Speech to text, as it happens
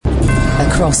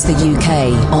across the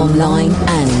UK, online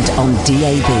and on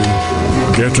DAB.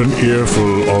 Get an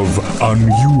earful of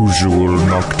unusual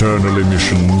nocturnal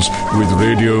emissions with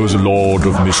radio's Lord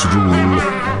of Misrule,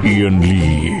 Iain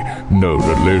Lee. No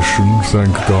relation,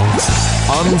 thank God.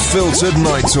 Unfiltered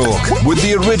Night Talk with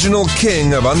the original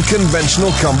king of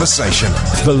unconventional conversation.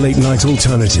 The Late Night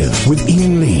Alternative with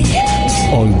Iain Lee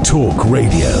on Talk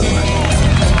Radio.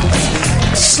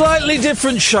 Slightly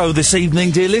different show this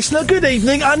evening, dear listener. Good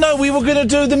evening. I know we were going to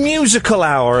do the musical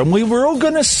hour and we were all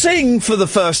going to sing for the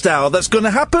first hour. That's going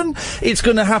to happen. It's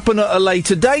going to happen at a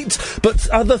later date. But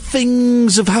other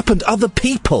things have happened. Other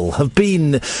people have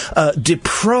been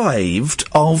deprived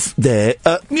of their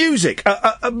music.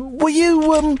 Were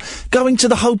you going to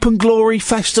the Hope and Glory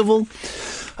Festival?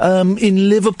 In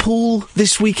Liverpool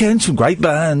this weekend, some great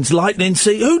bands. Lightning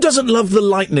Seeds. Who doesn't love the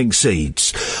Lightning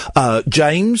Seeds?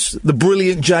 James, the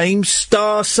brilliant James,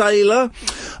 Star Sailor,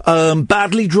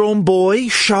 Badly Drawn Boy,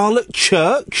 Charlotte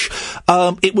Church.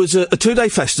 It was a 2-day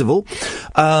festival.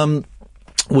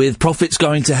 With profits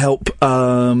going to help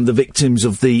the victims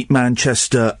of the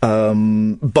Manchester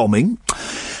bombing.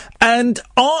 And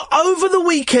over the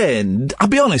weekend, I'll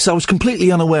be honest, I was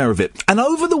completely unaware of it. And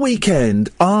over the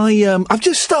weekend, I've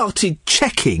just started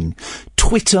checking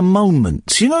Twitter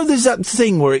moments. You know, there's that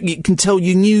thing where it can tell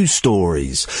you news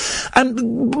stories.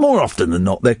 And more often than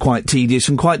not, they're quite tedious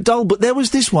and quite dull. But there was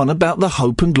this one about the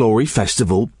Hope and Glory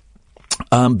Festival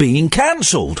being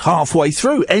cancelled halfway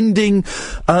through, ending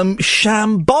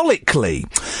shambolically.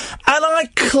 And I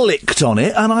clicked on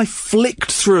it and I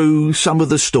flicked through some of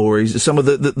the stories, some of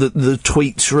the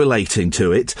tweets relating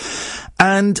to it.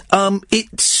 And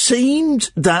it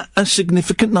seemed that a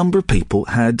significant number of people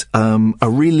had a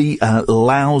really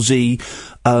lousy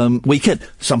weekend.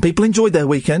 Some people enjoyed their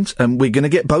weekend, and we're going to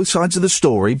get both sides of the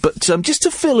story. But just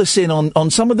to fill us in on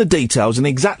some of the details and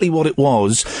exactly what it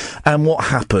was and what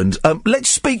happened, let's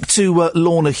speak to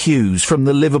Lorna Hughes from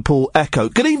the Liverpool Echo.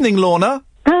 Good evening, Lorna.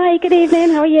 Hi, good evening.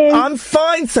 How are you? I'm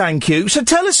fine, thank you. So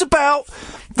tell us about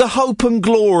the Hope and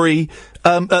Glory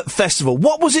Festival.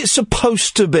 What was it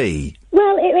supposed to be?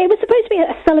 Well, it was supposed to be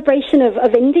a celebration of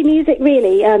indie music,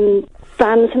 really.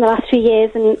 Bands from the last few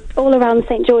years, and all around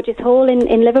St George's Hall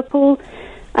in Liverpool.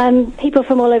 People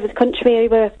from all over the country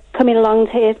were coming along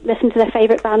to listen to their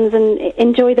favourite bands and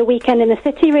enjoy the weekend in the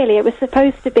city, really. It was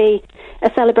supposed to be a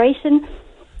celebration.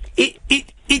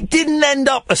 It didn't end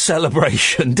up a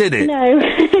celebration, did it? No,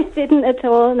 it didn't at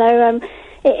all, no.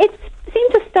 It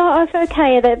seemed to start off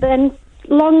okay, then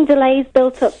long delays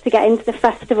built up to get into the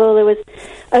festival. There was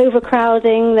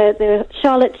overcrowding, the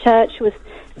Charlotte Church was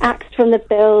axed from the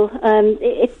bill.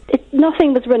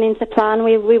 Nothing was running to plan.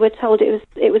 We were told it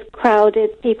was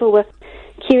crowded. People were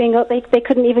queuing up. They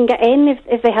couldn't even get in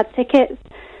if they had tickets.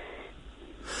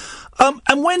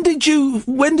 And when did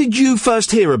you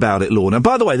first hear about it, Lorna?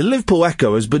 By the way, the Liverpool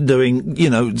Echo has been doing,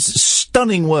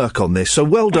 stunning work on this. So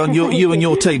well done, you and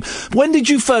your team. When did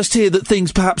you first hear that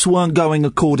things perhaps weren't going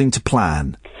according to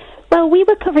plan? Well, we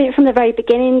were covering it from the very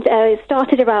beginning. It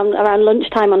started around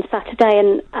lunchtime on Saturday,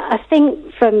 and I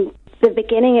think from the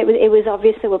beginning it was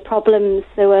obvious there were problems.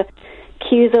 There were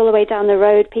queues all the way down the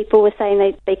road. People were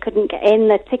saying they couldn't get in.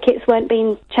 Their tickets weren't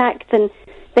being checked, and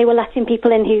they were letting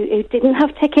people in who didn't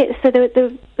have tickets. So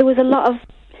there was a lot of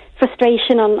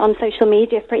frustration on social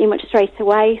media pretty much straight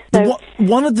away. So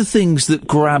one of the things that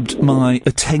grabbed my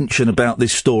attention about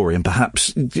this story, and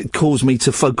perhaps caused me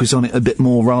to focus on it a bit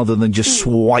more rather than just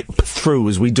swipe through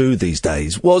as we do these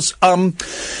days, was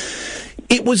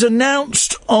it was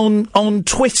announced on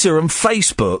Twitter and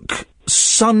Facebook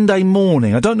Sunday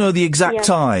morning. I don't know the exact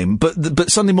time,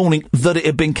 but Sunday morning that it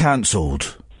had been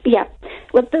cancelled. Yeah.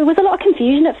 Well, there was a lot of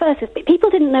confusion at first. People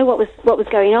didn't know what was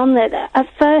going on. At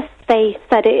first, they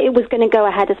said it was going to go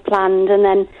ahead as planned, and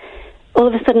then all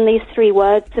of a sudden, these 3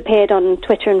 words appeared on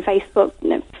Twitter and Facebook: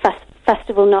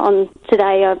 festival not on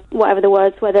today, or whatever the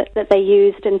words were that they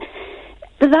used, and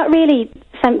that really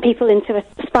sent people into a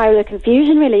spiral of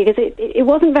confusion, really, because it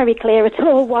wasn't very clear at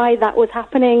all why that was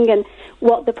happening and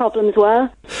what the problems were.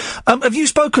 Have you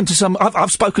spoken to some?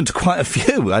 I've spoken to quite a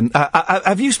few, and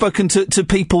have you spoken to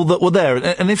people that were there?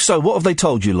 And if so, what have they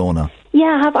told you, Lorna?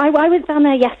 Yeah, I have. I was down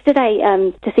there yesterday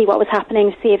to see what was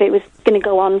happening, to see if it was going to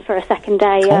go on for a second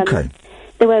day. Okay.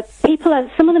 There were people,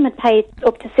 some of them had paid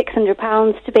up to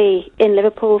 £600 to be in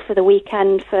Liverpool for the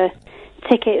weekend for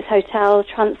tickets, hotel,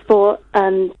 transport.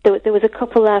 There was a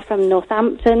couple there from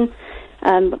Northampton,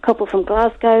 a couple from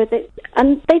Glasgow,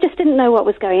 and they just didn't know what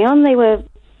was going on. They were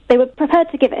prepared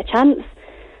to give it a chance.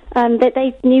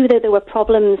 They knew that there were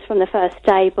problems from the first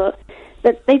day, but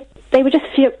that they they were just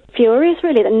furious,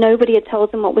 really, that nobody had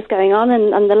told them what was going on,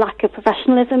 and the lack of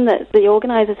professionalism that the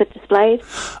organisers had displayed.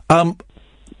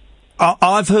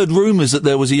 I've heard rumours that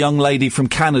there was a young lady from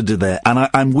Canada there,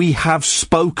 and we have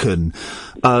spoken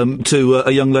to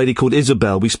a young lady called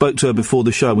Isabel. We spoke to her before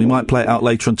the show. We might play it out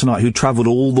later on tonight. Who travelled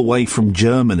all the way from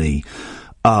Germany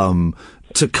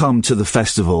to come to the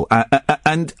festival,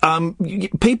 and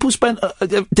people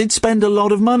did spend a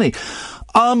lot of money.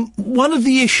 One of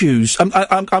the issues,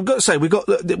 I've got to say, we've got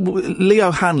Leo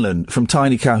Hanlon from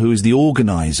Tiny Cow, who is the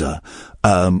organiser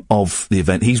of the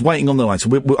event. He's waiting on the line, so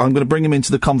I'm going to bring him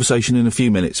into the conversation in a few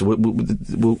minutes.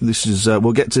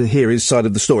 We'll get to hear his side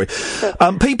of the story.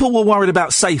 People were worried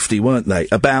about safety, weren't they?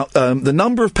 About the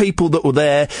number of people that were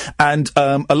there, and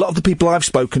a lot of the people I've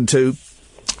spoken to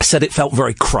said it felt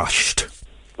very crushed.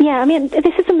 Yeah, I mean,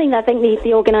 this is something that I think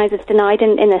the organisers denied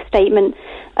in a statement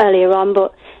earlier on,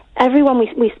 but everyone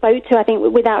we spoke to, I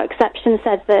think, without exception,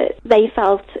 said that they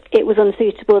felt it was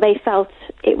unsuitable. They felt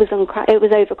it was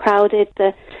overcrowded.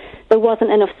 There wasn't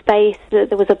enough space. There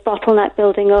was a bottleneck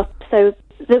building up. So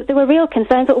there were real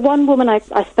concerns. But one woman I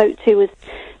spoke to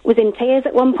was in tears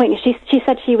at one point. She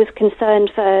said she was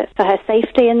concerned for her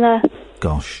safety in there.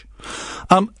 Gosh.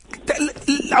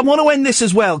 I want to end this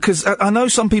as well, because I know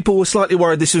some people were slightly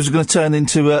worried this was going to turn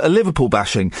into a Liverpool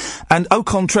bashing, and au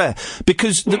contraire,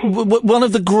 because one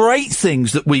of the great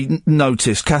things that we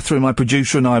noticed, Catherine, my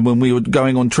producer, and I, when we were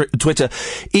going on Twitter,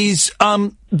 is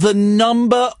the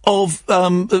number of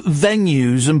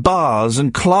venues and bars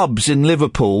and clubs in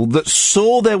Liverpool that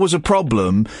saw there was a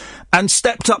problem and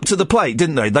stepped up to the plate,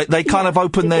 didn't they? They kind of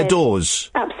opened their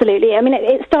doors. Absolutely. I mean,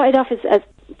 it started off as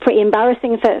pretty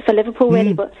embarrassing for Liverpool,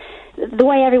 really, but the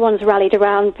way everyone's rallied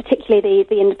around, particularly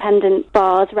the independent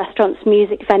bars, restaurants,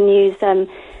 music venues,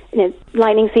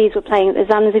 Lightning Seeds were playing at the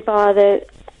Zanzibar. The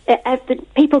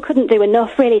people couldn't do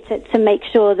enough, really, to make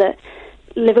sure that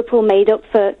Liverpool made up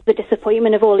for the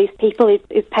disappointment of all these people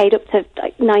who paid up to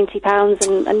like £90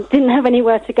 and didn't have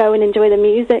anywhere to go and enjoy the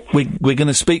music. We're going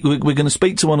to speak. We're going to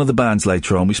speak to one of the bands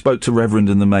later on. We spoke to Reverend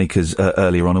and the Makers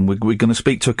earlier on, and we're going to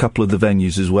speak to a couple of the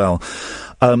venues as well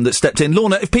that stepped in.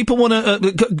 Lorna, if people want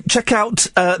to check out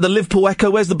the Liverpool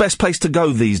Echo, where's the best place to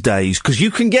go these days? Because you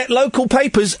can get local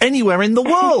papers anywhere in the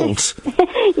world.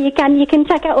 You can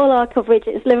check out all our coverage.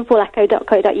 It's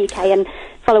liverpoolecho.co.uk and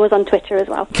follow us on Twitter as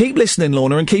well. Keep listening,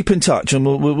 Lorna, and keep in touch, and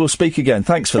we'll speak again.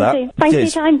 Thanks for that. Thanks for your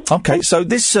time. Okay, so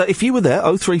this, if you were there,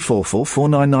 0344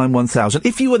 499 1000.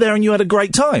 If you were there and you had a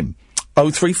great time,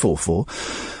 0344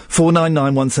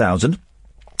 499 1000.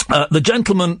 The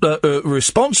gentleman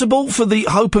responsible for the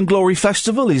Hope and Glory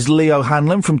Festival is Leo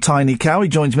Hanlon from Tiny Cow. He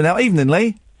joins me now. Evening,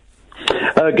 Lee.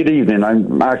 Good evening.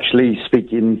 I'm actually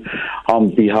speaking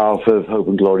on behalf of Hope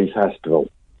and Glory Festival.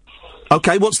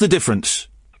 Okay, what's the difference?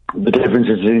 The difference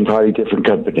is an entirely different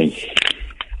company.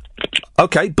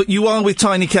 Okay, but you are with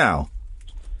Tiny Cow?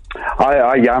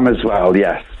 I am as well,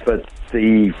 yes. But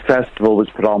the festival was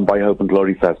put on by Hope and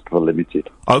Glory Festival Limited.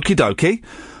 Okie dokie.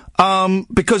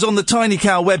 Because on the Tiny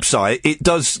Cow website, it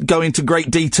does go into great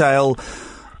detail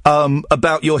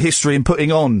about your history in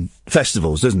putting on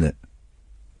festivals, doesn't it?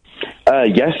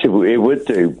 Yes, it would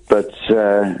do, but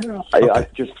I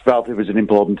just felt it was an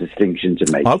important distinction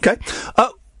to make. Okay.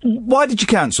 Why did you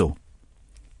cancel?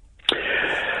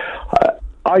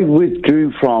 I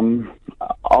withdrew from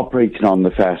operating on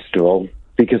the festival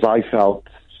because I felt...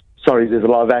 Sorry, there's a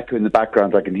lot of echo in the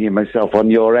background. I can hear myself on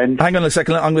your end. Hang on a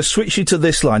second. I'm going to switch you to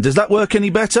this line. Does that work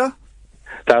any better?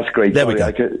 That's great. There we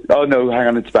go. Oh, no, hang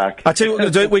on, it's back. I tell you what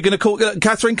we're going to do. We're going to call...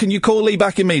 Catherine, can you call Lee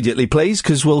back immediately, please?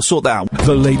 Because we'll sort that out.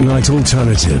 The Late Night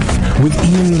Alternative with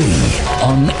Iain Lee.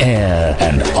 On air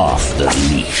and off the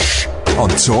leash. On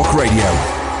Talk Radio.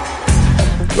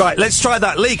 Right, let's try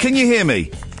that. Lee, can you hear me?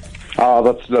 Oh,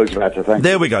 that's loads better, thank you.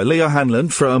 There we go. Leo Hanlon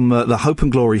from the Hope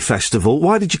and Glory Festival.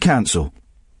 Why did you cancel?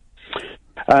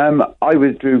 I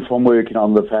withdrew from working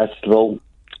on the festival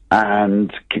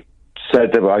and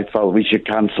said that I felt we should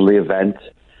cancel the event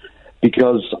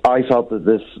because I felt that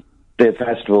the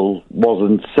festival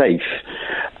wasn't safe.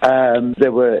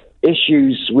 There were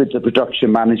issues with the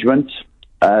production management,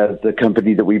 the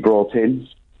company that we brought in,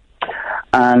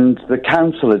 and the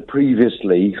council had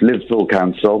previously, Liverpool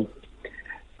Council,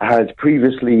 had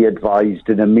previously advised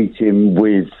in a meeting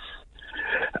with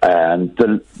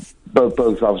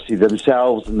both obviously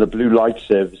themselves and the Blue Light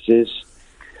Services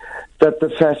that the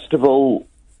festival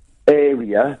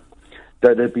area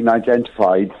that had been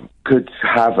identified could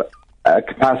have a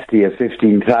capacity of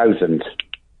 15,000.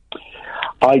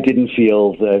 I didn't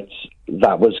feel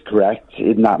that was correct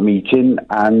in that meeting,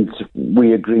 and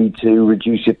we agreed to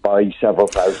reduce it by several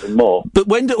thousand more. But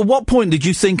at what point did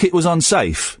you think it was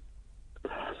unsafe?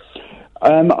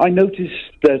 I noticed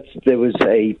that there was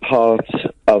a part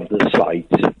of the site,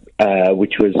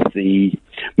 which was the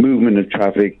movement of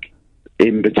traffic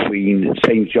in between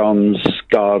St. John's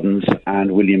Gardens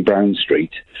and William Brown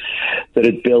Street, that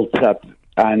had built up.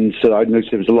 And so I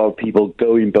noticed there was a lot of people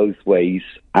going both ways,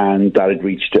 and that had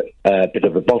reached a bit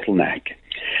of a bottleneck.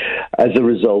 As a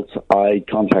result, I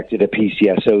contacted a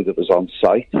PCSO that was on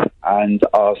site and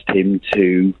asked him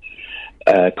to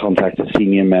contact a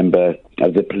senior member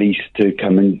of the police to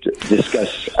come and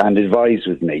discuss and advise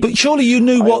with me. But surely you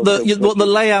knew what the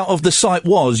layout of the site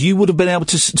was. You would have been able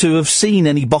to have seen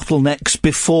any bottlenecks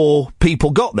before people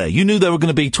got there. You knew there were going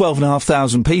to be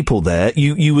 12,500 people there.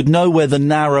 You would know where the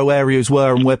narrow areas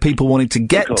were and where people wanted to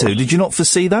get to. Did you not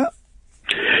foresee that?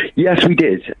 Yes, we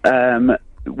did.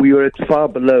 We were at far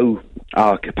below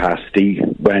our capacity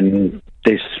when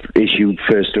this issue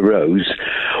first arose.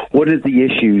 One of the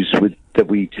issues that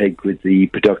we take with the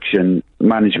production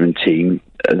management team,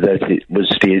 that it was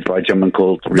steered by a gentleman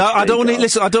called Rich. No, I don't want to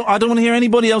listen. I don't want to hear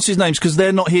anybody else's names because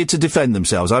they're not here to defend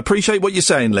themselves. I appreciate what you're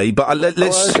saying, Lee, but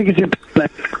let's. I think it's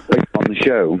important on the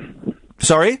show.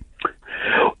 Sorry.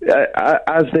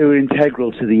 As they were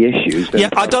integral to the issues. Yeah,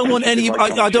 I don't want any.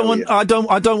 I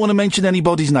don't want to mention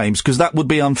anybody's names because that would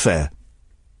be unfair.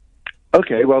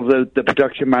 Okay, well, the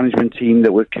production management team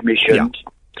that were commissioned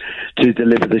to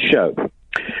deliver the show.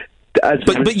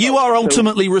 But you are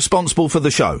ultimately responsible for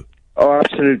the show. Oh,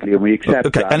 absolutely, and we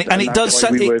accept that. And it does.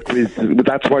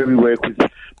 That's why we work with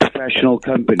professional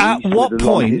companies. At what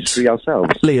point,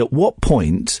 Lee? At what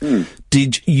point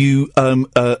did you?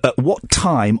 At what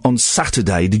time on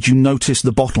Saturday did you notice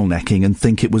the bottlenecking and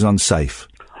think it was unsafe?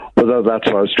 Well, that's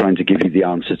what I was trying to give you the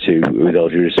answer to, with all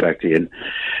due respect, Ian.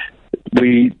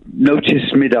 We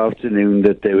noticed mid-afternoon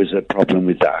that there was a problem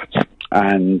with that,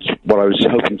 and what I was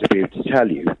hoping to be able to tell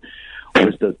you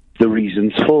was that the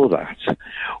reasons for that.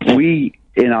 We,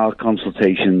 in our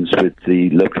consultations with the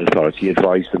local authority,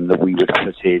 advised them that we would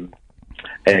put in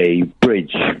a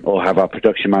bridge, or have our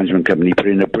production management company put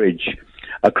in a bridge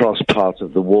across part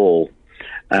of the wall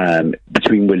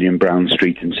between William Brown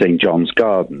Street and St. John's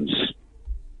Gardens.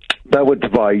 That would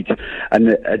provide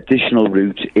an additional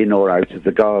route in or out of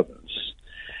the gardens.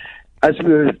 As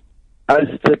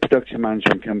the production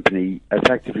management company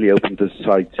effectively opened the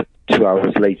site 2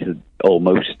 hours later,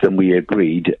 almost, than we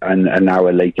agreed, and an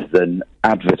hour later than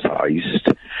advertised,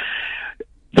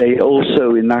 they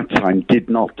also, in that time, did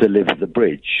not deliver the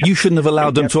bridge. You shouldn't have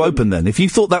allowed them to open then. If you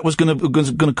thought that was going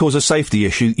to cause a safety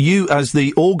issue, you, as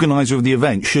the organiser of the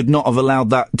event, should not have allowed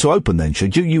that to open then,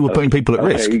 should you? You were putting people at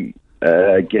risk.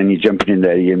 Again, you're jumping in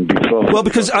there, Ian, before... Well,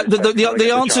 because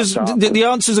the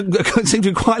answers seem to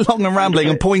be quite long and rambling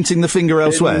and pointing the finger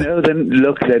elsewhere. No,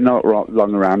 look, they're not long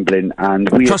and rambling, and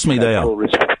we... Trust me, they are.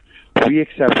 We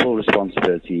accept full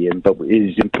responsibility, Ian, but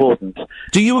it is important...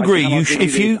 Do you agree? I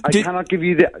cannot give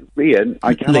you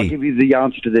the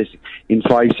answer to this in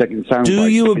 5 seconds. Do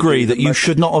you agree that you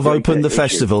should not have opened the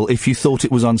festival if you thought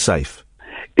it was unsafe?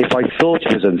 If I thought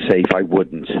it was unsafe, I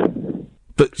wouldn't.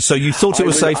 But so you thought it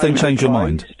was safe, then changed your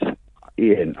mind?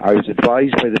 Ian, I was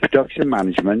advised by the production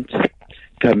management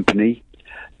company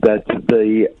that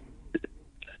the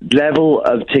level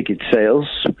of ticket sales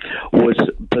was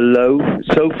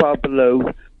so far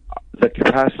below the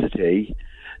capacity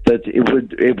that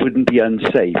it wouldn't be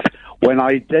unsafe. When I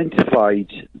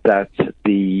identified that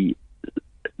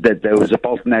there was a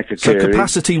bottleneck occurring. So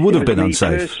capacity would have been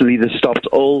unsafe. Personally, that stopped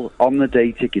all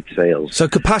on-the-day ticket sales. So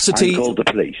capacity... And called the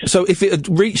police. So if it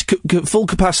had reached full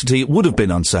capacity, it would have been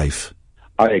unsafe?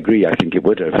 I agree, I think it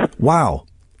would have. Wow.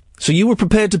 So you were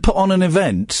prepared to put on an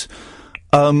event...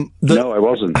 no, I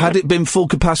wasn't. Had it been full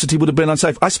capacity, would have been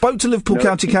unsafe. I spoke to Liverpool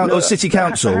or City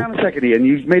Council... Hang on a second, Ian.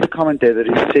 You've made a comment there that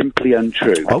is simply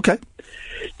untrue. OK.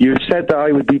 You said that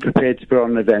I would be prepared to put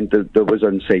on an event that was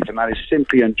unsafe, and that is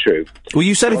simply untrue. Well,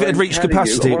 you said if it had reached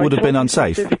capacity, it would have been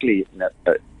unsafe.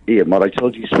 Ian, what I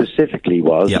told you specifically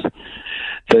was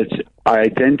that I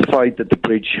identified that the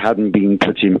bridge hadn't been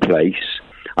put in place.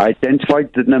 I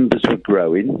identified the numbers were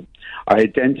growing. I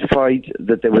identified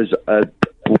that there was a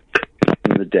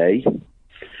in the day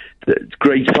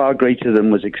far greater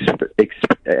than was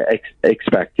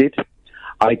expected.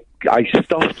 I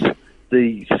stopped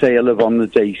the sale of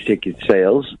on-the-day ticket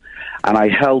sales, and I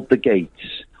held the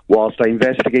gates whilst I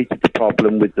investigated the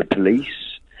problem with the police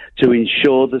to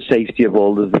ensure the safety of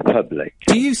all of the public.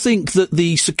 Do you think that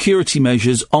the security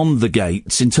measures on the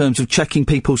gates, in terms of checking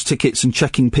people's tickets and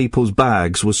checking people's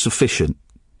bags, was sufficient?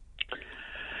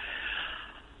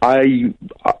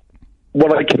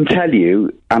 What I can tell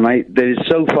you, and there is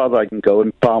so far that I can go,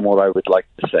 and far more I would like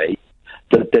to say,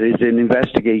 that there is an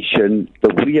investigation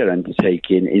that we are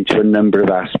undertaking into a number of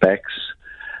aspects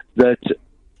that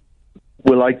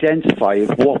will identify if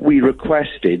what we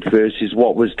requested versus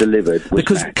what was delivered was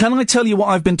Because met. can I tell you what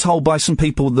I've been told by some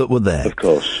people that were there? Of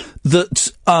course.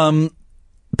 That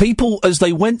people, as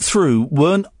they went through,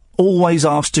 weren't always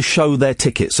asked to show their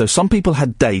tickets. So some people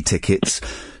had day tickets,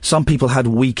 some people had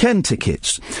weekend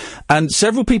tickets. And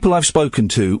several people I've spoken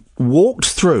to walked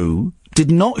through,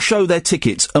 did not show their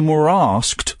tickets, and were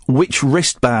asked which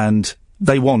wristband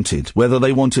they wanted, whether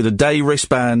they wanted a day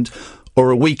wristband or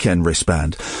a weekend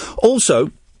wristband.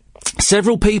 Also,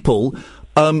 several people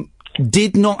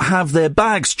did not have their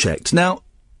bags checked. Now,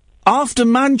 after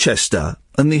Manchester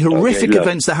and the horrific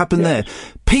events that happened there,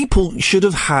 people should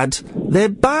have had their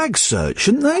bags searched,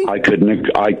 shouldn't they? I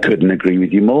couldn't agree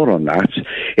with you more on that.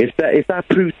 If that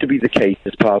proves to be the case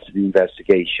as part of the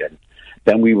investigation,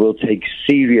 then we will take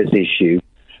serious issue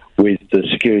with the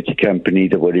security company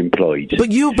that were employed. But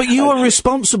you are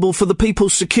responsible for the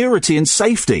people's security and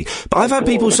safety. But I've had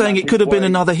people saying it could have been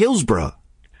another Hillsborough.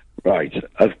 Right.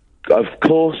 Of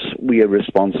course we are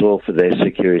responsible for their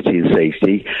security and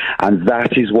safety, and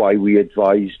that is why we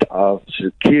advised our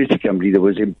security company that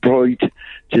was employed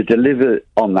to deliver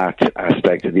on that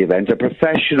aspect of the event, a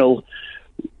professional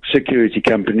security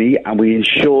company, and we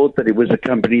ensured that it was a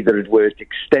company that had worked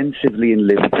extensively in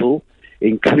Liverpool,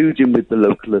 including with the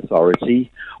local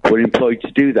authority, were employed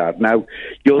to do that. Now,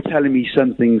 you're telling me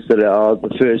some things that are the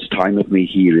first time of me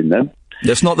hearing them.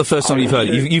 That's not the first time you've heard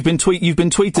it. You've been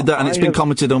tweeted that, and it's been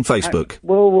commented on Facebook.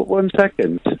 Well, 1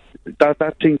 second.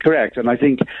 That's incorrect, and I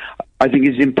think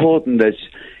it's important that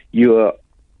you are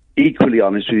equally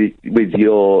honest with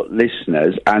your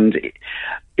listeners. And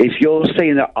if you're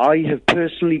saying that I have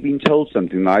personally been told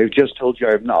something and I've just told you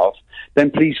I have not,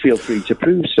 then please feel free to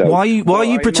prove so. Why are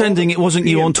you pretending it wasn't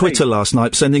you on Twitter last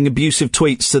night, sending abusive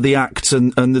tweets to the ACT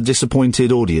and the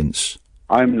disappointed audience?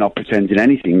 I'm not pretending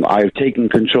anything. I have taken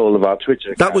control of our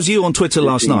Twitter account. That was you on Twitter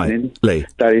last night, Lee?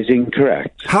 That is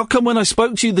incorrect. How come when I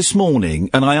spoke to you this morning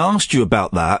and I asked you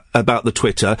about that, about the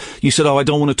Twitter, you said, I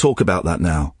don't want to talk about that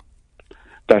now?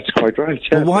 That's quite right,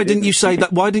 yeah. Well, why didn't you say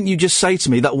that? Why didn't you just say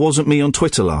to me that wasn't me on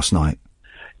Twitter last night?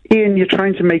 Ian, you're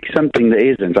trying to make something that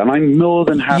isn't, and I'm more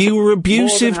than happy... You were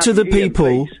abusive to the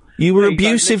people... You were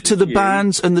abusive to the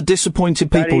bands and the disappointed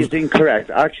people. That is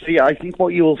incorrect. Actually, I think what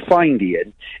you will find,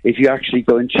 Ian, if you actually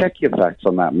go and check your facts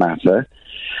on that matter,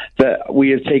 that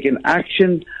we have taken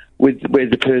action with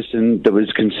the person that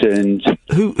was concerned.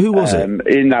 Who was it?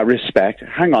 In that respect.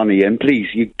 Hang on, Ian, please.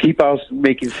 You keep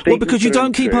making statements. Well, because you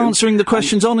don't keep answering the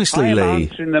questions honestly, Lee. I am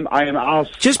answering them. I am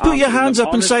asked. Just put your hands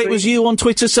up and say it was you on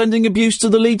Twitter sending abuse to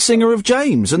the lead singer of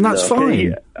James, and that's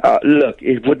fine. Look,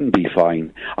 it wouldn't be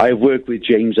fine. I have worked with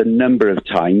James a number of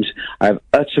times. I have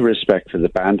utter respect for the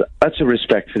band, utter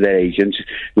respect for their agent,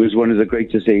 who is one of the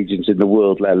greatest agents in the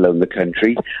world, let alone the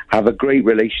country. I have a great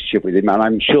relationship with him, and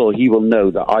I'm sure he will know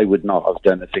that I would not have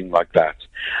done a thing like that.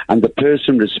 And the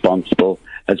person responsible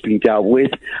has been dealt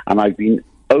with, and I've been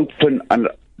open and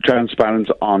transparent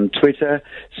on Twitter,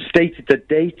 stated the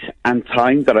date and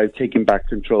time that I've taken back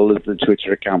control of the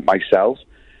Twitter account myself.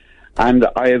 And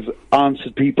I have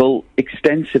answered people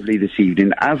extensively this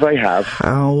evening, as I have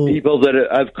people that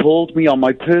have called me on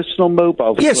my personal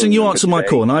mobile phone. Yes, and you answered my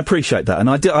call, and I appreciate that. And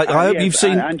I hope you've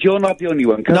seen. And you're not the only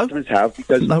one. Customers have,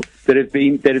 because there have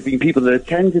been people that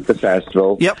attended the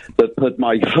festival that put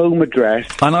my home address.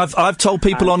 And I've told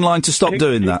people online to stop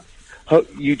doing that.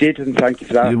 You did, and thank you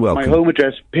for that. You're welcome. My home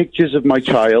address, pictures of my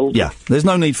child. Yeah, there's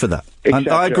no need for that. And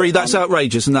I agree, that's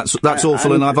outrageous, and that's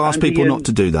awful, and I've asked people not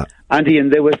to do that. And Ian,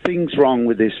 there were things wrong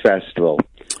with this festival.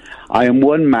 I am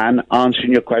one man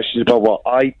answering your questions about what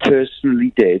I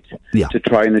personally did to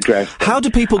try and address them. How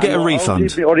do people get a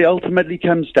refund? What it ultimately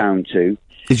comes down to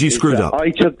is you screwed up. I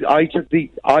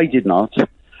did not.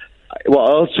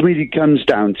 What ultimately comes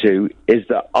down to is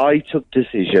that I took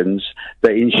decisions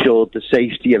that ensured the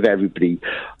safety of everybody.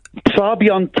 Far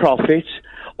beyond profit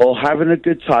or having a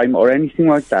good time or anything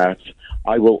like that,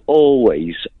 I will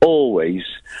always, always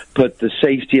put the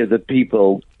safety of the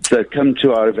people that come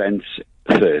to our events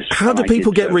first. How do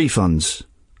people get refunds?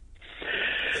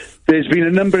 There's been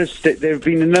a number of there have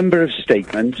been a number of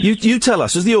statements. You tell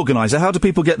us, as the organiser, how do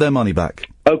people get their money back?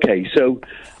 Okay, so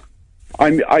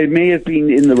I may have been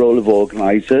in the role of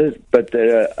organiser, but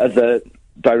there are other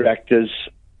directors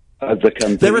of the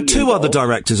company. There are two other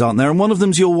directors, aren't there? And one of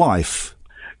them's your wife.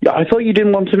 Yeah, I thought you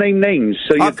didn't want to name names,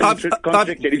 so you're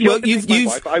contradicted. If you've,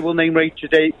 wife, I will name Rachel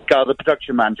Gar, the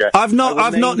production manager. I've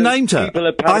not named her.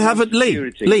 I haven't,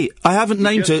 Lee. I haven't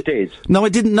named her. Did. No, I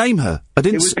didn't name her. I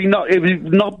didn't. It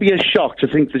would not be a shock to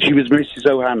think that she was Mrs.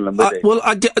 O'Hanlon. Lee.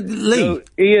 So,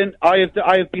 Ian, I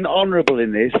have been honourable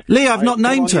in this. Lee, I've not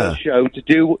named her. Show to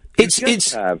do.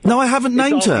 No, I haven't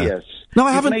named her. No,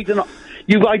 I haven't.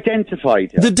 You've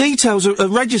identified her. The details are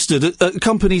registered at the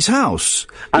company's house.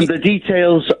 And the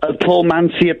details of Paul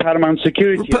Mancy at Paramount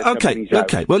Security.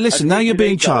 Okay. Well, listen, now you're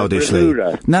being childish, Lee.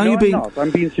 I'm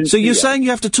being sincere. So you're saying you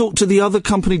have to talk to the other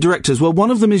company directors. Well, one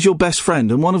of them is your best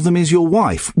friend and one of them is your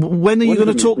wife. When are you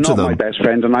going to talk to them? Not my best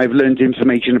friend, and I've learned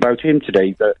information about him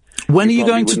today that... When are you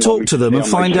going to talk to them and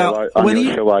find out... When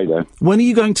are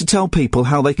you going to tell people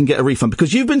how they can get a refund?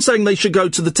 Because you've been saying they should go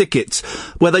to the tickets,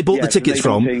 where they bought the tickets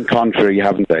from. Yes, contrary,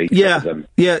 haven't they?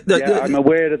 I'm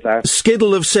aware of that.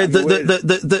 Skiddle have said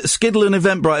that Skiddle and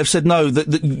Eventbrite have said no,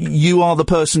 that you are the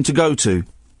person to go to.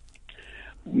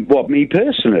 What, me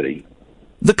personally?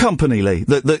 The company, Lee,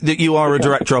 that you are a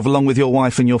director of, along with your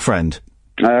wife and your friend.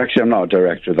 Actually, I'm not a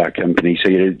director of that company, so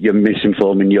you're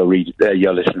misinforming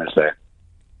your listeners there.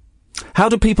 How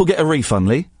do people get a refund,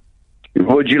 Lee?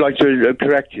 Would you like to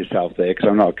correct yourself there? Because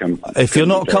I'm not If you're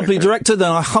not a company director,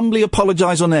 then I humbly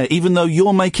apologise on air, even though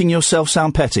you're making yourself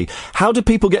sound petty. How do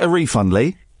people get a refund,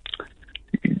 Lee?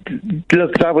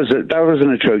 Look, that was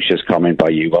an atrocious comment by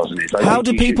you, wasn't it? How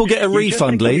do people get a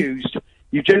refund, Lee?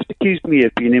 You just accused me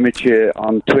of being immature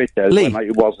on Twitter. Lee, when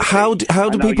it wasn't. How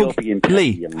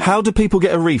do people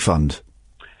get a refund?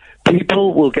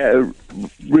 People will get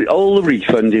all the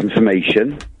refund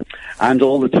information and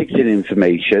all the ticketing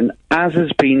information as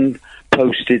has been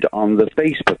posted on the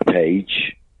Facebook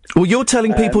page. Well, you're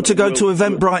telling people to go to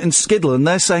Eventbrite and Skiddle, and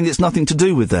they're saying it's nothing to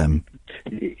do with them.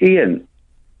 Ian,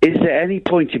 is there any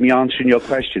point in me answering your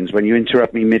questions when you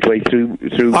interrupt me midway through?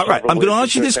 All right, I'm going to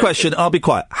answer this question. I'll be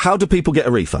quiet. How do people get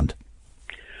a refund?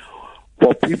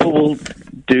 What people will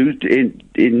do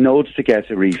in order to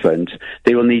get a refund,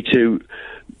 they will need to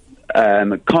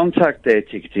contact their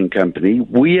ticketing company.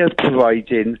 We are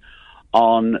providing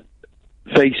on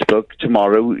Facebook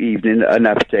tomorrow evening an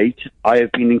update. I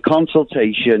have been in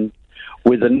consultation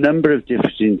with a number of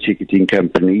different ticketing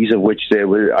companies, of which there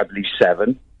were, I believe,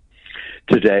 7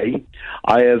 today.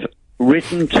 I have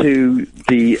written to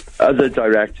the other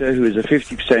director, who is a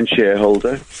 50%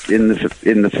 shareholder in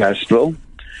the festival.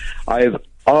 I have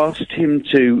asked him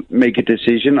to make a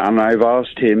decision, and I've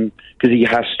asked him, because he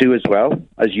has to as well,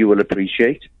 as you will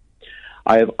appreciate,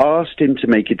 I have asked him to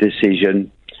make a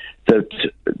decision that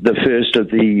the first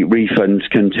of the refunds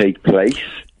can take place.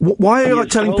 Why are you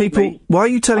telling people? Why are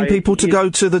you telling people to go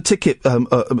to the ticket?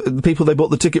 The people they bought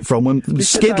the ticket from, when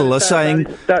Skiddle are saying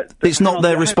it's not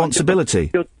their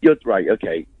responsibility. You're right.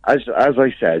 Okay, as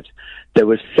I said, there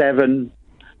were 7.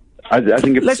 I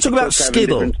think let's talk about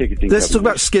Skiddle. Let's talk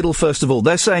about Skiddle first of all.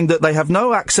 They're saying that they have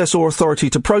no access or authority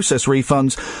to process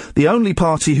refunds. The only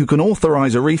party who can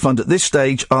authorise a refund at this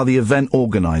stage are the event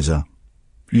organiser.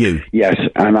 You. Yes,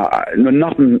 and that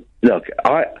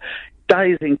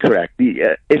is incorrect.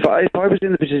 If I was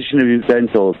in the position of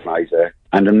event organiser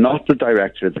and I'm not the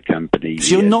director of the company...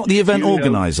 So you're not the event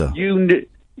organiser?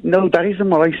 No, that isn't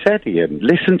what I said, Ian.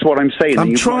 Listen to what I'm saying.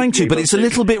 I'm trying to, but it's a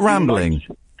little bit rambling.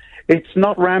 It's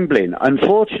not rambling.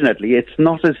 Unfortunately, it's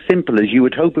not as simple as you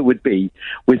would hope it would be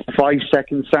with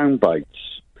 5-second sound bites.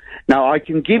 Now, I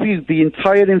can give you the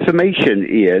entire information,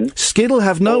 Ian. Skiddle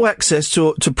have no access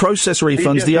to process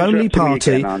refunds. The only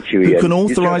party who can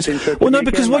authorise... Well, no,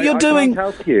 because what you're doing...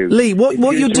 Lee,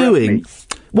 what you're doing...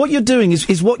 What you're doing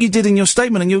is what you did in your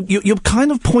statement, and you're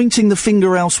kind of pointing the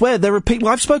finger elsewhere. There are people...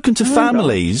 I've spoken to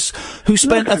families who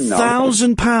spent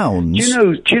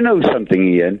 £1,000... Do you know something,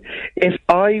 Ian? If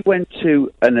I went to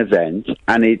an event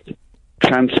and it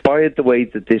transpired the way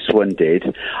that this one did,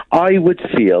 I would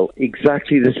feel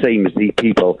exactly the same as these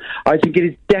people. I think it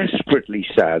is desperately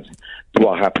sad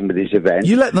what happened with this event.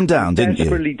 You let them down, didn't you?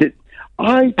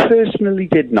 I personally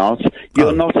did not.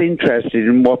 You're not interested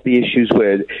in what the issues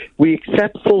were. We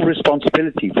accept full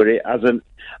responsibility for it as an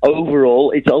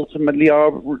overall. It's ultimately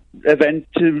our event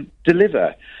to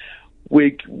deliver.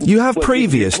 You have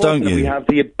previous, don't you? We have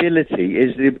the ability.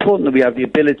 It's important that we have the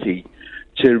ability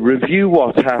to review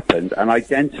what happened and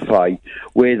identify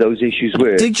where those issues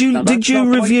were. Did you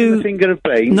review the finger of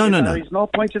blame? No. That is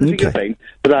not pointing the finger of blame,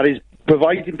 but that is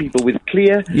providing people with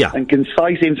clear and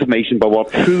concise information about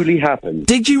what truly happened.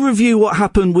 Did you review what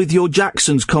happened with your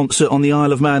Jacksons concert on the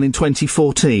Isle of Man in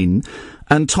 2014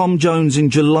 and Tom Jones in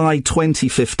July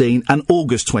 2015 and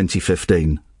August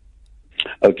 2015?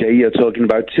 Okay, you're talking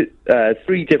about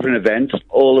 3 different events,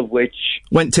 all of which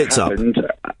went tits happened.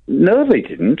 up. No, they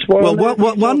didn't.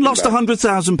 One lost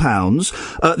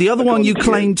 £100,000. The other one you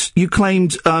claimed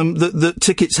that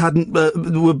tickets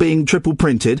were being triple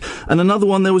printed, and another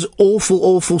one there was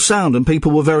awful sound and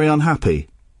people were very unhappy.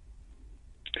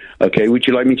 Okay, would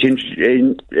you like me to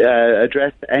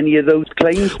address any of those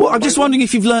claims? Well, I'm just wondering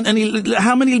if you've learned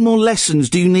how many more lessons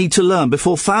do you need to learn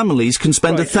before families can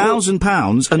spend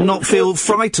 £1,000 and not feel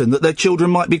frightened that their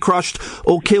children might be crushed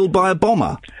or killed by a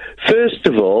bomber? First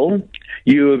of all,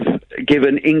 you have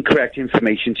given incorrect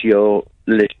information to your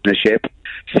listenership.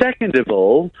 Second of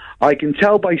all, I can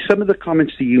tell by some of the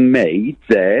comments that you made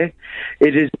there,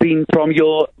 it has been from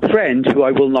your friend, who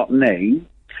I will not name,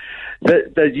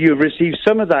 that you've received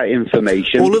some of that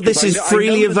information. All of this is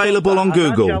freely available on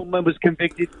Google. That gentleman was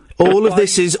convicted. All of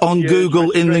this is on Google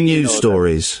in the news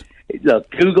stories. Look,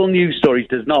 Google News Stories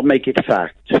does not make it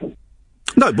fact.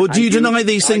 No, but do you deny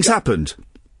these things happened?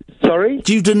 Sorry?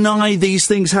 Do you deny these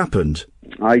things happened?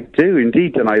 I do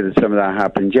indeed deny that some of that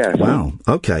happened, yes. Wow,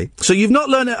 okay. So you've not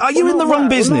learned... Are you in the wrong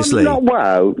business, Lee?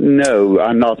 No,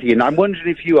 I'm not, Ian. I'm wondering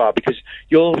if you are, because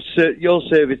your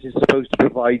service is supposed to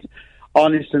provide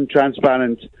honest and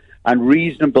transparent and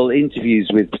reasonable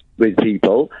interviews with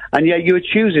people, and yet you're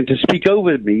choosing to speak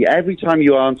over me every time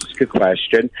you ask a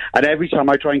question, and every time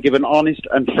I try and give an honest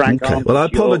and frank answer. Well, I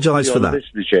apologise for that.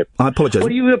 Listenership. I apologise. What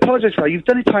do you apologise for? You've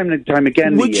done it time and time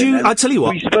again. Would Ian, you? I tell you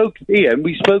what. We spoke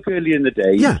earlier in the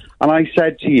day, yeah, and I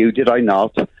said to you, did I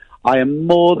not? I am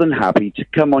more than happy to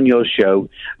come on your show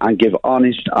and give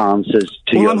honest answers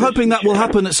to you. Well, I'm hoping that will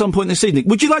happen at some point this evening.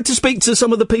 Would you like to speak to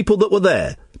some of the people that were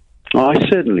there? Oh, I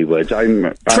certainly would.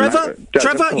 Trevor,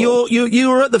 you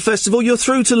were at the festival. You're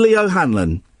through to Leo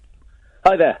Hanlon.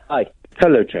 Hi there. Hi.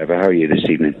 Hello, Trevor. How are you this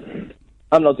evening?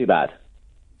 I'm not too bad.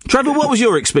 Trevor, what was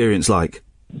your experience like?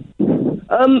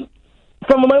 From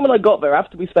the moment I got there,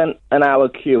 after we spent an hour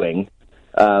queuing,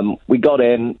 we got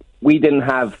in. We didn't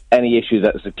have any issues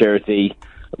at security.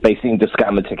 They seemed to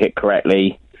scan the ticket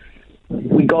correctly.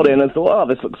 We got in and thought, oh,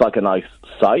 this looks like a nice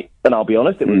site. And I'll be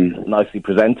honest, it was nicely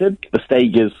presented. The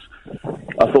stages,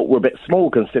 I thought, were a bit small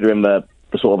considering the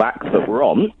sort of act that we're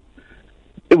on.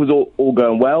 It was all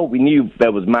going well. We knew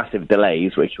there was massive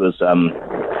delays, which was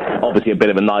obviously a bit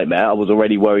of a nightmare. I was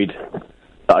already worried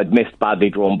that I'd missed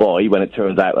Badly Drawn Boy, when it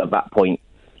turns out at that point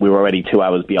we were already 2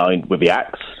 hours behind with the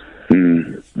acts.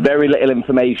 Very little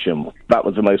information. That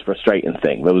was the most frustrating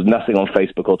thing. There was nothing on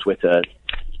Facebook or Twitter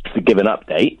to give an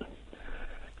update.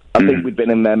 I think we'd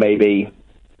been in there maybe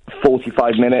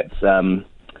 45 minutes.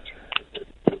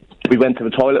 We went to the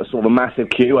toilet, saw the massive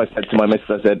queue. I said to my missus,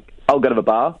 I said, I'll go to the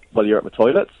bar while you're at the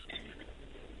toilets.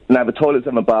 Now, the toilets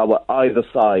and the bar were either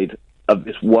side of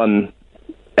this one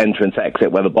entrance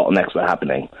exit where the bottlenecks were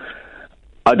happening.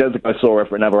 I don't think I saw her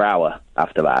for another hour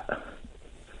after that,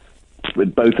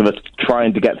 with both of us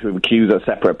trying to get through the queues at a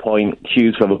separate point,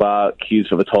 queues for the bar, queues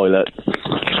for the toilets.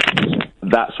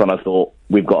 That's when I thought,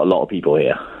 we've got a lot of people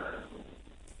here.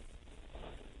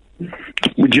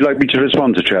 Would you like me to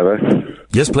respond to Trevor?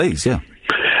 Yes, please, yeah.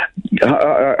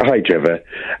 Hi, Trevor.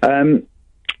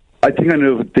 I think I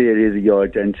know the area that you're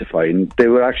identifying.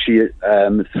 There were actually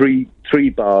three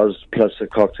bars plus a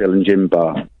cocktail and gin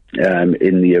bar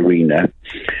in the arena.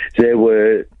 There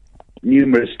were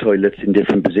numerous toilets in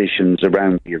different positions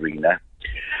around the arena.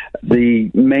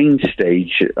 The main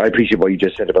stage, I appreciate what you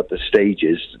just said about the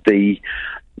stages. The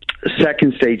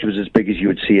second stage was as big as you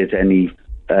would see at any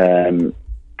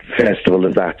festival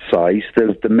of that size.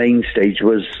 The main stage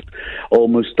was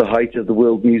almost the height of the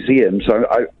World Museum. So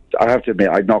I have to admit,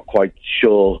 I'm not quite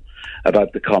sure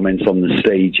about the comments on the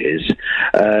stages.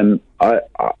 I'm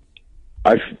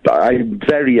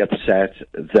very upset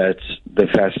that the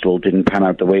festival didn't pan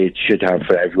out the way it should have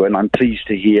for everyone. I'm pleased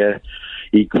to hear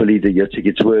equally that your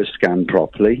tickets were scanned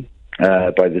properly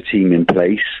by the team in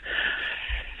place.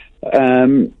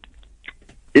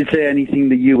 Is there anything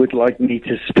that you would like me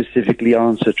to specifically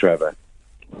answer, Trevor?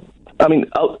 I mean,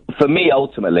 for me,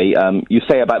 ultimately, you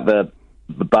say about the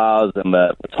bars and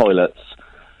the toilets.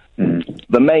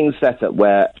 The main setup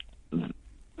where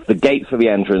the gates for the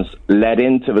entrance led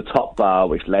into the top bar,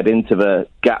 which led into the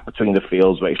gap between the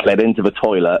fields, which led into the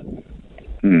toilet.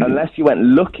 Unless you went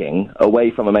looking away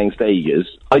from the main stages,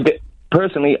 I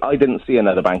didn't see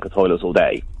another bank of toilets all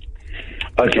day.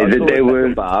 Okay, there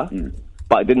were bar,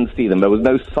 but I didn't see them. There was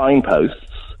no signposts.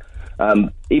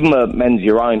 Even the men's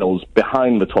urinals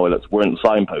behind the toilets weren't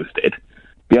signposted.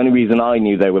 The only reason I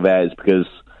knew they were there is because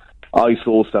I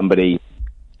saw somebody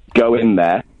go in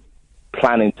there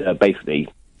planning to basically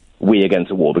wee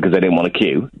against a wall because they didn't want to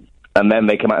queue. And then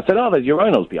they come out and said, oh, there's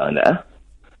urinals behind there.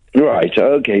 Right,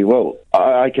 okay, well,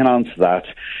 I can answer that.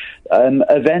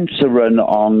 Events are run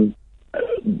on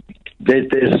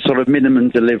there's a sort of minimum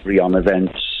delivery on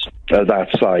events of that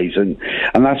size, and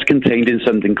that's contained in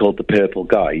something called the Purple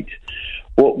Guide.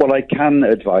 What I can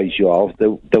advise you of,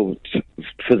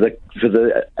 for the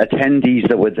attendees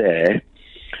that were there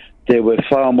were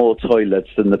far more toilets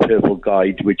than the Purple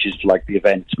Guide, which is like the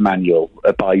event manual,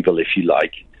 a Bible, if you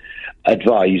like,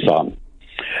 advise on.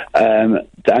 And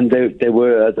there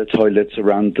were other toilets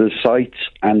around the site,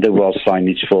 and there was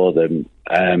signage for them.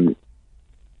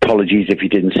 Apologies if you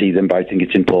didn't see them, but I think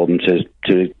it's important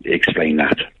to explain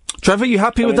that. Trevor, you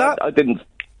happy with that?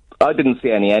 I didn't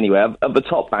see any anywhere. At the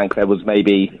top bank, there was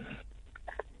maybe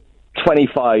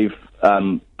 25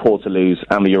 portaloos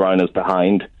and the urinals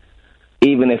behind.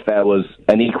 Even if there was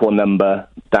an equal number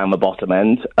down the bottom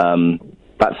end,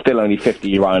 that's still only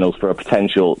 50 urinals for a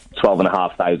potential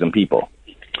 12,500 people.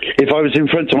 If I was in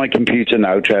front of my computer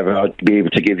now, Trevor, I'd be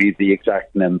able to give you the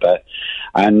exact number.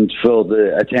 And for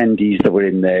the attendees that were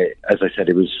in there, as I said,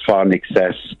 it was far in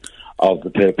excess of the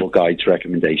Purple Guide's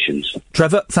recommendations.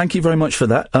 Trevor, thank you very much for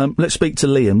that. Let's speak to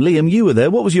Liam. Liam, you were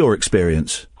there. What was your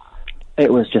experience?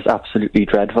 It was just absolutely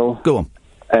dreadful. Go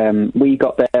on. We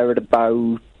got there at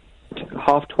about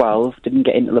 12:30, didn't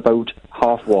get in till about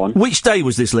 1:30. Which day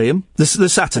was this, Liam? The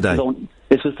Saturday?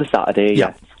 This was the Saturday,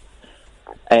 yeah.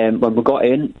 When we got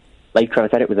in, like Trevor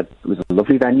said, it was a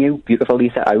lovely venue, beautifully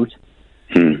set out.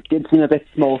 Did seem a bit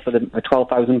small for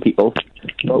 12,000 people,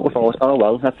 but we thought, oh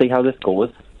well, let's see how this goes.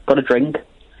 Got a drink,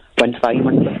 went fine,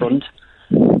 went to the front,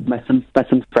 met some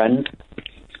friends,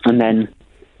 and then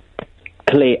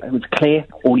Clay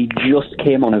only just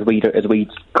came on as we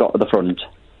got to the front,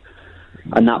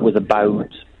 and that was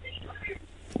about,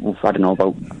 I don't know,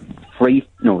 about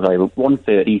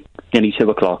 1:30, nearly 2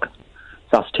 o'clock.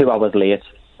 So that's 2 hours late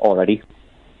already.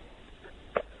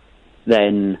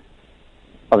 Then,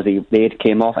 obviously, the aid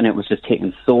came off, and it was just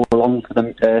taking so long for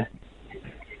them to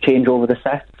change over the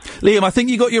set. Liam, I think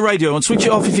you got your radio on. Switch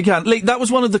it off if you can. Lee, that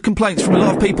was one of the complaints from a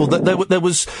lot of people, that there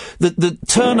was the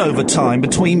turnover time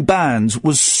between bands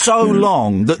was so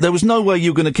long that there was no way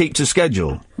you were going to keep to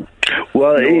schedule.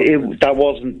 Well, that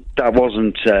wasn't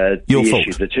your the fault.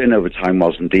 issue. The turnover time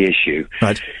wasn't the issue.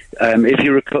 Right. If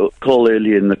you recall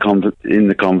earlier in the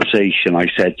conversation, I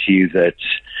said to you that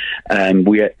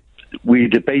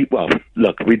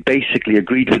we basically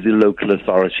agreed with the local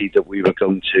authority that we were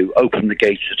going to open the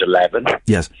gates at 11.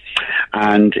 Yes.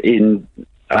 And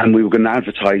we were going to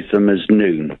advertise them as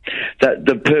noon. That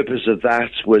the purpose of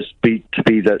that was to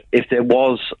be that if there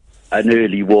was an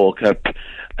early walk up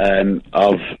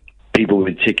of people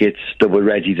with tickets that were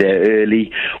ready there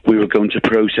early, we were going to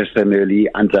process them early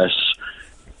and thus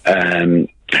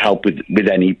help with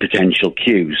any potential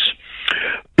queues.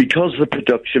 Because the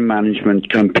production management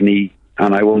company,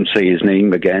 and I won't say his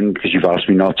name again because you've asked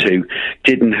me not to,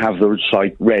 didn't have the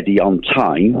site ready on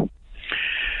time,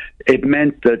 it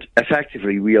meant that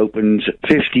effectively we opened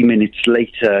 50 minutes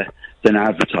later than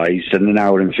advertised and an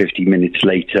hour and 50 minutes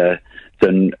later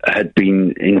than had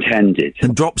been intended.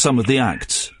 And drop some of the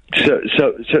acts.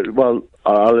 Well,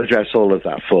 I'll address all of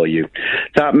that for you.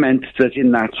 That meant that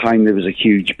in that time there was a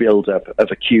huge build-up of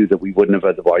a queue that we wouldn't have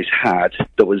otherwise had,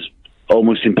 that was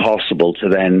almost impossible to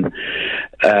then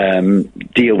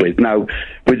deal with. Now,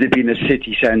 with it being a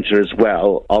city centre as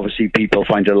well, obviously people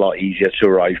find it a lot easier to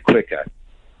arrive quicker.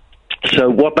 So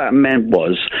what that meant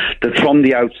was that from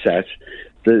the outset,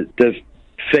 the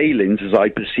failings, as I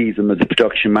perceive them, of the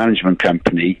production management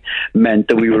company, meant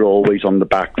that we were always on the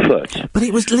back foot. But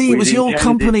it was, Lee, it was your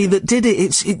company that did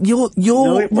it.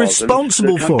 You're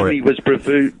responsible for it. The company was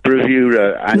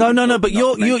Bravura. No, but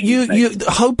you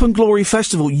Hope and Glory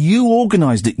Festival, you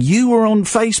organised it. You were on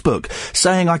Facebook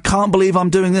saying, I can't believe I'm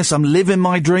doing this. I'm living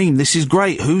my dream. This is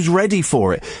great. Who's ready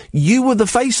for it? You were the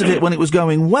face of it when it was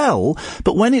going well,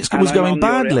 but when it was going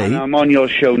badly... I'm on your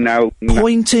show now...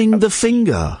 Pointing the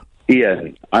finger.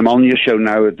 Ian, I'm on your show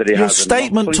now that it Your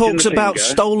statement talks about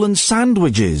stolen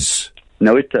sandwiches.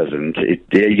 No, it doesn't.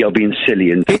 You're being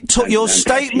silly. Your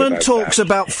statement talks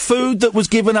about food that was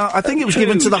given out. I think it was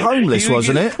given to the homeless,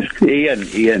 wasn't it?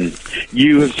 Ian,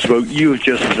 you have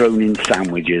just thrown in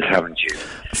sandwiches, haven't you?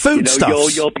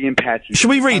 Foodstuffs. You're being petty.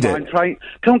 Shall we read it?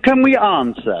 Can we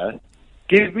answer?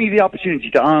 Give me the opportunity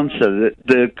to answer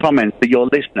the comments that your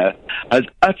listener has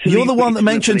utterly... You're the one that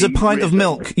mentions a pint of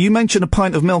milk. You mention a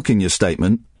pint of milk in your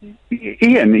statement.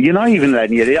 Ian, you're not even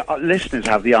letting your listeners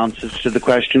have the answers to the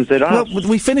questions they're asked. Well,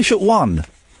 we finish at 1.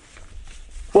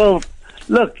 Well,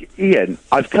 look, Ian,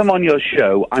 I've come on your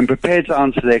show. I'm prepared to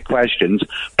answer their questions.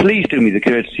 Please do me the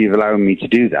courtesy of allowing me to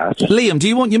do that. Liam, do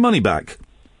you want your money back?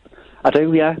 I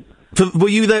do, yeah. Were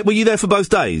you there for both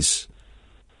days?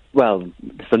 Well,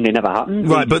 Sunday never happened.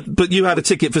 Right, but you had a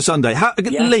ticket for Sunday.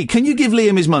 Lee, can you give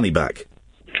Liam his money back?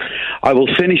 I will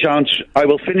finish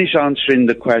answering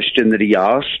the question that he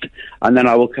asked, and then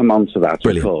I will come on to that,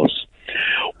 Brilliant. Of course.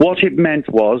 What it meant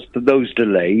was that those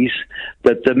delays,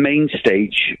 that the main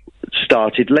stage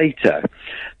started later.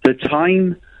 The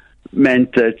time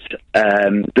meant that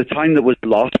the time that was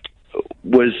lost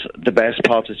was the best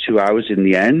part of 2 hours in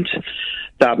the end.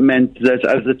 That meant that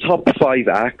of the top 5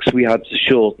 acts, we had to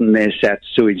shorten their sets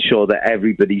to ensure that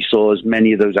everybody saw as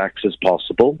many of those acts as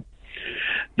possible.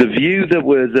 The View, that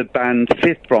were the band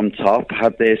fifth from top,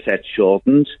 had their sets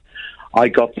shortened. I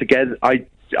got together. I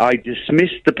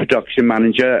dismissed the production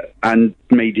manager and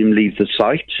made him leave the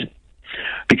site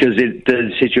because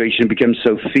the situation became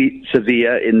so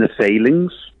severe in the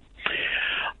failings.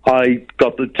 I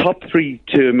got the top 3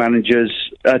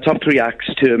 acts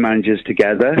tour managers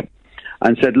together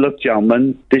and said, look,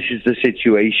 gentlemen, this is the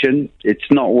situation. It's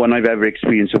not one I've ever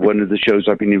experienced at one of the shows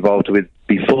I've been involved with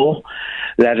before.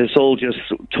 Let us all just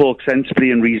talk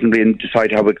sensibly and reasonably and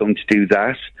decide how we're going to do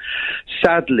that.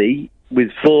 Sadly,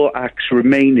 with 4 acts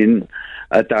remaining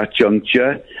at that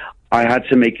juncture, I had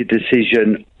to make a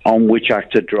decision on which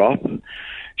act to drop.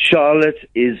 Charlotte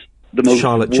is the most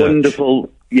wonderful...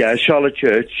 Church. Yeah, Charlotte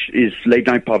Church is Late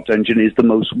Night Pop Dungeon is the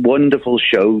most wonderful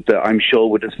show that I'm sure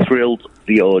would have thrilled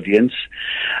the audience.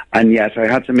 And yes, I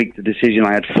had to make the decision.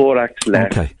 I had 4 acts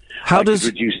left. Okay. I could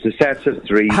reduce the sets of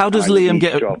 3. How does Liam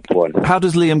get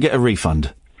a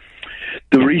refund?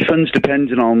 The refund's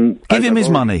dependent on... Give him his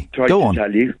money. Go on.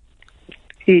 Tell you.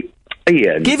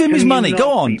 Ian, give him his money. Go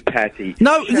on. Petty.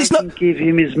 No, it's not. Give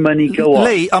him his money. Go on.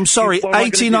 Lee, I'm sorry.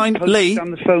 89. Lee,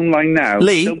 on the phone line now.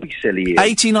 Lee, don't be silly. Ian.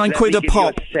 89 quid a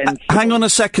pop. Hang on a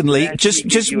second, Lee. Just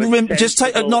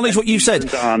acknowledge what you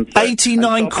said.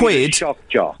 89 quid.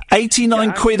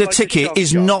 89 quid a ticket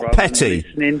is not petty.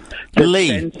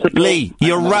 Lee,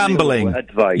 you're rambling.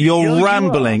 You're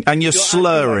rambling and you're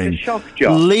slurring.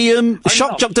 Liam,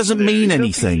 shock jock doesn't mean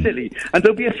anything. Silly. And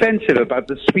don't be offensive about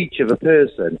the speech of a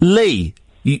person. Lee,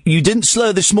 you didn't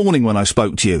slur this morning when I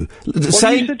spoke to you. What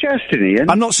are you suggesting, Ian?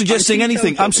 I'm not suggesting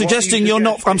anything. I'm suggesting you're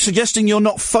not. I'm suggesting you're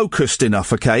not focused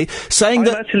enough. Okay, saying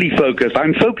that. I'm actually focused.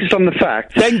 I'm focused on the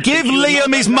fact. Then give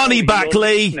Liam his money back,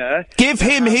 Lee. Give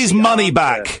him his money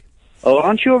back. Oh,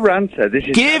 aren't you a ranter? This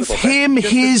is give him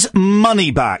his money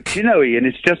back. You know, Ian,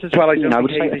 it's just as well I don't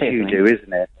behave as you do,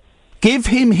 isn't it? Give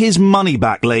him his money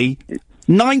back, Lee.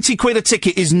 90 quid a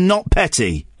ticket is not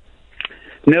petty.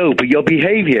 No, but your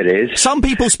behaviour is... Some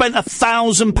people spent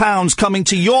 £1,000 coming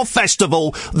to your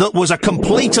festival that was a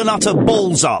complete and utter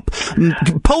balls up.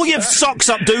 Pull your socks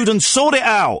up, dude, and sort it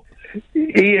out.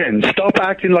 Ian, stop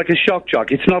acting like a shock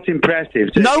jock. It's not impressive.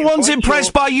 No one's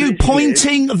impressed by you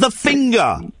pointing the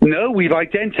finger. No, we've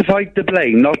identified the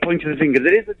blame, not pointing the finger.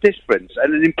 There is a difference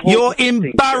and an important You're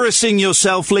embarrassing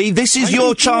yourself, Lee. This is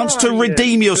your chance to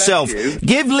redeem yourself.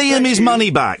 Give Liam his money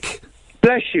back.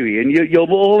 Bless you, Ian.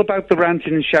 You're all about the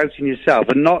ranting and shouting yourself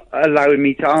and not allowing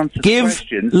me to answer the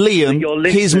question. Give Liam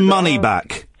his money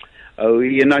back. Oh,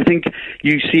 Ian, I think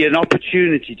you see an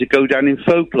opportunity to go down in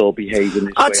folklore behaving this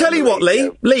way. I'll tell you what,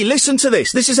 Lee. Lee, listen to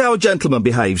this. This is how a gentleman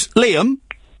behaves. Liam?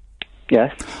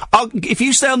 Yes? If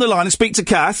you stay on the line and speak to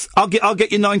Kath, I'll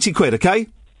get you 90 quid, okay?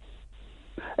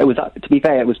 It was, to be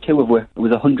fair, it was 2 of them. It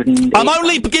was 100. I'm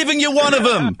only giving you one of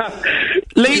them.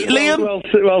 Liam.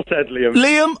 Well said, Liam.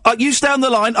 Liam, you stay on the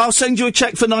line. I'll send you a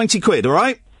cheque for 90 quid, all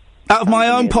right? Out of my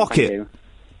own pocket.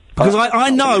 Because I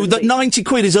know that 90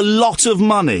 quid is a lot of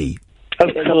money. Of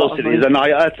course it is, and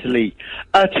I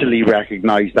utterly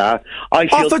recognise that.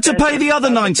 Offer to pay the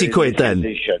other 90 quid, then.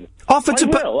 Offer to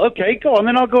pay... Okay, go on,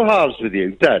 then I'll go halves with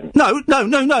you, then. No,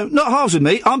 not halves with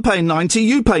me. I'm paying 90,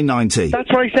 you pay 90.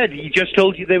 That's what I said. He just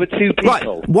told you there were 2 people.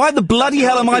 Right, why the bloody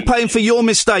hell am I paying for your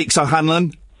mistakes,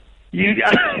 O'Hanlon?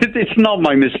 It's not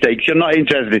my mistakes. You're not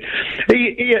interested.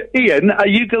 Ian, are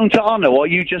you going to honour what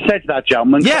you just said to that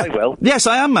gentleman? Yeah. I will. Yes,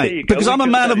 I am, mate. Because I'm a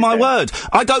man of my word.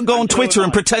 I don't go on Twitter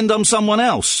and pretend I'm someone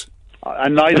else.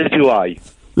 And neither do I.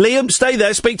 Liam, stay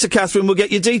there. Speak to Catherine. We'll get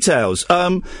your details.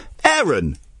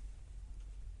 Aaron.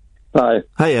 Hi.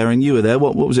 Hey, Aaron. You were there.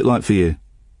 What was it like for you?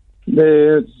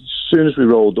 As soon as we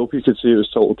rolled up, you could see it was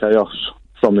total chaos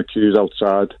from the queues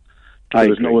outside. There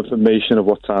was no information of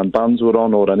what time bands were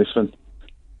on or anything.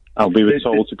 And we were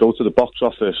told to go to the box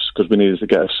office because we needed to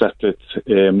get a separate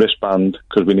wristband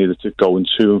because we needed to go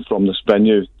to and from this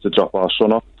venue to drop our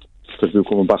son off because we were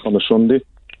coming back on the Sunday.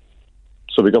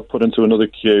 So we got put into another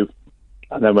queue.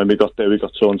 And then when we got there, we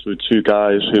got shown to 2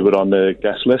 guys who were on the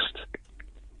guest list.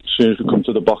 As soon as we come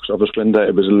to the box office window,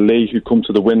 it was Lee who come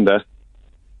to the window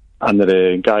and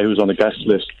the guy who was on the guest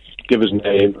list gave his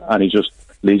name and he just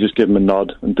Lee just gave him a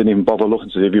nod and didn't even bother looking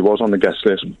to see if he was on the guest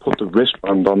list. Put the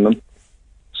wristband on them.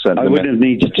 I wouldn't have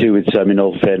needed to with some, in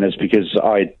all fairness, because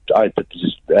I put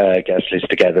the guest list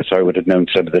together, so I would have known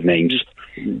some of the names.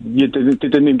 They didn't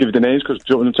even give you the names, because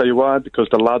do you want to tell you why? Because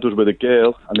the lad was with a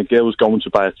girl, and the girl was going to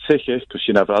buy a ticket because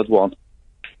she never had one.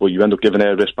 Well, you end up giving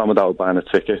her a wristband without buying a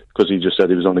ticket, because he just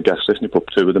said he was on the guest list and he put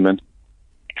 2 of them in.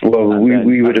 Well,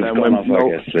 we would have gone off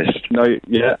our guest list. No,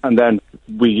 yeah, and then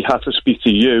we had to speak to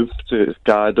you to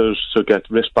guide us to get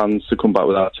wristbands to come back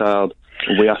with our child.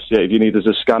 And we asked you if you needed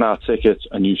to scan our tickets,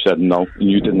 and you said no,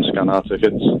 and you didn't scan our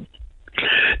tickets.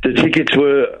 The tickets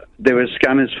there were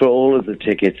scanners for all of the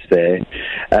tickets there.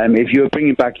 If you were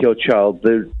bringing back your child,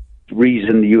 the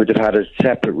reason you would have had a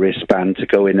separate wristband to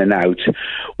go in and out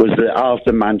was that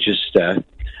after Manchester,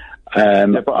 I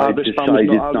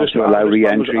decided not to allow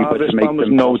re-entry, but to make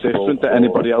them no different to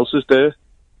anybody else's there.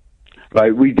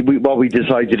 Right, what we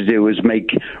decided to do was make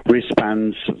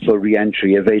wristbands for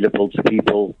re-entry available to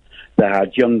people that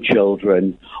had young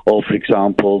children, or, for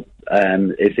example,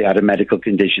 if they had a medical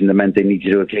condition that meant they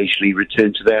needed to occasionally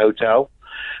return to their hotel.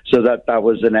 So that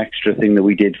was an extra thing that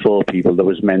we did for people that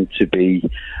was meant to be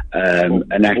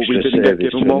an extra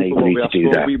service to enable you to do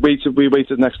that. We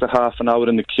waited an extra half an hour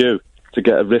in the queue to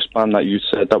get a wristband that you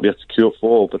said that we had to queue up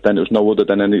for, but then it was no other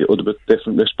than any other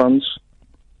different wristbands.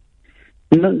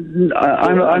 No,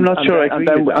 I'm not sure.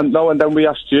 And then we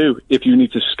asked you if you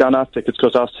need to scan our tickets,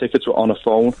 because our tickets were on a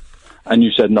phone, and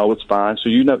you said no, it's fine. So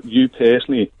you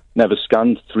personally never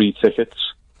scanned 3 tickets.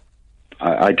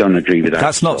 I don't agree with that.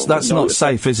 That's not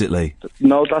safe, is it, Lee?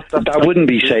 No, that wouldn't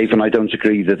be safe, and I don't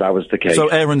agree that was the case. So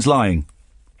Aaron's lying.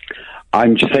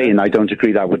 I'm just saying I don't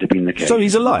agree that would have been the case. So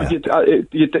he's a liar.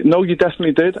 No, you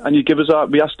definitely did, and you give us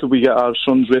we asked could we get our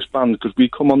son's wristband, because we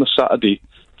come on the Saturday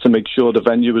to make sure the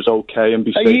venue was okay and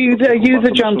be safe. Are you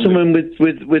the gentleman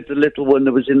with the little one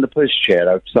that was in the pushchair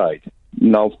outside?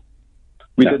 No.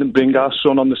 We didn't bring our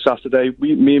son on the Saturday.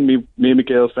 Me and my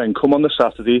girlfriend come on the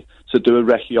Saturday to do a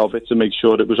recce of it to make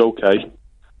sure it was okay,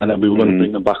 and then we were going to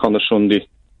bring them back on the Sunday.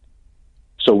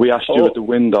 So we asked you at the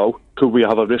window, could we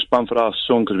have a wristband for our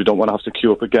son, because we don't want to have to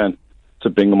queue up again to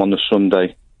bring him on the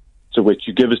Sunday. To which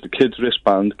you give us the kid's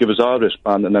wristband, give us our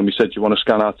wristband, and then we said, do you want to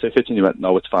scan our ticket? And you went,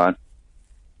 no, it's fine.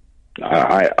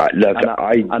 Our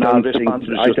wristband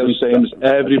was just the same as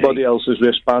everybody else's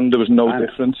wristband. There was no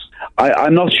difference.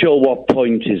 I'm not sure what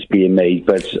point is being made,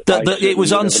 but it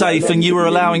was unsafe, and you were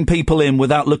allowing people in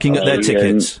without looking at their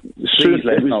tickets. As soon as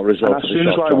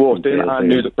I walked in, I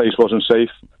knew the place wasn't safe.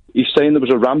 He's saying there was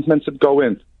a ramp meant to go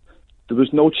in. There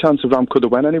was no chance a ramp could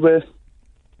have went anywhere.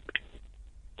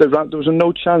 There was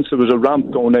no chance there was a ramp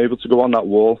able to go on that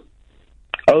wall.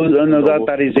 Oh, no,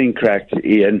 that is incorrect,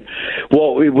 Ian.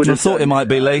 What we would I thought it might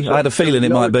be, Lee. I had a feeling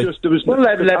it might be. Let me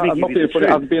give you the truth.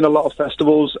 I've been in a lot of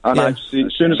festivals, and I've seen,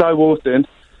 as soon as I walked in,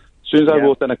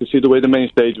 I could see the way the main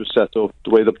stage was set up, the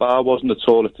way the bar wasn't at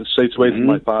all. It's straight away from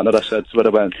my partner. I said to where I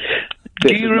went.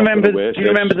 Do you remember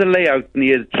the layout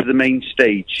near to the main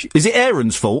stage? Is it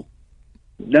Aaron's fault?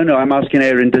 No, I'm asking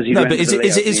Aaron, does he... No, but is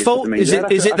it his fault? Is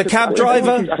it the cab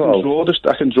driver?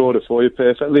 I can draw it for you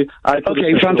perfectly.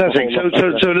 Okay, fantastic.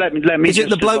 So let me... Is it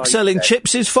the bloke selling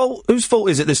chips' fault? Whose fault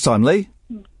is it this time, Lee?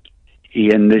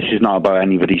 Ian, this is not about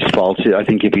anybody's fault. I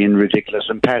think you're being ridiculous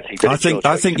and petty. I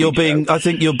think you're being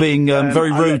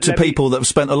very rude to people that have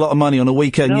spent a lot of money on a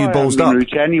weekend you ballsed up. Rude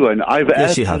to anyone. I've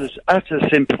you have. utter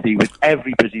sympathy with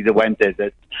everybody that went there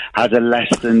that had a less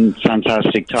than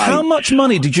fantastic time. How much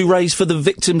money did you raise for the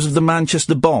victims of the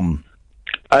Manchester bomb?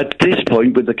 At this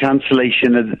point, with the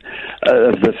cancellation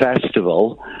of the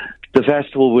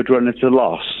festival would run at a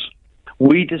loss.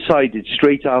 We decided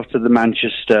straight after the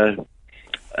Manchester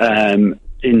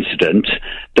incident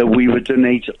that we would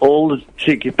donate all the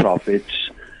ticket profits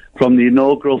from the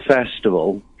inaugural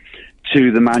festival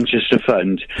to the Manchester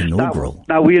Fund. Inaugural?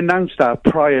 Now we announced that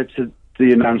prior to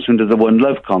the announcement of the One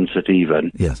Love concert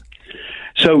even. Yes.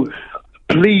 So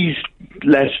please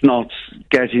let's not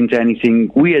get into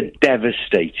anything. We are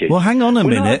devastated. Well, hang on a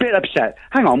minute. We're not a bit upset.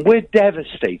 Hang on, we're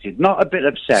devastated, not a bit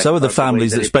upset. So are the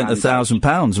families that spent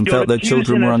 £1,000 and felt their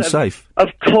children were unsafe. Of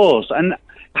course, and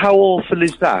how awful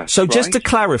is that? So just to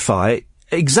clarify,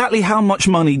 exactly how much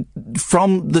money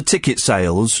from the ticket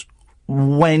sales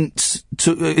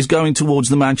is going towards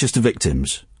the Manchester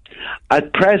victims?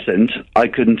 At present, I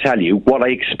couldn't tell you. What I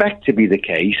expect to be the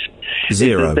case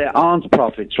Zero. is that there aren't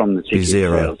profits from the ticket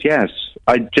sales. Yes,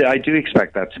 I do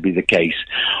expect that to be the case.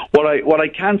 What I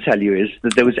can tell you is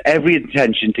that there was every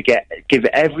intention to give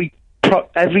every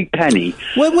penny.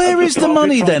 Well, where is the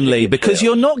money then, Lee? Because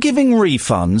you're not giving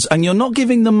refunds and you're not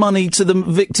giving the money to the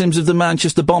victims of the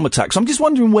Manchester bomb attacks. I'm just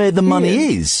wondering where the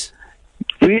money is.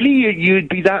 Really, you'd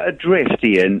be that adrift,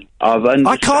 Ian, of understanding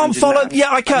I can't follow... that?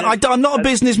 Yeah, I can. I'm not a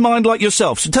business mind like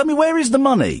yourself, so tell me, where is the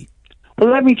money?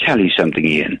 Well, let me tell you something,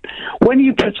 Ian. When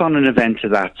you put on an event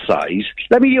of that size,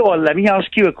 let me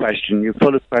ask you a question. You're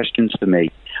full of questions for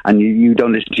me, and you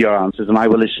don't listen to your answers, and I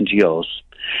will listen to yours.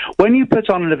 When you put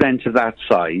on an event of that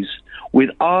size, with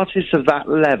artists of that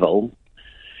level,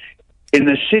 in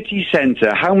the city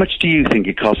centre, how much do you think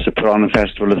it costs to put on a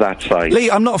festival of that size? Lee,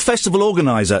 I'm not a festival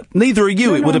organiser. Neither are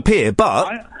you, it would appear,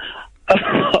 but...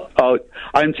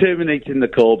 I'm terminating the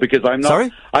call because I'm not...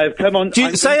 Sorry? I have come on...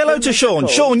 Say hello to Sean.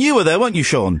 Sean, you were there, weren't you,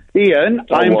 Sean? Ian,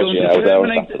 I'm going to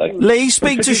terminate... Lee,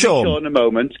 speak to Sean. Sean a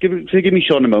moment. Give me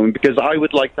Sean a moment, because I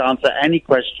would like to answer any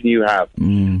question you have.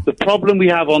 The problem we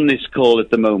have on this call at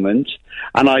the moment,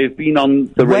 and I've been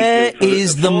on the radio... Where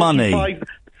is the money?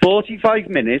 45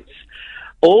 minutes...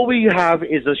 All we have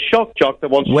is a shock jock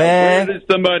that wants to know where is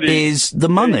the money. Is the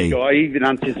money? I even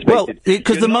anticipated. Well,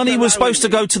 because the money was supposed to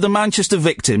go to the Manchester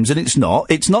victims, and it's not.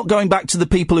 It's not going back to the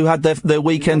people who had their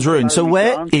weekends ruined. So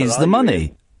where is the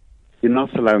money? You're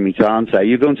not allowing me to answer.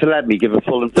 You're going to let me give a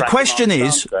full and The question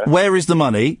is, where is the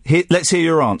money? Let's hear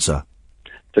your answer.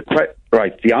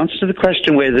 The answer to the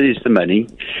question, where is the money,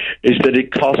 is that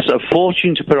it costs a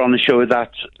fortune to put on a show at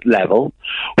that level.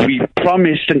 We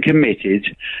promised and committed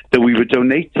that we would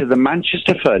donate to the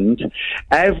Manchester Fund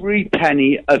every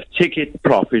penny of ticket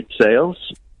profit sales.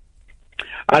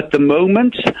 At the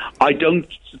moment, I don't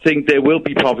think there will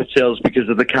be profit sales because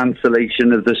of the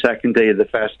cancellation of the second day of the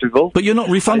festival. But you're not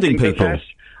refunding people.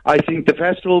 I think the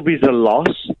festival will be a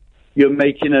loss. You're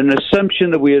making an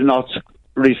assumption that we are not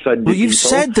refunding Well, you've people.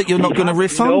 said that you're not going to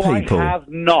refund people. No, I have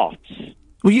not.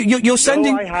 Well, you're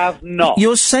sending... No, I have not.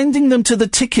 You're sending them to the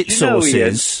ticket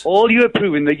sources. Ian, all you are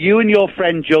proving that you and your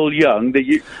friend Joel Young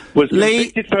was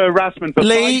convicted for harassment for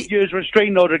 5 years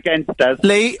restraining order against us.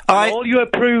 All you are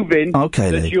proving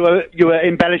that you are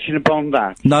embellishing upon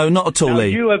that. No, not at all, Lee.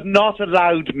 You have not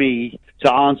allowed me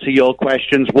to answer your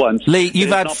questions once. Lee, you've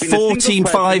had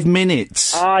 45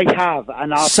 minutes. I have.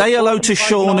 And say hello to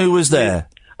Sean, who was there.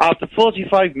 After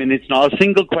 45 minutes, not a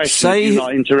single question. Do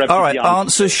not interrupt. All right,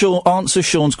 answer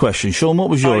Sean's question. Sean, what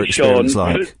was your experience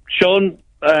like? Sean,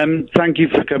 thank you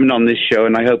for coming on this show,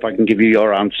 and I hope I can give you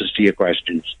your answers to your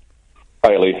questions.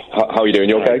 Hi, Lee. How are you doing?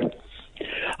 You okay?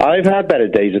 I've had better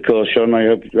days, of course, Sean. I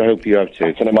hope you have too.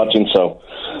 I can imagine so.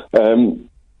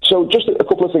 So just a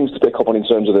couple of things to pick up on in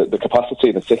terms of the capacity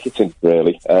and the ticketing,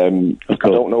 really. I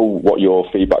don't know what your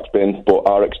feedback's been, but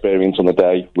our experience on the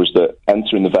day was that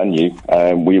entering the venue,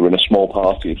 we were in a small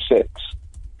party of 6.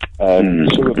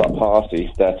 Some of that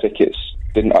party, their tickets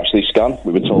didn't actually scan.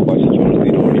 We were told by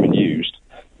security they'd already been used,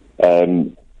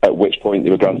 at which point they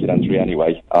were granted entry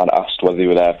anyway and asked whether they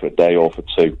were there for a day or for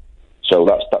 2. So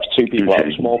that's 2 people out of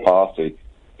a small party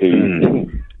who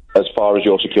didn't, as far as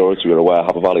your security were aware,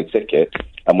 have a valid ticket,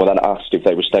 and were then asked if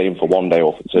they were staying for 1 day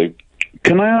or for 2.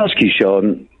 Can I ask you,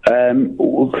 Sean,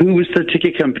 who was the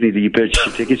ticket company that you purchased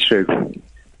your tickets through?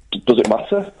 Does it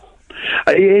matter?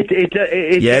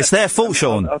 Yeah, it's their fault,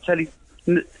 Sean. I'll tell you.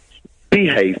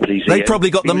 Behave, please. They Ian. probably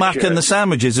got the mac and the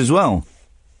sandwiches as well.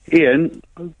 Ian,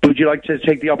 would you like to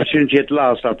take the opportunity at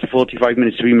last, after 45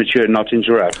 minutes, to be mature and not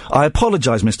interrupt? I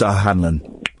apologise, Mr.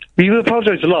 Hanlon. You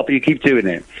apologise a lot, but you keep doing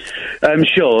it.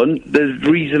 Sean, the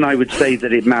reason I would say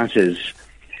that it matters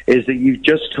is that you've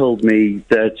just told me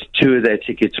that 2 of their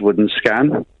tickets wouldn't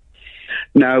scan.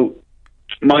 Now,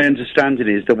 my understanding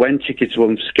is that when tickets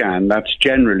won't scan, that's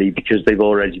generally because they've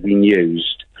already been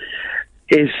used.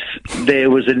 If there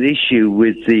was an issue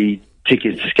with the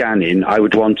ticket scanning, I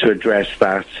would want to address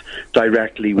that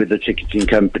directly with the ticketing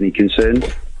company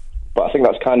concerned. But I think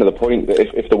that's kind of the point, that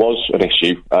if there was an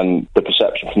issue and the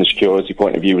perception from the security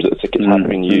point of view was that the tickets hadn't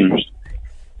been used,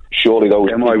 surely those...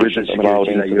 Then why was the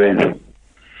security let you in?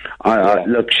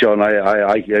 Look, Sean,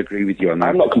 I agree with you on that.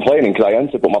 I'm not complaining because I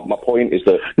entered, but my point is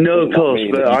that... No, of course,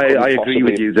 but I agree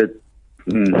with you that...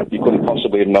 You couldn't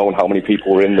possibly have known how many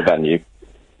people were in the venue,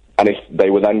 and if they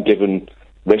were then given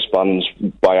wristbands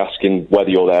by asking whether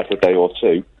you're there for a day or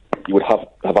 2, you would have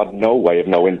had no way of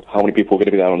knowing how many people were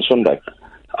going to be there on Sunday.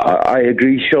 I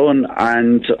agree, Sean,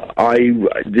 and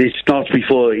it's not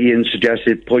before Ian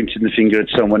suggested pointing the finger at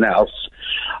someone else.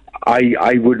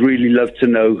 I would really love to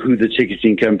know who the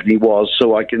ticketing company was,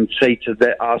 so I can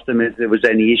ask them if there was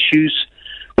any issues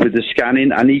with the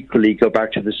scanning, and equally go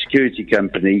back to the security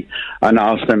company and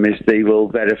ask them if they will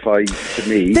verify to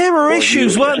me. There were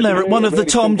issues, weren't there, at one of the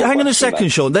Tom... Hang on a second,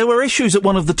 Sean. There were issues at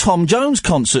one of the Tom Jones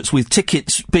concerts with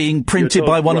tickets being printed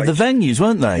by one of the venues,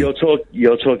 weren't they?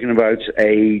 You're talking about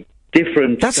a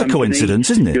different That's company. a coincidence,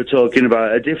 isn't it? You're talking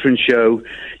about a different show.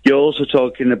 You're also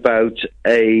talking about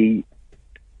a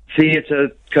theatre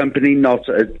company, not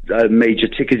a major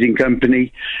ticketing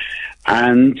company.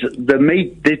 And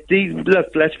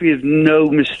look, let's be of no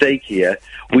mistake here.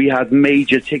 We had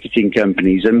major ticketing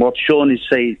companies, and what Sean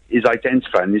is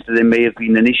identifying is that there may have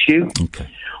been an issue. Okay.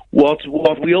 What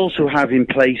we also have in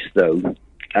place, though,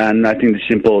 and I think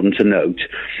it's important to note,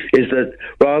 is that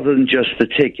rather than just the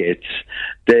tickets,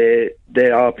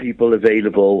 there are people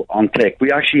available on click.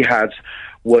 We actually had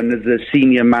one of the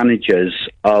senior managers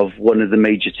of one of the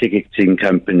major ticketing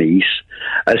companies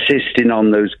assisting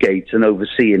on those gates and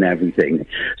overseeing everything.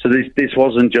 So this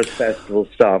wasn't just festival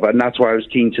staff, and that's why I was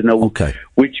keen to know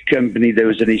which company there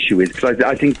was an issue with, because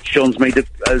I think Sean's made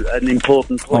an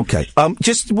important point. Okay.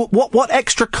 Just what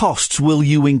extra costs will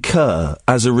you incur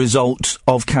as a result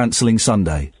of cancelling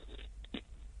Sunday?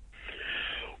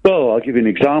 Well, I'll give you an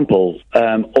example.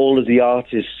 All of the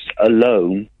artists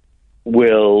alone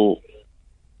will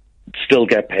still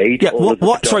get paid. Yeah.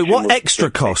 What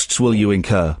extra costs will you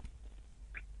incur?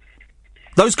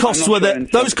 Those costs were there.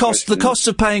 The costs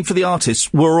of paying for the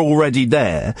artists were already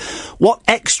there. What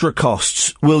extra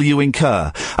costs will you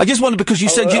incur? I just wonder, because you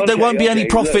said there won't be any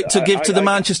profit to give to the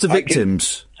Manchester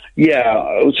victims.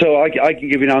 So I can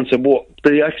give you an answer. What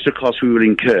the extra costs we will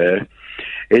incur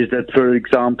is that, for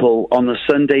example, on the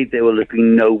Sunday there will be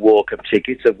no walk-up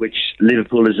tickets, of which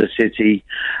Liverpool as a city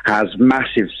has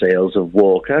massive sales of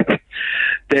walk-up.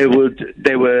 There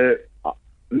were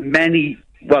many.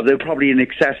 Well, there were probably in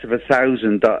excess of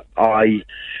 1,000 that I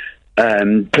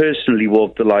personally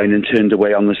walked the line and turned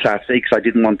away on the Saturday because I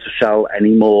didn't want to sell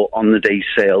any more on the day's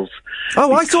sales.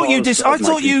 Oh, I thought you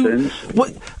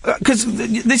because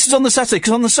this is on the Saturday.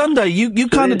 Because on the Sunday you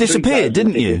kind of disappeared,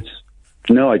 didn't you?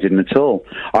 No, I didn't at all.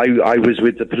 I was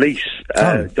with the police.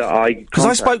 Because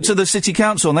I spoke to the city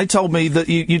council and they told me that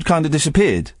you'd kind of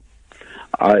disappeared.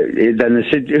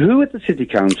 Who at the city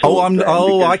council?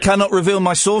 I cannot reveal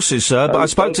my sources, sir, but I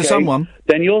spoke to someone.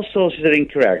 Then your sources are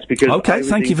incorrect, because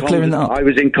thank you for clearing that up. I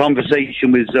was in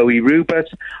conversation with Zoe Rubert.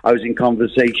 I was in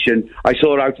conversation. I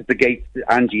saw her out at the gate,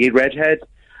 Angie Redhead.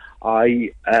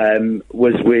 I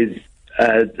was with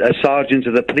a sergeant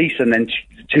of the police, and then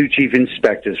two chief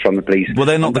inspectors from the police. Well,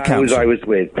 they're not the council. I was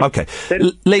with. Okay,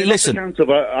 Lee, listen. The council,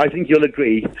 but I think you'll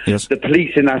agree. Yes. The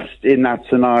police in that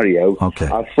scenario are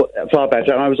far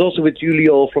better. And I was also with Julie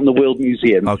Orr from the World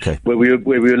Museum. Okay. Where we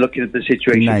were looking at the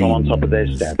situation from on top of their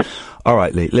steps. All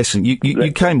right,Lee. Listen, you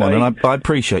came on, and I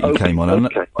appreciate you came on. And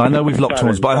I know we've locked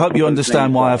horns, but I hope you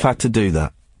understand why I've had to do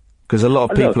that. Because a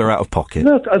lot of people are out of pocket.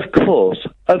 Look, of course,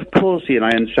 Ian,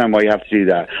 I understand why you have to do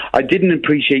that. I didn't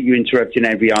appreciate you interrupting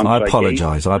every answer I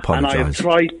apologise. And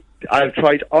I've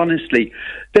tried honestly.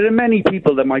 There are many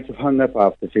people that might have hung up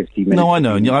after 50 minutes. No, I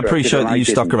know, and I appreciate that you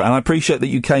stuck around. And I appreciate that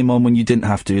you came on when you didn't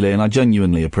have to, Lee, and I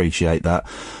genuinely appreciate that.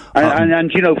 And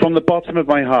you know, from the bottom of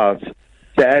my heart,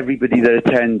 to everybody that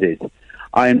attended,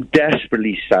 I am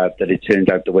desperately sad that it turned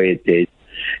out the way it did.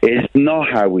 It's not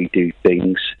how we do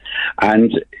things,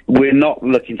 and we're not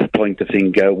looking to point the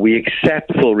finger. We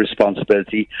accept full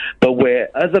responsibility, but where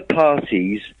other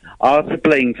parties are to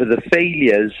blame for the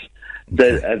failures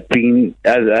that have been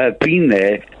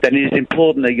there, then it is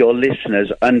important that your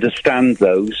listeners understand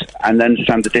those and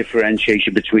understand the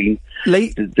differentiation between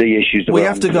the issues that we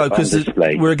have to go because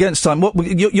we're against time. What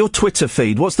your Twitter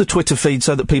feed? What's the Twitter feed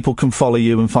so that people can follow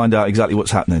you and find out exactly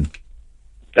what's happening?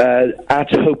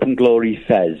 At Hope and Glory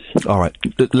Fez. All right.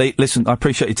 Listen, I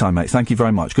appreciate your time, mate. Thank you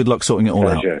very much. Good luck sorting it all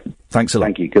out. Thanks a lot.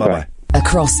 Thank you. Goodbye. Bye-bye.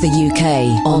 Across the UK,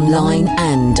 online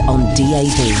and on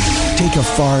DAB. Take a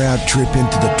far-out trip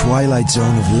into the twilight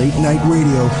zone of late-night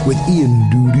radio with Iain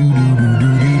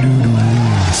Doo-doo-doo-doo-doo-doo-doo.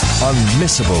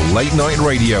 Unmissable late-night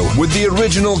radio with the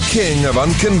original king of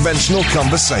unconventional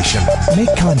conversation.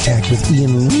 Make contact with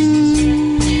Iain Lee.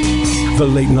 The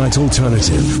Late Night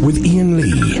Alternative with Iain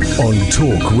Lee on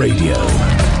Talk Radio.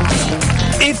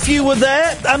 If you were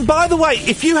there, and by the way,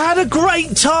 if you had a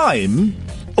great time,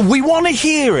 we want to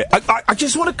hear it. I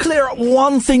just want to clear up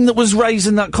one thing that was raised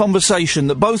in that conversation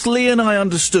that both Lee and I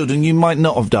understood, and you might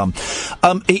not have done.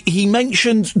 He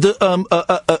mentioned that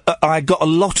I got a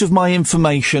lot of my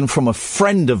information from a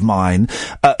friend of mine.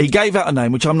 He gave out a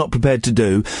name, which I'm not prepared to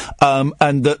do,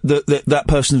 and that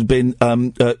person had been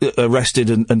arrested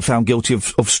and found guilty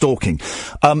of stalking.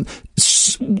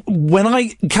 When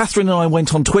Catherine and I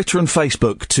went on Twitter and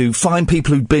Facebook to find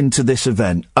people who'd been to this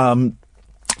event,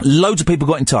 loads of people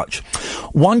got in touch.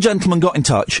 One gentleman got in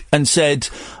touch and said,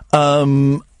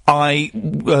 I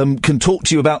can talk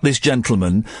to you about this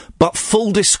gentleman, but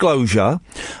full disclosure,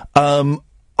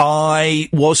 I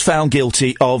was found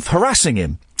guilty of harassing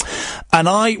him. And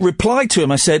I replied to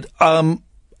him, I said, I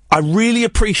really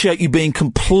appreciate you being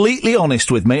completely honest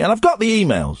with me, and I've got the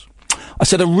emails. I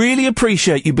said, I really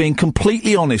appreciate you being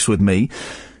completely honest with me.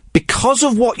 Because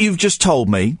of what you've just told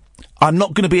me, I'm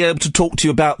not going to be able to talk to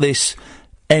you about this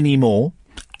anymore.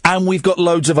 And we've got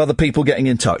loads of other people getting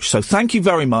in touch. So thank you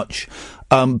very much.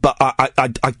 But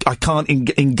I can't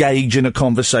engage in a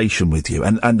conversation with you.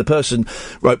 And the person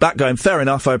wrote back going, fair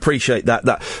enough, I appreciate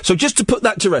that. So just to put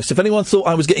that to rest, if anyone thought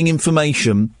I was getting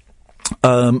information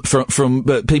from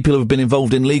people who have been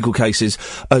involved in legal cases,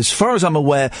 as far as I'm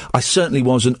aware, I certainly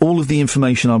was, and all of the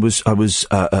information I was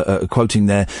quoting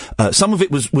there, some of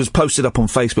it was posted up on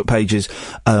Facebook pages,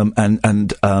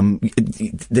 and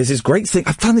there's this great thing.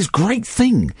 I've found this great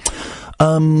thing.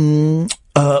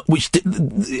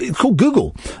 It's called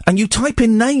Google, and you type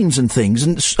in names and things,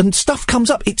 and stuff comes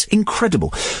up. It's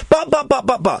incredible. But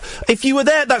if you were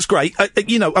there, that's great.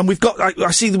 And we've got.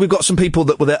 I see that we've got some people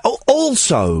that were there.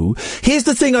 Also, here's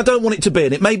the thing: I don't want it to be,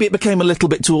 and maybe it became a little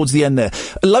bit towards the end there.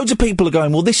 Loads of people are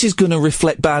going, well, this is going to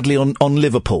reflect badly on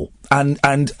Liverpool and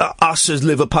us as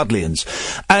Liverpudlians,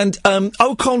 and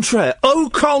au contraire,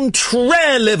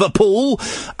 Liverpool.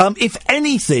 If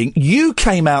anything, you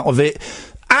came out of it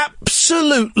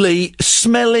absolutely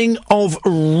smelling of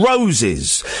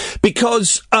roses,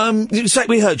 because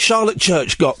we heard Charlotte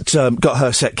Church got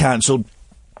her set cancelled.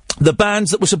 The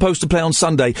bands that were supposed to play on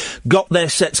Sunday got their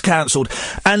sets cancelled,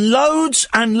 and loads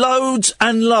and loads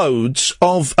and loads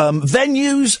of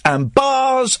venues and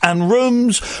bars and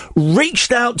rooms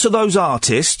reached out to those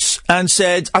artists and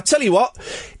said, I tell you what,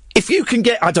 if you can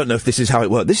get, I don't know if this is how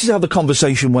it worked, this is how the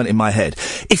conversation went in my head.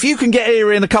 If you can get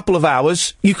here in a couple of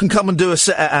hours, you can come and do a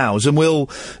set at ours, and we'll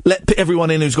let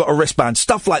everyone in who's got a wristband,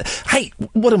 stuff like, hey,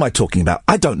 what am I talking about?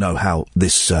 I don't know how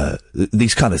this,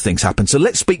 these kind of things happen. So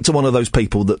let's speak to one of those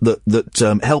people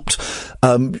that helped,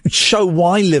 show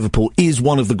why Liverpool is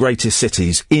one of the greatest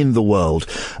cities in the world.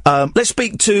 Let's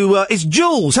speak to, it's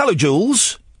Jules. Hello,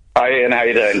 Jules. Hi, Ian, how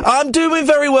you doing? I'm doing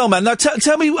very well, man. Now,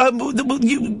 tell me,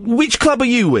 which club are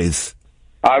you with?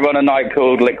 I run a night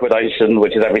called Liquidation,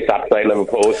 which is every Saturday.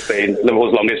 It's been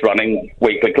Liverpool's longest running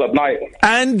weekly club night.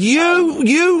 And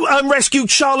you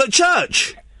rescued Charlotte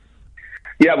Church?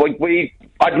 Yeah,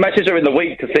 I'd messaged her in the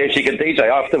week to see if she could DJ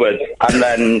afterwards, and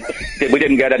then we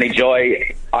didn't get any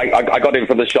joy. I got in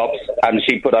from the shops, and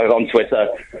she put out on Twitter,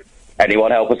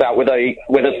 anyone help us out with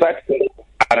a set?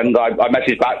 And I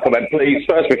messaged back and went, please,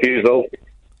 first refusal,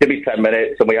 give me 10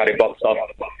 minutes, and we had it boxed off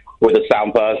with a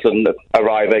sound person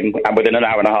arriving, and within an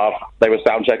hour and a half, they were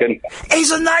sound checking.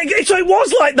 Isn't that... So it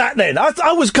was like that then?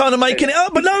 I was kind of making it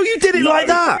up, but no, you did it like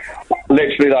that.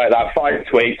 Literally like that. 5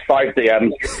 tweets, 5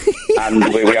 DMs,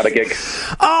 and we had a gig.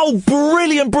 Oh,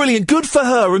 brilliant, brilliant. Good for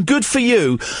her and good for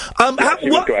you. She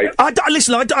was great.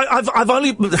 Listen, I've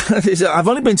only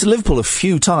been to Liverpool a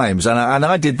few times, and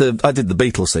I did the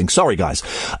Beatles thing. Sorry, guys.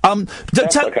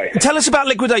 Okay. Tell us about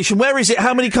Liquidation. Where is it?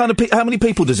 How many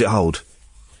people does it hold?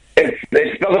 It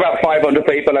does about 500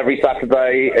 people every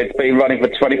Saturday. It's been running for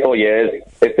 24 years.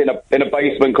 It's in a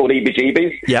basement called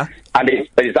EBGB's. Yeah. And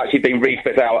it's actually been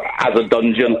refit out as a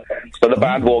dungeon. So the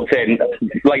band walked in,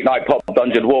 late night pop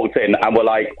dungeon, walked in, and we're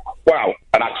like, wow,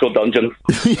 an actual dungeon.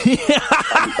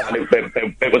 and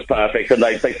it was perfect. And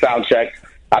they sound checked,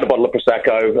 had a bottle of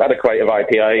Prosecco, had a crate of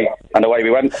IPA, and away we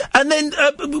went. And then,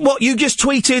 you just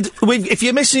tweeted, if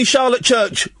you're missing Charlotte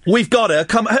Church, we've got her.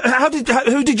 Come.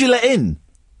 Who did you let in?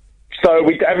 So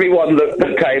everyone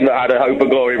that came that had a Hope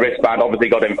and Glory wristband obviously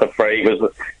got in for free. It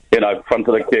was, front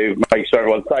of the queue, make sure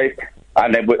everyone's safe.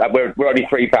 And then we're only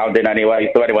 £3 in anyway,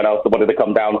 so anyone else that wanted to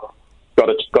come down got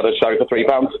a show for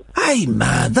 £3. Hey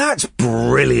man, that's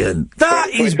brilliant.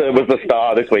 Twitter was the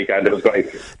star this weekend. It was great.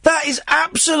 That is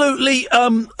absolutely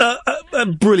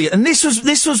brilliant. And this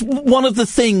was one of the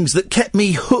things that kept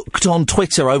me hooked on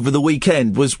Twitter over the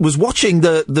weekend. Was watching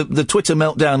the Twitter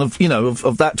meltdown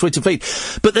of that Twitter feed,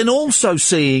 but then also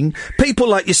seeing people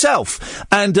like yourself,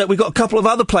 and we've got a couple of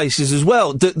other places as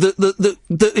well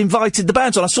that invited the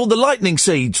bands on. I saw the Lightning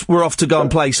Seeds were off to go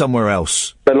and play somewhere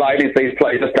else. The Lightning Seeds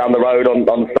played just down the road on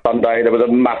Sunday. There was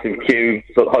a massive queue,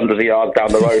 sort of hundreds of yards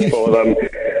down the road for them,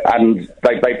 and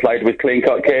they played with Clean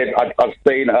Cut Kid. I've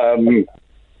seen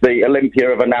the Olympia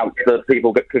have announced that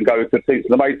people can go to Toots and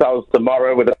the Maytals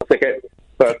tomorrow with a ticket,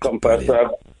 first come, first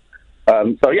served.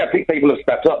 So yeah, people have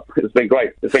stepped up. It's been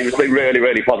great. It's been really,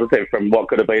 really positive from what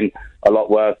could have been a lot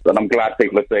worse. And I'm glad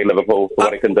people are seeing Liverpool for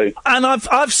what it can do. And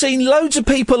I've seen loads of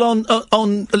people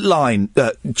online,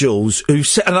 Jules, who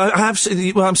said, and I have.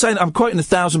 Well, I'm saying I'm quoting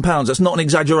 £1,000. That's not an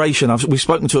exaggeration. We've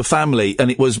spoken to a family,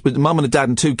 and it was with mum and a dad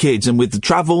and 2 kids, and with the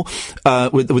travel,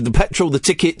 with the petrol, the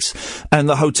tickets, and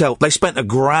the hotel, they spent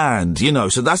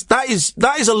 £1,000. So that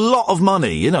is a lot of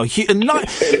money. And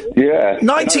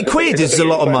 90 quid is a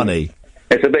lot of money.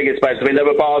 It's the biggest place. I mean, there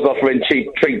were bars offering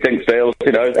cheap treat drink deals.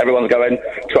 You know, everyone's going,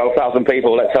 12,000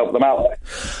 people, let's help them out.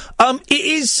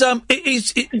 It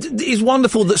is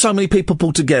wonderful that so many people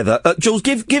pull together. Jules,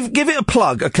 give it a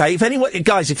plug, okay? If anyone,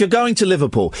 guys, if you're going to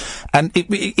Liverpool, and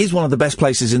it is one of the best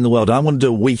places in the world, I want to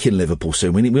do a week in Liverpool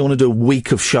soon. We want to do a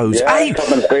week of shows. Yeah, hey,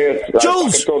 come and see us.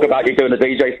 Jules! I can talk about you doing a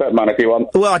DJ set, man, if you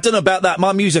want. Well, I don't know about that.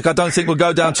 My music, I don't think will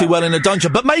go down too well in a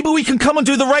dungeon, but maybe we can come and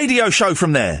do the radio show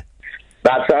from there.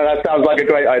 That sounds like a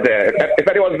great idea. If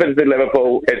anyone's visited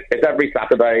Liverpool, it's every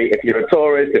Saturday. If you're a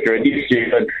tourist, if you're a new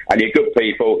student, and you're good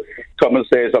people, come and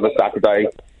see us on a Saturday.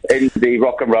 Indie,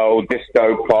 rock and roll,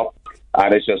 disco, pop,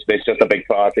 and it's just a big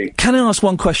party. Can I ask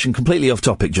one question, completely off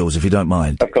topic, Jules, if you don't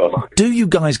mind? Of course. Do you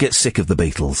guys get sick of the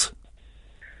Beatles?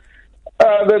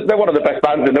 They're one of the best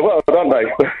bands in the world, aren't they?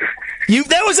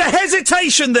 There was a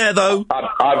hesitation there, though.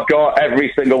 I've got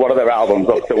every single one of their albums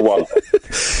up till one.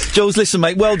 Jules, listen,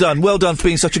 mate, well done for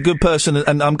being such a good person.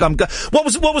 And I'm what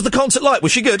was the concert like?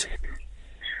 Was she good?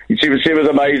 She was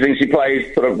amazing. She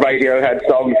played sort of Radiohead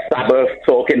songs, Sabbath,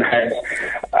 Talking Heads,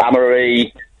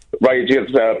 Amory,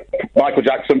 Michael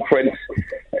Jackson, Prince,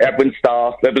 Edwin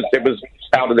Starr. It was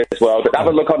out of this world. But have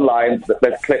a look online.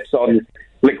 There's clips on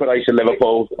Liquidation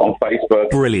Liverpool on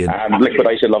Facebook. Brilliant. And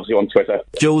Liquidation Loves You on Twitter.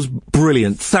 Jules,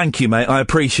 brilliant. Thank you, mate. I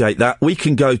appreciate that. We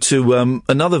can go to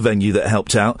another venue that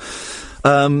helped out.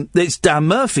 It's Dan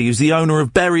Murphy, who's the owner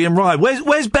of Berry and Rye.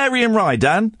 Where's Berry and Rye,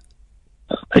 Dan?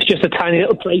 It's just a tiny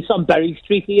little place on Berry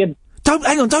Street, Ian.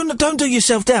 Don't do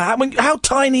yourself down. How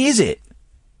tiny is it?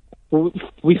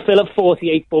 We fill up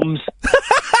 48 bums.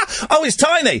 Oh, it's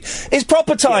tiny. It's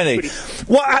proper tiny.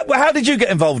 How did you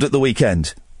get involved at the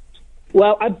weekend?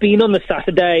 Well, I've been on the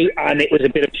Saturday, and it was a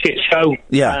bit of a shit show.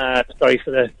 Yeah. Sorry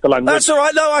for the language. That's all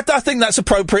right. No, I think that's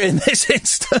appropriate in this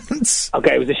instance.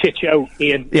 Okay, it was a shit show,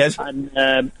 Ian. Yes. And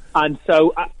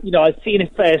so, I'd seen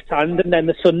it firsthand, and then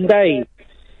the Sunday,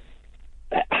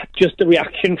 just the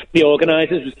reaction from the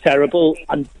organisers was terrible,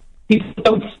 and people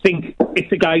don't think it's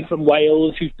a guy from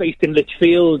Wales who's based in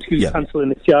Lichfield who's cancelling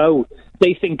the show.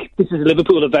 They think this is a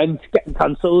Liverpool event getting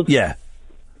cancelled. Yeah.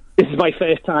 This is my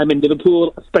first time in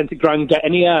Liverpool. I spent $1,000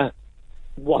 getting here.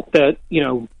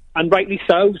 And rightly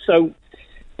so. So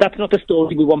that's not the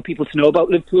story we want people to know about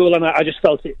Liverpool, and I just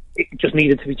felt it just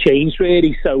needed to be changed,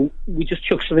 really. So we just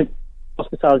chucked something,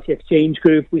 Hospitality Exchange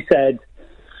Group. We said,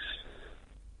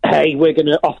 hey, we're going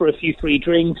to offer a few free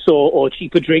drinks or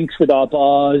cheaper drinks with our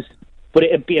bars, but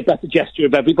it'd be a better gesture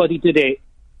if everybody did it.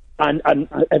 And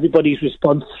everybody's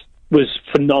response was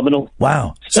phenomenal.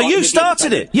 Wow! So you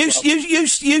started it. You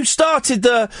started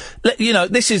the.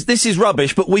 This is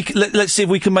rubbish, but let's see if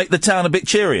we can make the town a bit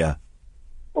cheerier.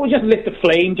 Well, just lit the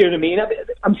flame. Do you know what I mean?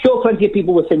 I'm sure plenty of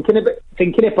people were thinking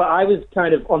it, but I was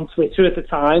kind of on Twitter at the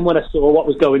time when I saw what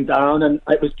was going down, and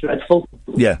it was dreadful.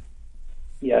 Yeah.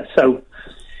 Yeah. So,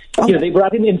 they were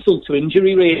adding insult to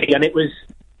injury, really, and it was,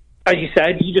 as you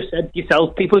just said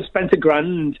yourself, people have spent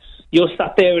 $1,000. You're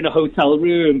sat there in a hotel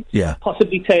room,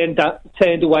 possibly turned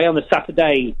away on a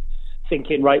Saturday,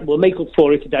 thinking, right, we'll make up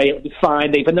for it today, it'll be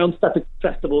fine. They've announced that the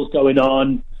festival's going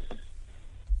on.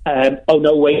 Oh,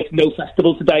 no, wait, no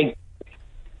festival today.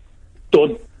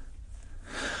 Done.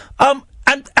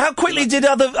 And how quickly did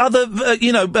other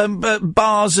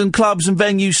bars and clubs and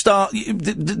venues start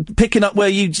picking up where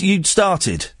you'd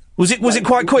started? Was it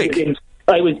quite quick? It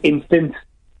was instant.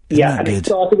 Yeah, and it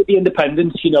started with the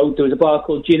independents. There was a bar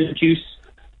called Gin and Juice,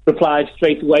 replied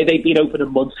straight away. They'd been open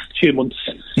 2 months.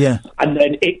 Yeah. And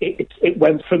then it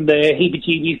went from there.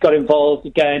 Heebie-Jeebies got involved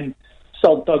again.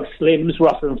 Salt Dog Slims were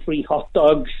offering free hot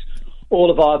dogs. All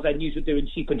of our venues were doing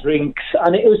cheaper drinks.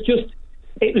 And it was just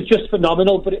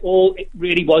phenomenal, but it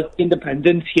really was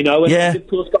independent, And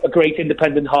Liverpool's got a great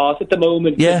independent heart at the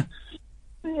moment. Yeah.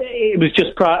 It was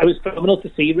phenomenal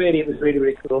to see, really. It was really,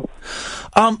 really cool.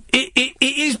 It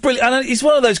is brilliant, and it's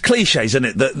one of those cliches, isn't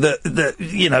it?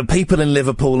 That people in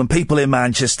Liverpool and people in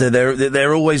Manchester,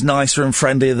 they're always nicer and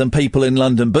friendlier than people in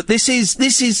London. But this is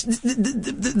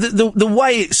the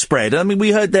way it's spread. I mean, we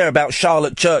heard there about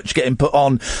Charlotte Church getting put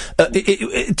on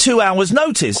 2 hours'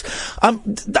 notice.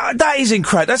 That is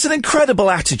incredible. That's an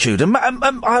incredible attitude. And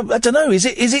I don't know. Is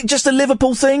it just a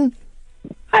Liverpool thing?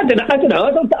 I don't know.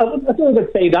 I don't I'd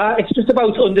say that. It's just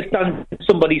about understanding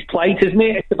somebody's plight, isn't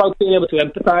it? It's about being able to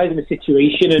empathise in a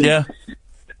situation. And,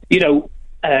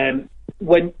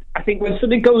 when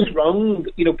something goes wrong,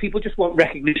 people just want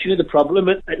recognition of the problem,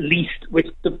 at least, which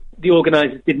the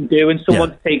organisers didn't do, and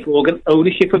someone to take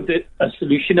ownership of a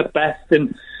solution at best.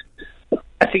 And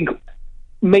I think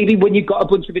maybe when you've got a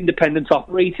bunch of independent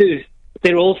operators,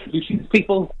 they're all solutions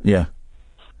people. Yeah.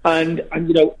 And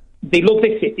they love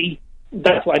their city.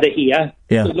 That's why they're here.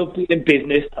 Yeah. They love being in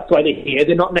business. That's why they're here.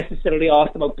 They're not necessarily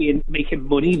asked about making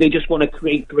money. They just want to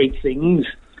create great things.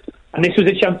 And this was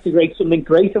a chance to create something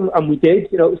great, and we did.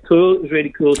 You know, it was cool. It was really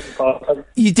cool to be part of.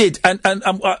 You did, and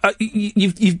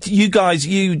you guys,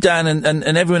 you, Dan,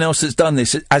 and everyone else that's done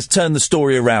this has turned the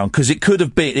story around, because it could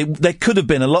have been, there could have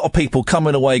been a lot of people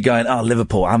coming away going, "Oh,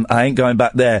 Liverpool, I ain't going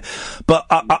back there." But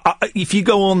if you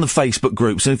go on the Facebook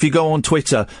groups and if you go on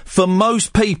Twitter, for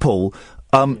most people,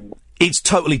 it's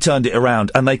totally turned it around,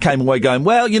 and they came away going,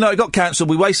 well, you know, it got cancelled,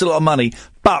 we wasted a lot of money,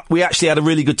 but we actually had a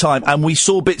really good time, and we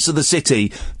saw bits of the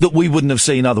city that we wouldn't have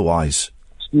seen otherwise.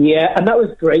 Yeah, and that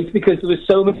was great, because there was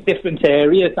so many different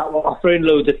areas that were offering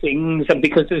loads of things, and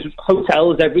because there's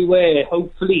hotels everywhere,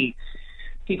 hopefully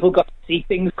people got to see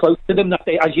things close to them that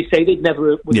they, as you say, they'd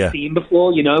never seen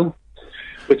before, you know,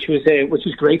 which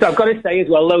was great. I've got to say as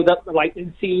well, though, that the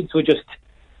lightning seeds were just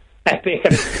epic,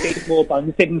 and more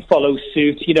bands didn't follow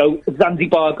suit. You know,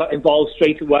 Zanzibar got involved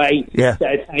straight away. Yeah.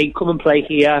 Said, "Hey, come and play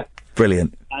here."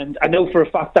 Brilliant. And I know for a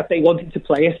fact that they wanted to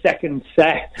play a second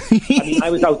set. I mean,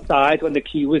 I was outside when the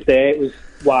queue was there. It was,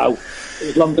 wow. It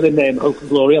was longer than Hope and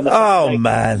Glory on the Saturday.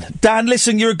 Man. Dan,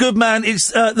 listen, you're a good man. It's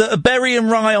the Berry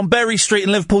and Rye on Berry Street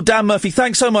in Liverpool. Dan Murphy,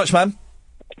 thanks so much, man.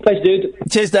 Thanks, dude.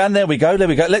 Cheers, Dan. There we go.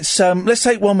 Let's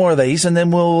take one more of these, and then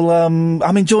we'll.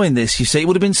 I'm enjoying this. You see, it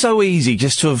would have been so easy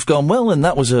just to have gone. Well, and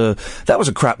that was a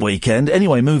crap weekend.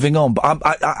 Anyway, moving on. But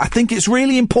I think it's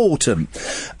really important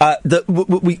that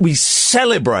we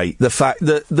celebrate the fact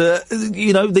that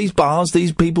these bars,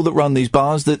 these people that run these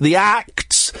bars, that the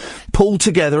acts pull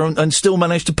together and still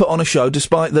manage to put on a show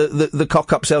despite the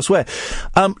cock-ups elsewhere.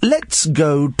 Let's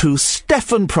go to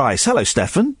Stefan Price. Hello,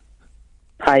 Stefan.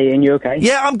 Hi, Ian, you okay?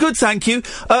 Yeah, I'm good, thank you.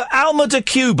 Alma de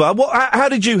Cuba, how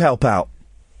did you help out?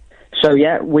 So,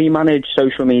 yeah, we manage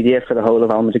social media for the whole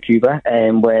of Alma de Cuba,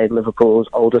 we're Liverpool's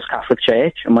oldest Catholic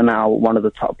church, and we're now one of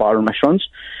the top bar and restaurants.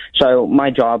 So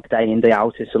my job, day in, day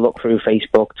out, is to look through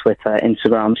Facebook, Twitter,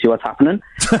 Instagram, see what's happening.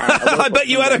 I bet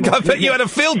you had a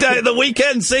field day at the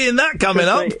weekend seeing that coming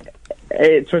up.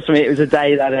 Trust me, it was a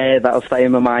day that'll stay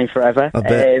in my mind forever. I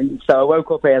bet. So I woke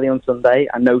up early on Sunday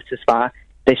and noticed that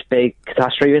this big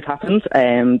catastrophe had happened.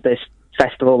 This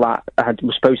festival that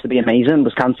was supposed to be amazing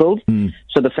was cancelled.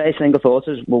 So the first thing I thought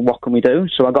is, well, what can we do?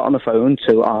 So I got on the phone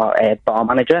to our bar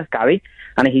manager, Gary,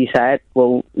 and he said,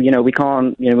 well, we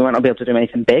can't, we might not be able to do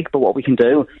anything big, but what we can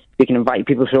do, we can invite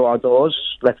people through our doors.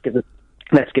 Let's give them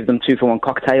 2-for-1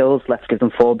 cocktails. Let's give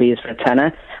them 4 beers for a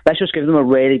tenner. Let's just give them a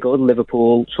really good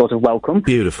Liverpool sort of welcome.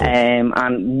 Beautiful.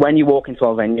 And when you walk into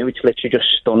our venue, it's literally just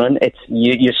stunning. It's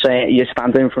you're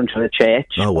standing in front of the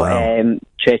church. Oh wow.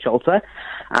 Church altar,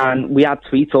 and we had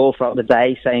tweets all throughout the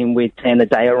day saying we'd turn the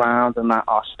day around and that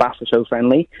our staff are so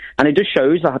friendly. And it just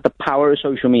shows that the power of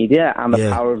social media and the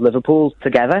power of Liverpool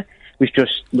together was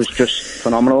just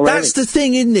phenomenal. Really. That's the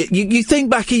thing, isn't it? You think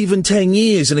back even 10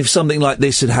 years, and if something like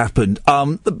this had happened,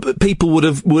 people would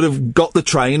have got the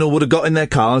train or would have got in their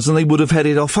cars and they would have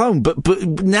headed off home. But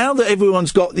now that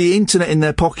everyone's got the internet in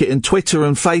their pocket and Twitter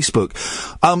and Facebook,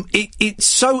 it's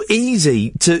so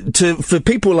easy for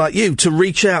people like you to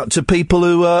reach out to people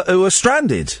who are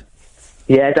stranded.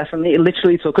 Yeah, definitely. It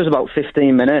literally took us about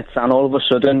 15 minutes, and all of a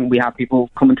sudden we had people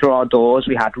coming through our doors,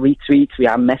 we had retweets, we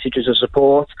had messages of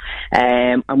support,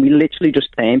 and we literally just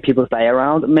turned people's day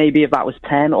around. Maybe if that was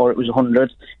 10 or it was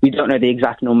 100, we don't know the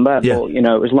exact number, but,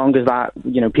 as long as that,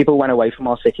 people went away from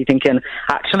our city thinking,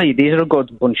 actually, these are a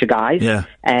good bunch of guys,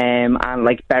 and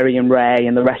like Berry and Ray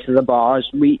and the rest of the bars,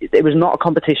 it was not a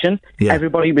competition.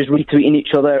 Everybody was retweeting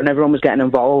each other and everyone was getting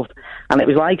involved, and it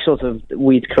was like sort of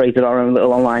we'd created our own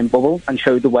little online bubble and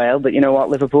showed the world that,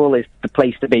 Liverpool is the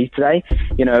place to be today.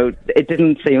 It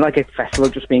didn't seem like a festival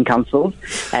just being cancelled.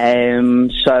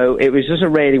 So it was just a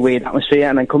really weird atmosphere.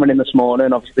 And then coming in this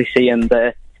morning, obviously seeing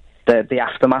the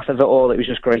aftermath of it all, it was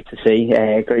just great to see.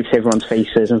 Great to see everyone's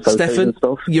faces and photos Stefan, and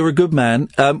stuff. You're a good man.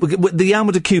 The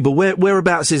Alma de Cuba,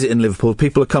 whereabouts is it in Liverpool?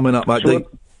 People are coming up like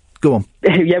Go on.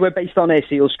 Yeah, we're based on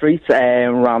Seal Street,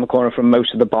 around the corner from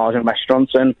most of the bars and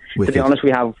restaurants, and to be honest,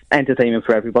 we have entertainment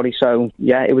for everybody, so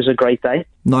yeah, it was a great day.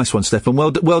 Nice one, Stefan.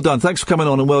 Well done. Thanks for coming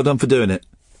on, and well done for doing it.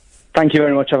 Thank you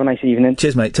very much. Have a nice evening.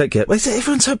 Cheers, mate. Take care.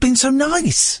 Everyone's been so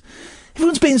nice.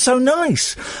 Everyone's been so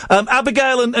nice.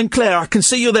 Abigail and Claire, I can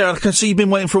see you're there. I can see you've been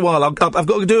waiting for a while. I've got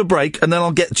to do a break and then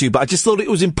I'll get to you. But I just thought it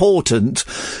was important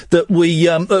that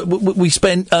we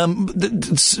spent a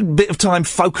bit of time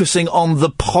focusing on the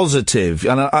positive.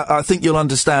 And I think you'll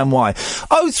understand why.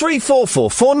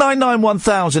 0344 499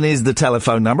 1000 is the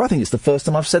telephone number. I think it's the first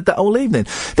time I've said that all evening.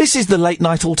 This is the Late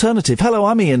Night Alternative. Hello,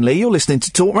 I'm Iain Lee. You're listening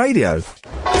to Talk Radio.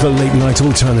 The Late Night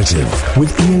Alternative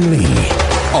with Iain Lee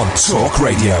on Talk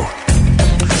Radio.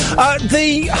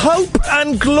 The Hope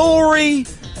and Glory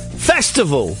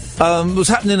Festival was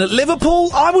happening at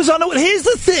Liverpool. I was unaware. Here's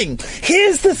the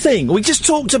thing. We just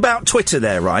talked about Twitter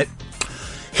there, right?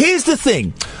 Here's the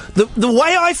thing. The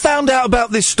way I found out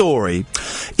about this story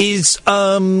is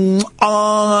I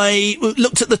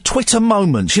looked at the Twitter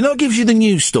moments. You know, it gives you the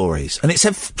news stories, and it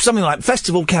said something like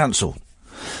festival cancelled.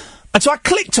 And so I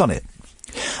clicked on it,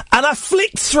 and I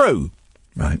flicked through,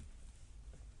 right?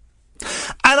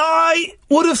 And I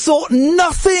would have thought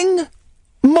nothing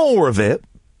more of it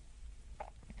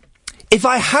if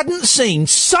I hadn't seen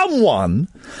someone,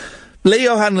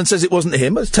 Leo Hanlon says it wasn't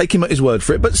him, let's take him at his word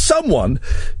for it, but someone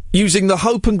using the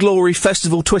Hope and Glory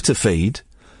Festival Twitter feed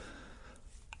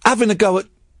having a go at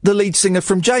the lead singer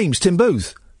from James, Tim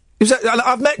Booth.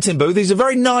 I've met Tim Booth, he's a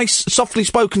very nice, softly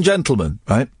spoken gentleman,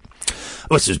 right?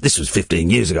 Well, this was 15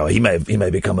 years ago. He may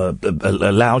become a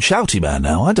loud, shouty man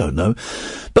now. I don't know.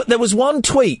 But there was one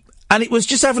tweet, and it was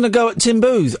just having a go at Tim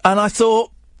Booth, and I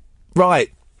thought,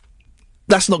 right,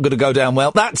 that's not going to go down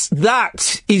well.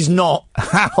 That is not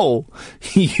how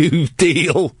you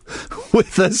deal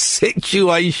with a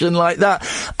situation like that.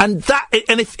 And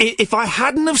if I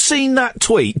hadn't have seen that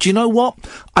tweet, do you know what?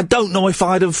 I don't know if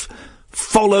I'd have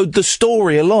followed the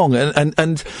story along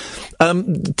and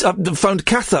phoned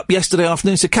Kath up yesterday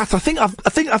afternoon and said, Kath, I think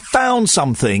I found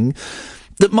something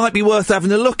that might be worth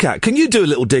having a look at. Can you do a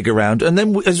little dig around? And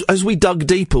then as we dug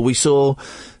deeper, we saw,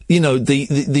 you know, the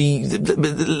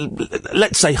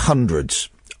let's say hundreds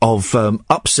of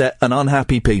upset and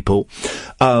unhappy people.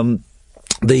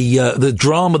 The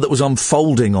drama that was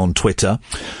unfolding on Twitter.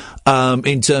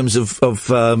 In terms of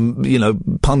you know,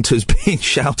 punters being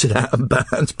shouted at and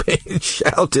bands being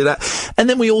shouted at. And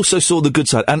then we also saw the good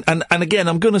side. And again,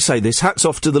 I'm going to say this, hats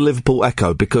off to the Liverpool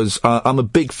Echo, because I'm a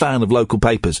big fan of local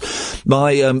papers.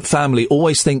 My family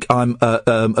always think I'm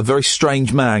a very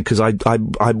strange man, because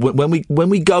when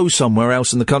we go somewhere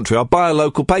else in the country, I'll buy a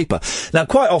local paper. Now,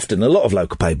 quite often, a lot of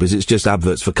local papers, it's just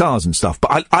adverts for cars and stuff.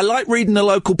 But I like reading a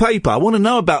local paper. I want to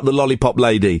know about the lollipop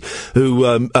lady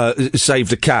who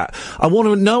saved a cat. I want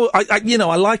to know, I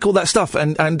like all that stuff,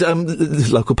 and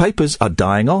local papers are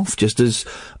dying off, just as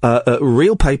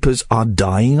real papers are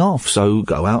dying off. So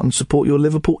go out and support your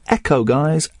Liverpool Echo,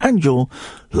 guys, and your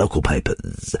local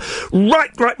papers.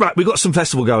 Right. We've got some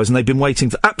festival goers, and they've been waiting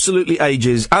for absolutely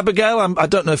ages. Abigail, I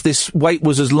don't know if this wait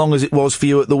was as long as it was for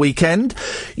you at the weekend.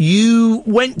 You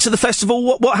went to the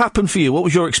festival. What happened for you? What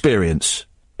was your experience?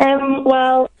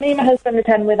 Well, me and my husband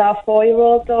attend with our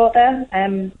 4-year-old daughter.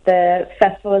 The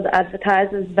festival is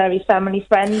advertised as very family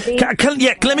friendly.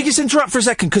 Let me just interrupt for a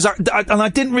second, because I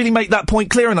didn't really make that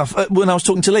point clear enough when I was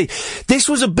talking to Lee. This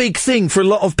was a big thing for a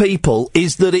lot of people,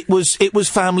 is that it was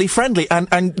family friendly,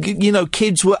 and you know,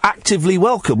 kids were actively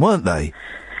welcome, weren't they?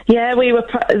 Yeah,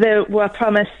 they were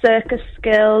promised circus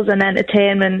skills and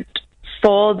entertainment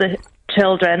for the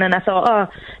children, and I thought,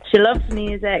 oh, she loves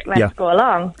music, let's go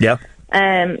along. Yeah.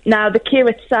 Now, the queue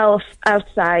itself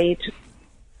outside,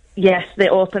 yes, they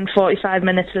opened 45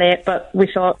 minutes late, but we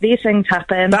thought these things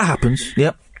happen. That happens,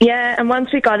 yep. Yeah, and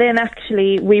once we got in,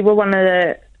 actually, we were one of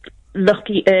the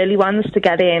lucky early ones to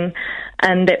get in,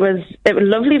 and it was a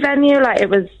lovely venue. Like,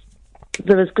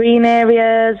 there was green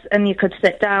areas, and you could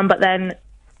sit down, but then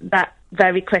that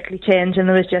very quickly changed, and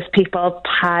there was just people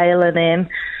piling in.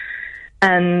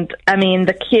 And, I mean,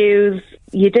 the queues,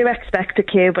 you do expect a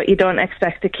queue, but you don't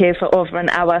expect a queue for over an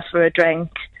hour for a drink.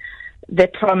 They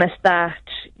promised that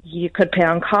you could pay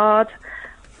on card,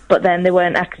 but then they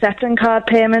weren't accepting card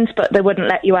payments, but they wouldn't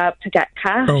let you out to get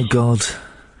cash. Oh, God.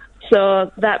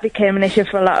 So that became an issue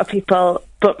for a lot of people.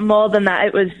 But more than that,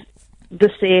 it was the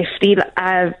safety.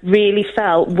 I really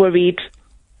felt worried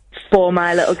for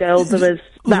my little girl. There was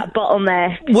that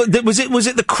bottleneck. Was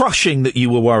it the crushing that you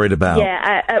were worried about?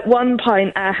 Yeah, at one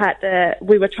point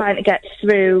we were trying to get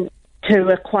through to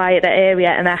a quieter area,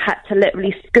 and I had to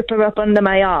literally scoop her up under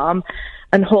my arm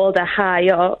and hold her high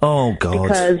up. Oh,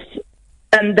 God.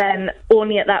 And then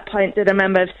only at that point did a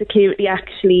member of security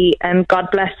actually, and God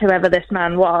bless whoever this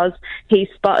man was, he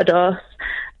spotted us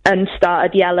and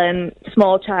started yelling,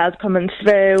 small child coming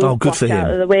through, oh, good for him.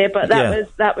 Out of the way. But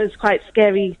that was quite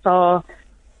scary for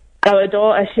our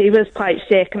daughter. She was quite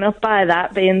shaken up by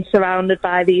that, being surrounded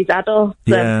by these adults.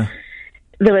 Yeah.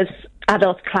 There was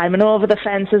adults climbing over the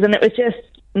fences, and it was just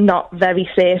not very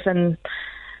safe, and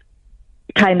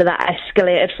kind of that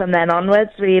escalated from then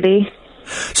onwards, really.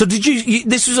 So did you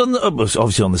this was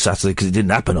obviously on the Saturday, because it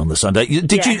didn't happen on the Sunday.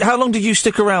 How long did you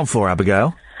stick around for,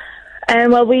 Abigail?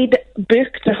 Well, we'd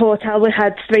booked a hotel. We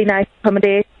had 3 night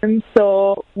accommodation,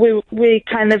 so we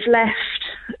kind of left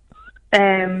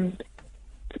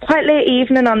quite late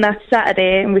evening on that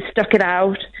Saturday, and we stuck it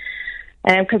out.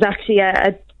 because actually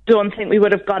I don't think we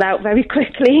would have got out very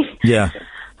quickly. Yeah.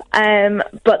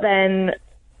 But then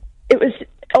it was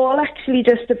all actually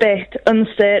just a bit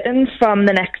uncertain from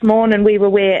the next morning. We were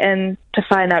waiting to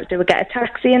find out, do we get a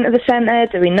taxi into the centre,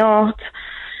 do we not?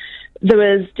 There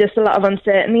was just a lot of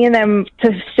uncertainty, and then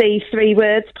to see 3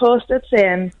 words posted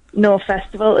saying no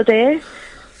festival today,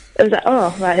 it was like,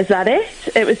 oh, right, is that it?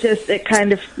 It was just, it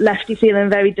kind of left you feeling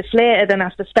very deflated, and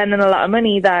after spending a lot of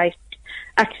money that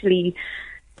actually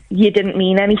you didn't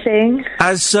mean anything.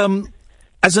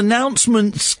 As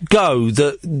announcements go,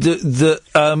 the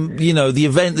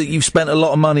event that you've spent a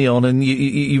lot of money on and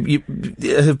you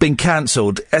have been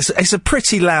cancelled, it's a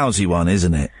pretty lousy one,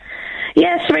 isn't it?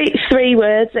 Yeah, three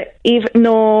words, even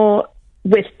no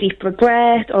with deep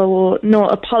regret or no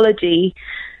apology.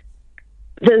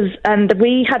 And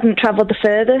we hadn't travelled the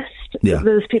furthest. Yeah.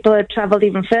 There's people who had travelled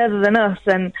even further than us,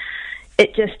 and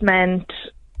it just meant,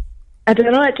 I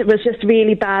don't know, it was just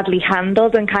really badly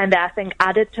handled and kind of, I think,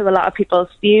 added to a lot of people's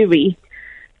fury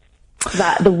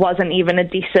that there wasn't even a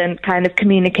decent kind of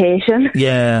communication.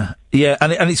 Yeah,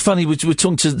 and it's funny, we're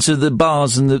talking to the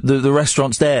bars and the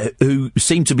restaurants there who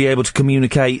seem to be able to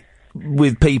communicate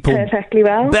with people perfectly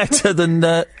well, better than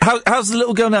how's the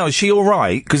little girl now? Is she all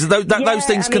right? Because those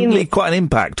things can leave quite an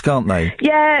impact, can't they?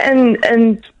 Yeah,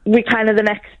 and we kind of the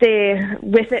next day,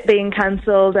 with it being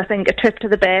cancelled, I think a trip to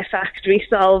the Bear Factory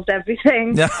solved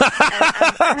everything.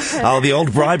 Oh, the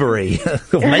old bribery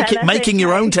of making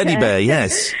your own teddy bear.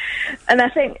 Yes. And I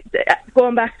think,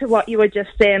 going back to what you were just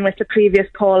saying with the previous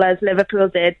callers, Liverpool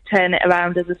did turn it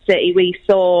around as a city. We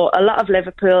saw a lot of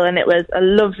Liverpool, and it was a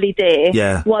lovely day.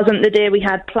 Yeah. Wasn't the day we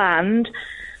had planned,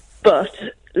 but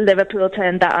Liverpool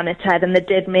turned that on its head, and they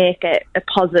did make it a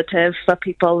positive for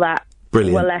people that were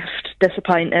left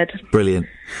disappointed. Brilliant.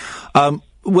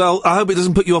 Well, I hope it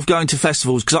doesn't put you off going to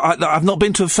festivals, because I've not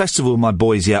been to a festival with my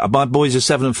boys yet. My boys are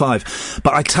 7 and 5,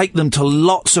 but I take them to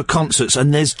lots of concerts,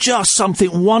 and there's just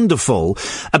something wonderful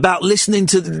about listening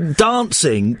to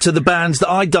dancing to the bands that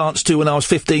I danced to when I was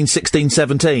 15, 16,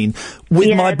 17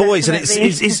 with my boys, definitely.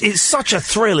 and it's such a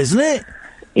thrill, isn't it?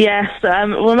 Yes,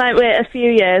 we might wait a few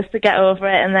years to get over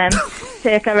it and then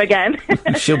take her again.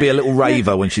 She'll be a little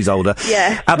raver when she's older.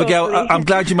 Yeah, Abigail, totally. I'm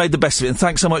glad you made the best of it, and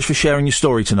thanks so much for sharing your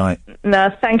story tonight. No,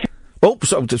 thank you. Oh,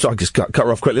 so I just cut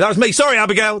her off quickly. That was me. Sorry,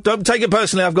 Abigail. Don't take it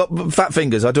personally. I've got fat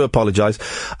fingers. I do apologise.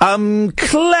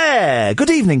 Claire. Good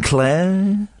evening,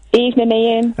 Claire. Evening,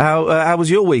 Ian. How was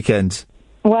your weekend?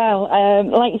 Well,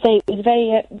 like you say, it was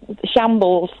very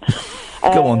shambles.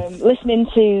 Go on. Listening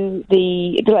to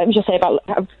let me just say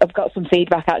I've got some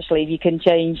feedback actually. If you can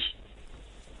change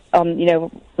on,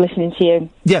 listening to you.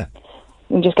 Yeah.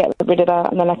 And just get rid of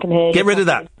that, and then I can hear you. Get rid of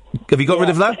that. Have you got rid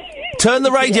of that? Turn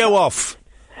the radio off.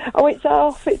 Oh, it's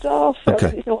off.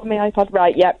 Okay. It's on my iPod.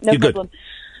 Right, yeah, no You're problem.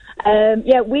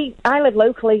 I live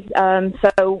locally,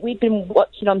 so we've been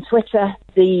watching on Twitter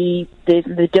the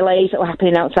delays that were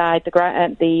happening outside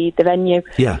the venue.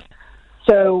 Yeah.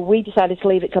 So we decided to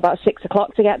leave it till about 6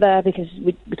 o'clock to get there, because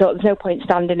we thought there's no point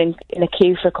standing in a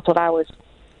queue for a couple of hours.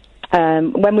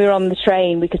 When we were on the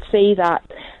train, we could see that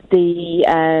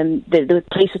the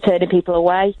police were turning people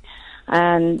away,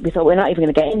 and we thought, we're not even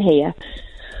going to get in here.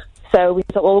 So we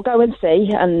thought, well, we'll go and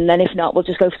see, and then if not, we'll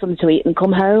just go for something to eat and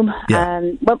come home. Yeah.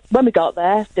 When we got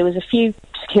there, there was a few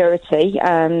security,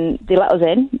 and they let us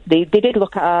in. They did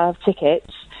look at our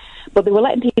tickets, but they were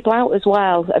letting people out as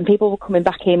well, and people were coming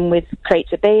back in with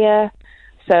crates of beer.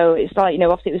 So it's like,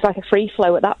 obviously it was like a free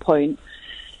flow at that point.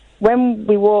 When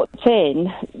we walked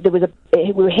in, we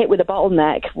were hit with a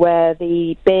bottleneck where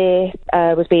the beer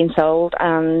was being sold,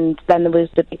 and then there was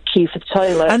the big queue for the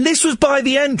toilet. And this was by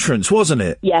the entrance, wasn't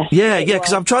it? Yes. Yeah,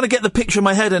 because I'm trying to get the picture in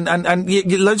my head, and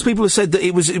loads of people have said that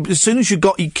it was as soon as you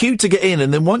queued to get in,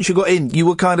 and then once you got in, you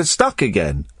were kind of stuck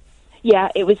again. Yeah,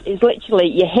 it's literally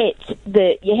you hit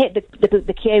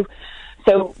the queue.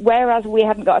 So whereas we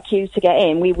hadn't got a queue to get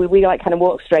in, we like kind of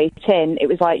walked straight in. It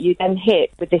was like you then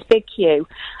hit with this big queue,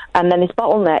 and then this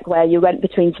bottleneck where you went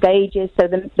between stages. So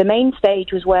the main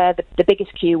stage was where the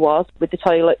biggest queue was, with the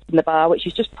toilets and the bar, which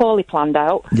was just poorly planned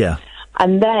out. Yeah.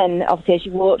 And then, obviously, as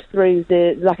you walked through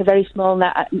a very small,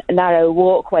 narrow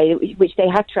walkway, which they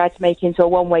had tried to make into a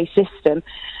one-way system,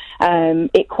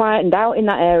 it quietened out in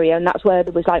that area, and that's where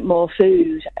there was more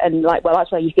food, and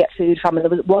that's where you get food from.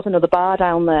 And there was another bar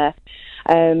down there.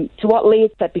 To what Lee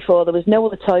had said before, there was no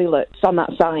other toilets on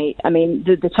that site. I mean,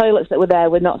 the toilets that were there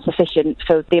were not sufficient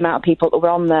for the amount of people that were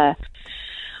on there.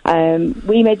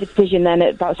 We made the decision then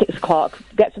at about 6 o'clock,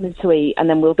 get something to eat, and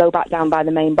then we'll go back down by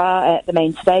the main bar at the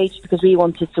main stage, because we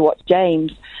wanted to watch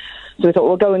James. So we thought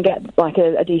we'll go and get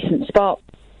a decent spot.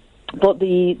 but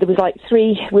there was like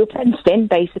we were fenced in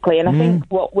basically, and I think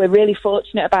what we're really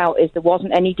fortunate about is there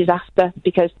wasn't any disaster,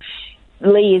 because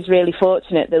Lee is really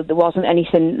fortunate that there wasn't any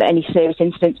serious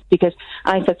incidents, because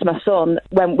I said to my son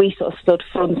when we sort of stood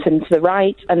front and to the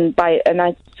right, and I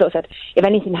sort of said, if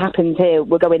anything happens here,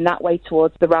 we're going that way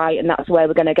towards the right, and that's where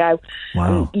we're going to go.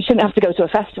 Wow. You shouldn't have to go to a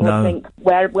festival and think,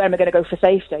 where am I going to go for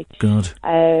safety? Good.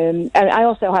 And I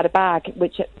also had a bag,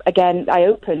 which again I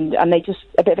opened, and they just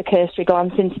a bit of a cursory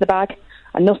glance into the bag.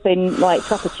 And nothing like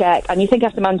proper check. And you think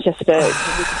after Manchester,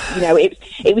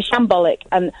 it was shambolic.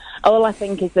 And all I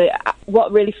think is that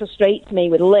what really frustrates me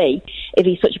with Lee, if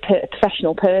he's such a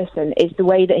professional person, is the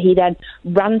way that he then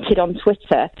ranted on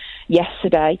Twitter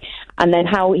yesterday, and then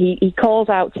how he calls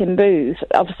out Tim Booth,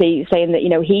 obviously saying that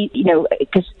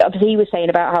because obviously he was saying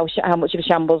about how much of a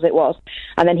shambles it was,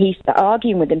 and then he's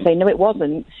arguing with him saying no, it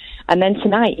wasn't. And then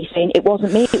tonight he's saying it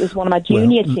wasn't me, it was one of my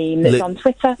junior team that's on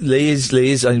Twitter. Lee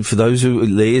is, and for those who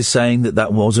Lee is saying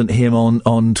that wasn't him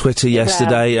on Twitter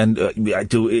yesterday, and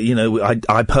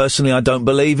I personally I don't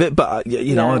believe it, but I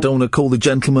don't want to call the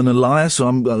gentleman a liar, so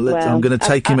I'm going to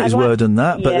take him at his word on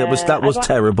that. But that was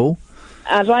terrible.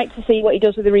 I'd like to see what he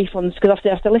does with the refunds, because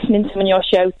after listening to him on your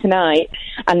show tonight,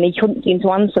 and he couldn't seem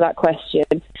to answer that question.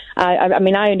 I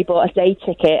mean, I only bought a day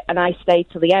ticket and I stayed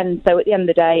till the end. So at the end of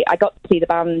the day, I got to see the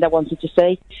band I wanted to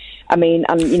see. I mean,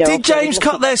 and did James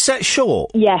cut their set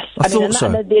short? Yes, I thought so.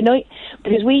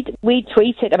 Because we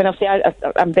tweeted. I mean, obviously,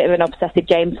 I'm a bit of an obsessive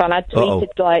James fan. I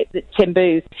tweeted Tim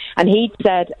Booth, and he'd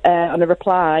said on a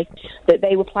reply that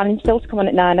they were planning still to come on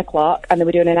at 9:00, and they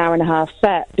were doing an hour and a half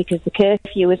set because the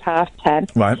curfew was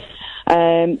 10:30. Right.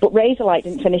 But Razorlight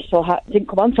didn't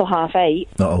come on till 8:30.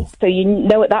 Uh-oh. So you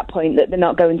know at that point that they're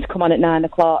not going to come on at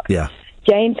 9:00. Yeah.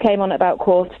 James came on at about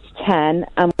 9:45,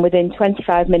 and within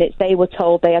 25 minutes they were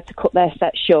told they had to cut their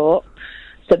set short,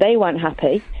 so they weren't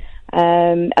happy.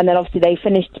 And then obviously they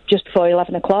finished just before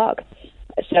 11:00.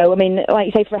 So I mean, like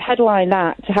you say, for a headline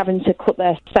act to having to cut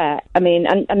their set, I mean,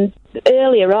 and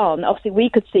earlier on, obviously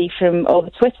we could see from all the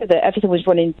Twitter that everything was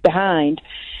running behind.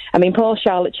 I mean, poor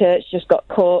Charlotte Church just got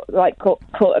cut,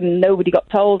 and nobody got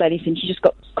told anything. She just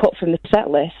got cut from the set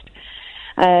list.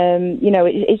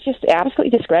 It's just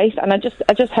absolutely disgraced, and I just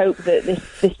hope that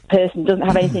this person doesn't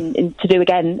have anything to do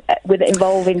again with it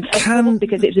involving festivals,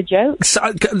 because it was a joke.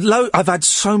 I've had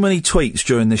so many tweets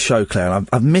during this show, Claire, and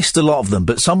I've missed a lot of them,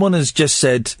 but someone has just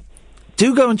said,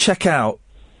 do go and check out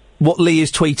what Lee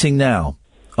is tweeting now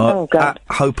at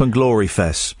Hope and Glory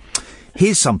Fest.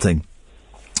 Here's something.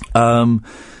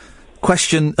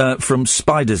 Question from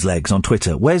Spider's Legs on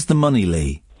Twitter. Where's the money,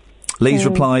 Lee? Lee's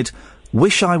replied,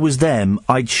 wish I was them,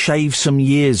 I'd shave some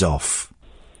years off.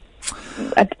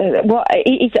 What?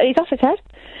 He's off his head.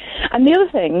 And the other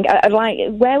thing,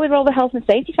 where were all the health and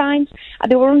safety signs?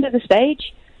 They were under the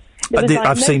stage.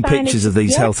 I've seen pictures of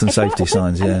these health and safety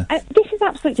signs, yeah. This is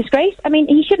absolute disgrace. I mean,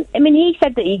 he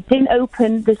said that he didn't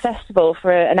open the festival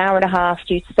for an hour and a half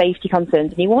due to safety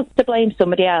concerns, and he wants to blame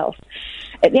somebody else.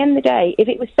 At the end of the day, if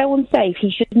it was so unsafe,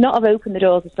 he should not have opened the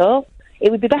doors at all.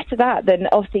 It would be better that than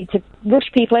obviously to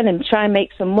rush people in and try and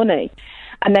make some money.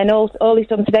 And then all he's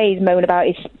done today is moan about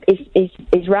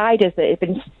his riders that have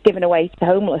been given away to the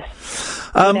homeless.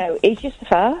 It's just a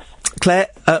farce. Claire,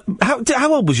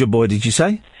 how old was your boy, did you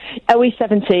say? Oh, he's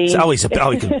 17. Oh, he's a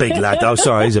big lad. Oh,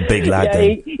 sorry, he's a big lad.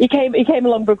 Yeah, he came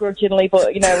along begrudgingly, but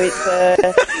it's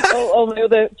all the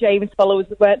other James followers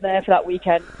that weren't there for that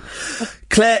weekend.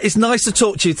 Claire, it's nice to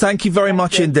talk to you. Thank you very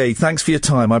much indeed. Thanks for your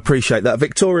time. I appreciate that.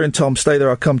 Victoria and Tom, stay there.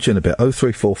 I'll come to you in a bit.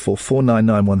 0344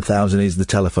 499 1000 is the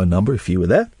telephone number if you were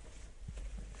there.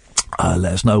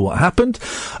 Let us know what happened.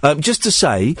 Just to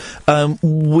say,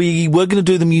 we were going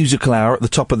to do the musical hour at the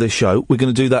top of this show. We're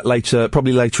going to do that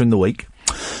probably later in the week.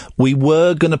 We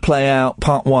were going to play out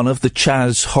part one of the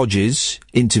Chaz Hodges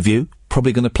interview.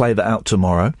 Probably going to play that out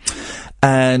tomorrow.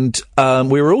 And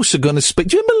we were also going to speak...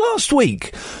 Do you remember last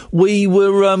week? We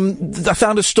were... I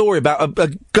found a story about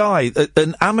a guy,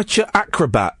 an amateur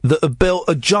acrobat, that had built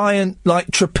a giant,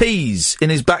 trapeze in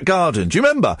his back garden. Do you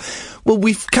remember? Well,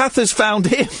 Kath has found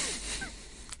him.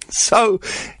 So,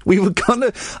 we were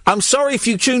gonna... I'm sorry if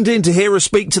you tuned in to hear us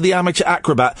speak to the amateur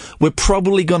acrobat. We're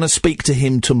probably gonna speak to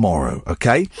him tomorrow,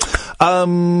 okay?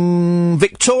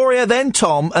 Victoria, then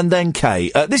Tom, and then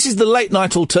Kay. This is the Late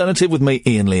Night Alternative with me,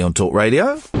 Iain Lee, on Talk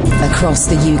Radio. Across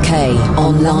the UK,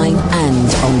 online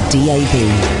and on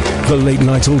DAB. The Late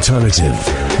Night Alternative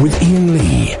with Iain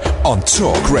Lee on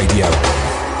Talk Radio.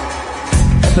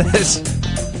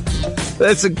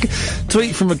 There's a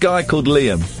tweet from a guy called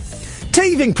Liam.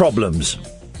 Teething problems.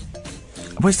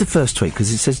 Where's the first tweet?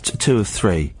 Because it says 2 of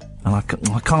 3. And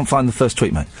I can't find the first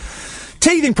tweet, mate.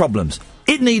 Teething problems.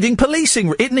 It needed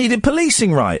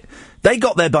policing right. They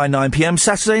got there by 9 p.m.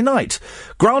 Saturday night.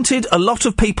 Granted, a lot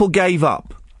of people gave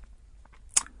up.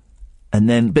 And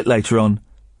then, a bit later on,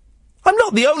 I'm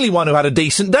not the only one who had a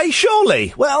decent day,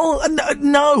 surely. Well,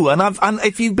 no. And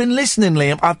if you've been listening,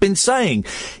 Liam, I've been saying,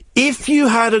 if you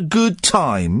had a good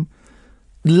time,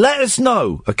 let us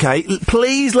know, okay?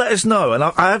 Please let us know. And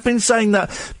I have been saying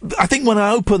that, I think when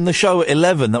I opened the show at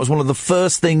 11, that was one of the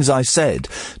first things I said.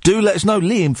 Do let us know.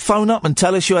 Liam, phone up and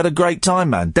tell us you had a great time,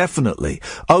 man. Definitely.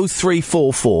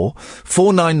 0344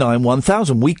 499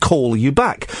 1000. We call you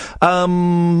back.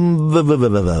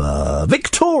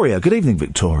 Victoria. Good evening,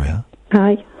 Victoria.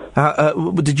 Hi.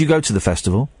 Did you go to the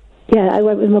festival? Yeah, I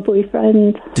went with my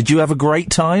boyfriend. Did you have a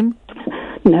great time?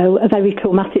 No, a very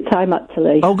traumatic time,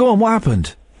 actually. Oh, go on, what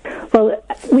happened? Well,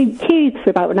 we queued for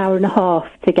about an hour and a half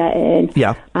to get in.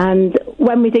 Yeah. And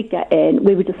when we did get in,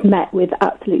 we were just met with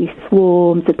absolutely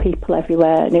swarms of people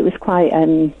everywhere, and it was quite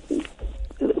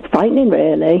frightening,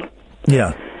 really.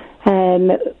 Yeah.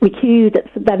 We queued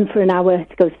then for an hour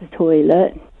to go to the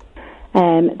toilet.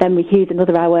 Then we queued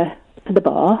another hour for the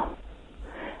bar.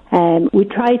 We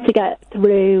tried to get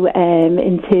through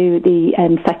into the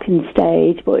second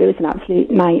stage, but it was an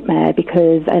absolute nightmare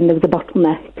because there was a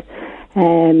bottleneck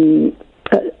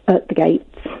at the gates.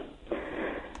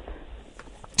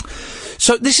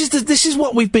 So this is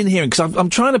what we've been hearing, because I'm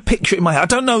trying to picture it in my head. I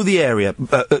don't know the area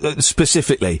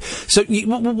specifically. So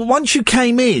once you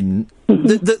came in,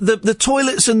 the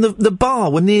toilets and the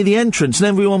bar were near the entrance, and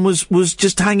everyone was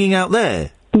just hanging out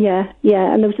there. Yeah,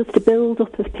 and there was just a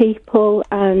build-up of people,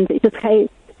 and it just came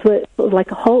to sort of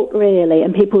like a halt, really,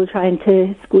 and people were trying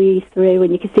to squeeze through,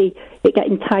 and you could see it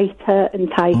getting tighter and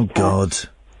tighter. Oh, God.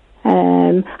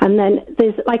 And then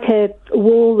there's like a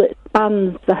wall that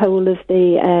spans the whole of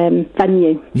the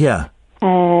venue. Yeah.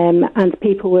 And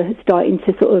people were starting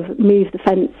to sort of move the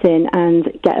fence in and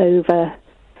get over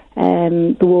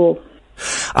the wall.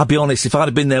 I'll be honest, if I'd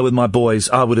have been there with my boys,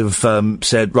 I would have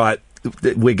said, right,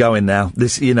 we're going now.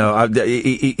 This,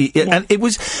 and it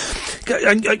was.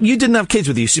 And you didn't have kids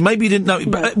with you, so maybe you didn't know.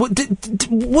 But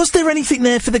was there anything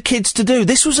there for the kids to do?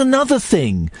 This was another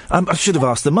thing. I should have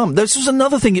asked the mum. This was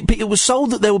another thing. It was sold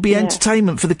that there would be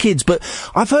entertainment for the kids, but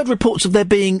I've heard reports of there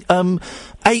being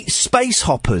 8 space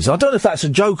hoppers. I don't know if that's a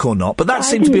joke or not, but that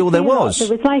seemed to be all there was.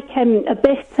 There was like a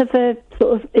bit of a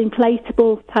sort of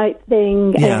inflatable type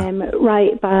thing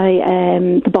right by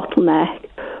the bottleneck.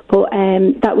 But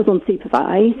that was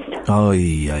unsupervised. Oh,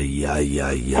 yeah.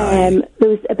 There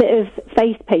was a bit of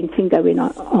face painting going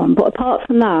on. But apart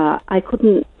from that, I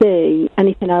couldn't see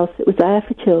anything else that was there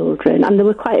for children. And there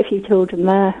were quite a few children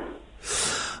there.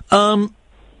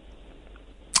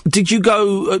 Did you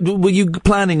go... were you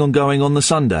planning on going on the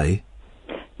Sunday?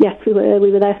 Yes, we were.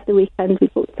 We were there for the weekend. We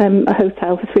booked a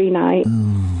hotel for 3 nights.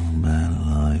 Oh, man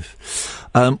alive.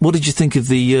 What did you think of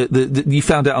the... you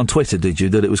found out on Twitter, did you,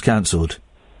 that it was cancelled?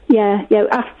 Yeah.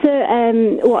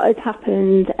 After what had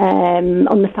happened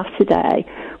on the Saturday,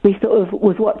 we sort of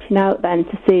was watching out then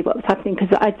to see what was happening,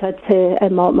 because I said to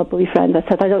Mark, my boyfriend, I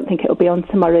said, I don't think it'll be on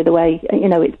tomorrow the way,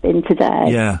 it's been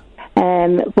today. Yeah.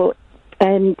 But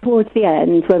towards the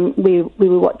end, when we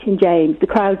were watching James, the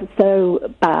crowd was so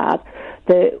bad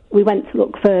that we went to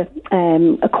look for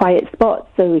a quiet spot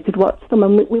so we could watch them,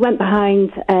 and we went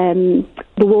behind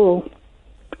the wall.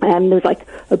 There was like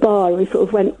a bar, and we sort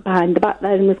of went behind the back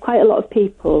there, and there was quite a lot of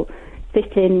people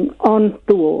sitting on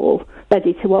the wall,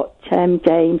 ready to watch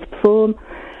James perform.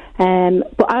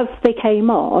 But as they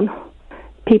came on,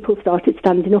 people started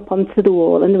standing up onto the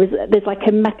wall, and there's like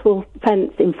a metal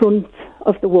fence in front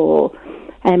of the wall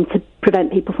to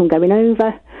prevent people from going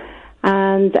over.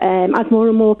 And as more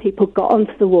and more people got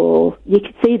onto the wall, you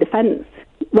could see the fence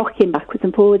rocking backwards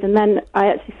and forwards, and then I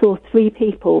actually saw 3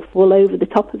 people fall over the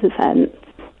top of the fence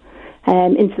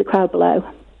into the crowd below.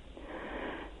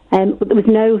 But there was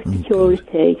no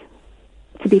security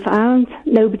to be found,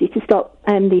 nobody to stop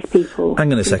these people.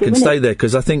 Hang on a second, stay there,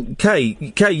 because I think, Kay,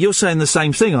 you're saying the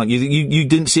same thing, aren't you? You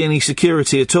didn't see any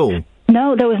security at all?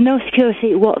 No, there was no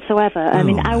security whatsoever. I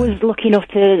mean, I was lucky enough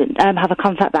to have a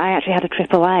contact that I actually had a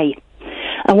AAA.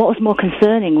 And what was more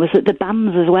concerning was that the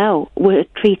bands as well were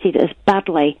treated as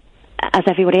badly as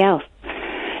everybody else.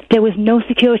 There was no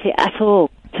security at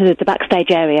all to the backstage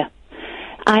area.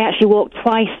 I actually walked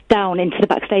twice down into the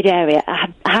backstage area.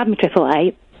 I had my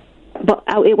AAA, but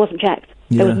it wasn't checked.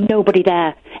 Yeah. There was nobody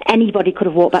there. Anybody could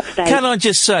have walked backstage. Can I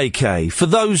just say, Kay, for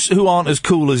those who aren't as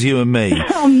cool as you and me...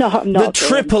 I'm not. The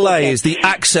AAA is the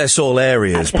Access All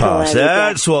Areas pass.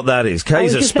 That's what that is.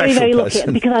 Kay's a special very person.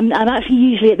 Lucky, because I'm actually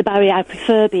usually at the barrier. I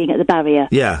prefer being at the barrier.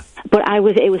 Yeah. But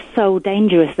it was so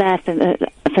dangerous there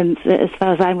as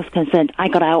far as I was concerned, I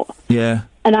got out. Yeah.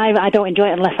 And I don't enjoy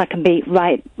it unless I can be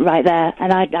right there,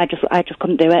 and I just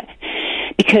couldn't do it,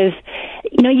 because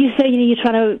you say you're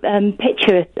trying to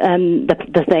picture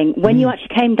the thing when you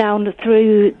actually came down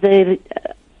through the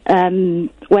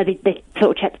where they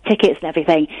sort of checked the tickets and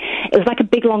everything. It was like a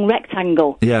big long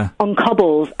rectangle on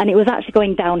cobbles, and it was actually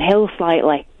going downhill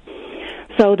slightly.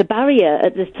 So the barrier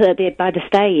by the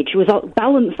stage was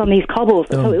balanced on these cobbles,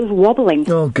 so it was wobbling.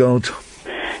 Oh God.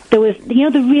 There was, the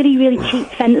really, really cheap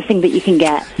fencing that you can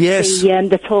get. Yes.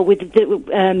 The tall with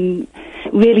the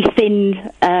really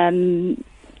thin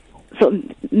sort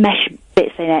of mesh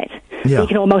bits in it. Yeah. That you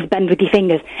can almost bend with your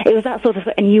fingers. It was that sort of,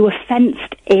 and you were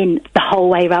fenced in the whole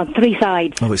way around, 3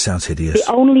 sides. Oh, it sounds hideous.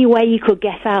 The only way you could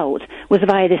get out was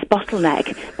via this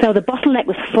bottleneck. So the bottleneck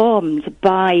was formed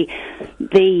by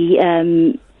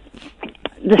the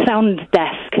sound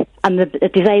desk and the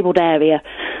disabled area.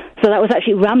 So that was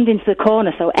actually rammed into the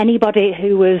corner, so anybody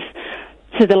who was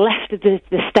to the left of the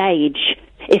stage,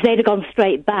 if they'd have gone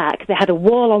straight back, they had a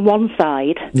wall on one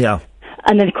side. Yeah.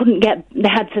 And they they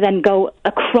had to then go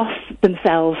across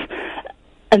themselves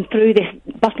and through this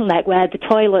bottleneck where the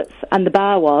toilets and the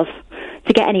bar was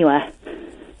to get anywhere.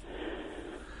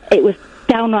 It was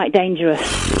downright dangerous.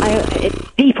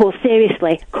 People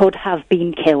seriously could have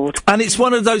been killed. And it's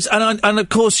one of those, and of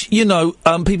course,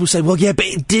 people say, well, yeah, but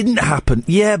it didn't happen.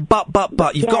 Yeah, but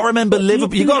you've got to remember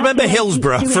Liverpool. You've got to remember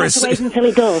Hillsborough for a second. Until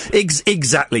it does.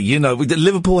 Exactly.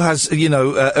 Liverpool has,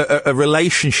 a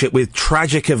relationship with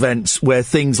tragic events where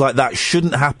things like that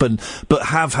shouldn't happen, but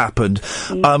have happened.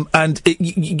 And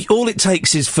all it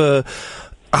takes is for,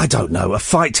 I don't know, a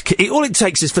fight. All it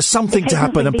takes is for something to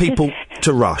happen and people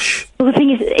to rush. Well, the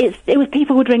thing is, it was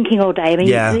people were drinking all day. I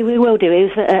mean, we will do.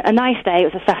 It was a nice day.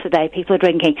 It was a Saturday. People were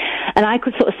drinking, and I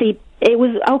could sort of see it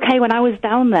was okay when I was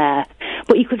down there,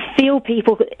 but you could feel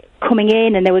people coming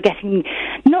in, and they were getting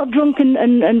not drunk,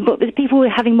 but people were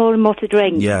having more and more to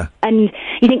drink. Yeah. And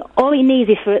you think all it needs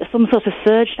is for some sort of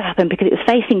surge to happen because it was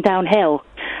facing downhill.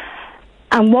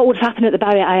 And what would happen at the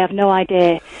barrier, I have no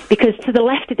idea. Because to the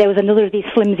left, there was another of these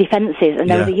flimsy fences, and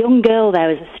there was a young girl there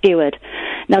as a steward.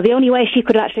 Now, the only way she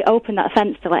could actually open that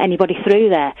fence to let anybody through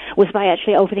there was by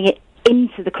actually opening it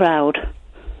into the crowd.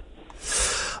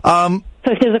 So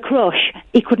if there was a crush,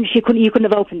 you couldn't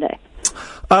have opened it.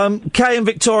 Kay and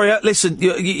Victoria, listen,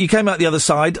 you came out the other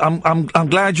side. I'm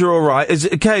glad you're all right.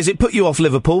 Kay, has it put you off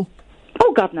Liverpool?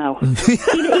 Oh, God, no.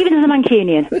 even as a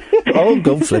Mancunian. Oh,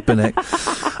 God, flipping it.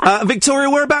 Victoria,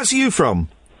 whereabouts are you from?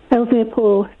 Ellesmere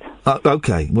Port.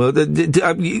 Okay. Well,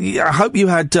 I hope you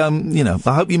had,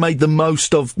 I hope you made the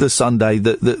most of the Sunday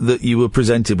that you were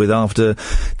presented with after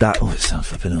that. Oh, it sounds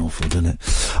flipping awful, doesn't it?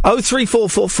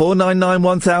 03444 99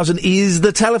 1000 is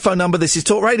the telephone number. This is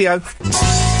Talk Radio.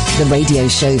 The radio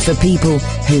show for people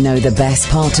who know the best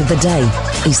part of the day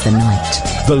is the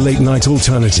night. The Late Night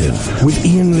Alternative with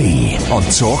Iain Lee. On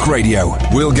Talk Radio.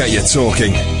 We'll get you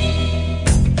talking.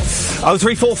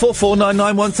 03444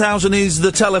 99 1000 is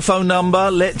the telephone number.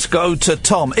 Let's go to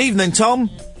Tom. Evening, Tom.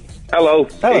 Hello.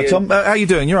 Hello, Ian. Tom. How you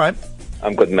doing? You all right?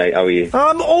 I'm good, mate. How are you?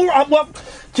 I'm all right. Well,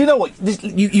 do you know what?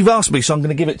 You've asked me, so I'm going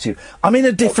to give it to you. I'm in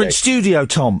a different studio,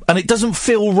 Tom, and it doesn't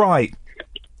feel right.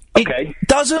 Okay. It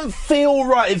doesn't feel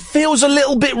right. It feels a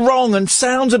little bit wrong and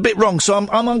sounds a bit wrong, so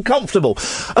I'm uncomfortable.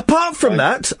 Apart from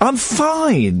that, I'm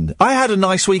fine. I had a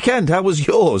nice weekend. How was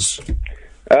yours?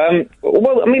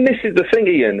 Well, I mean, this is the thing,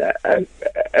 Ian.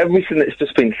 Everything that's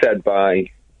just been said by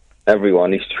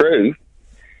everyone is true,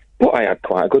 but I had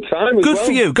quite a good time as well. Good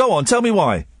for you. Go on, tell me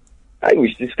why. It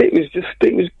was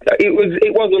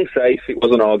unsafe. It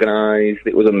wasn't organised.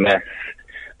 It was a mess.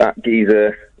 That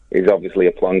geezer is obviously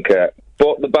a plonker,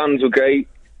 but the bands were great.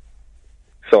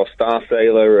 Saw Star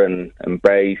Sailor and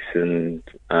Bass and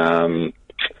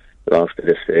what else did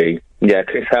I see? Yeah,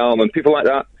 Chris Helm and people like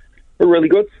that were really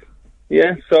good.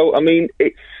 Yeah, so, I mean,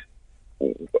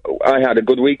 I had a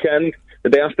good weekend. The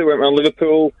day after, went around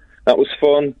Liverpool. That was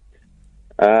fun.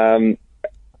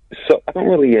 So, I don't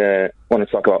really want to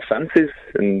talk about fences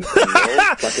and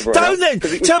don't then!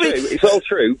 Tell me! It's all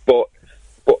true, but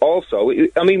also,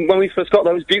 I mean, when we first got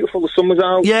there, it was beautiful. The sun was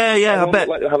out. Yeah, I bet.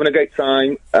 Like, having a great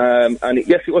time. And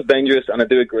yes, it was dangerous, and I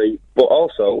do agree. But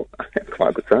also, I had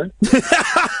quite a good time.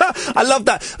 I love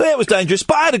that. It was dangerous,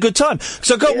 but I had a good time.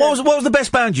 So, what was the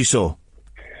best band you saw?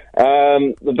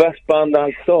 The best band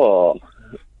I saw,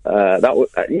 it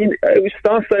was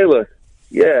Star Sailor.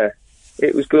 Yeah,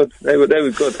 it was good. They were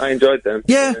good. I enjoyed them.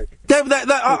 Yeah,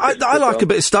 I like a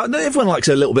bit of Star. Everyone likes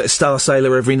a little bit of Star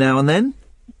Sailor every now and then.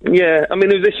 Yeah, I mean,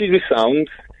 there was issues with sound,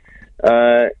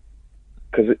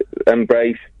 because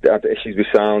Embrace had issues with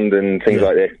sound and things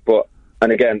like this, but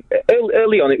And again,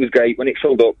 early on it was great. When it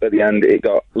filled up at the end, it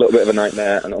got a little bit of a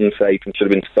nightmare and unsafe and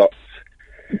should have been stopped.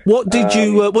 What did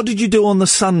you do on the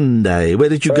Sunday? Where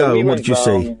did you go and what did you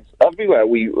see? Everywhere.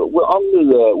 We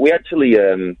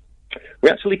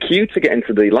actually queued to get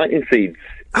into the lightning seeds.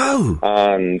 Oh,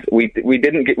 and we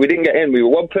didn't get in. We were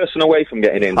one person away from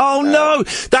getting in. Oh no,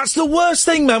 that's the worst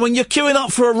thing, man. When you're queuing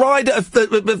up for a ride at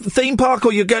a theme park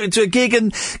or you're going to a gig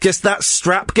and just that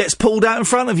strap gets pulled out in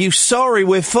front of you. Sorry,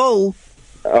 we're full.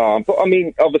 But I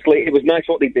mean, obviously, it was nice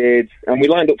what they did, and we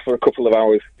lined up for a couple of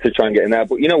hours to try and get in there.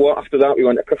 But you know what? After that, we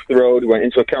went across the road. We went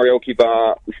into a karaoke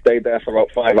bar. We stayed there for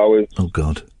about 5 hours. Oh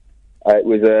God, it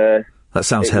was that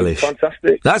sounds hellish.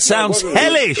 Fantastic. That sounds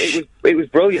hellish. It was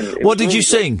brilliant. What did you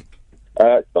sing?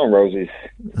 Stone Roses.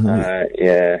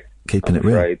 Yeah. Keeping it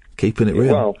real. Keeping it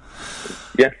real. Well,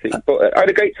 yes, but I had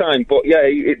a great time. But yeah,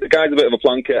 the guy's a bit of a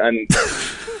plonker, and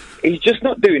he's just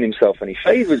not doing himself any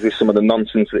favours with some of the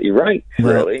nonsense that he writes.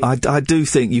 Well, really, I do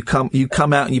think you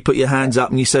come out and you put your hands up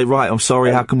and you say, right, I'm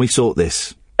sorry. How can we sort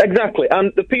this? Exactly,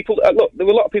 and the people, look, there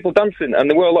were a lot of people dancing, and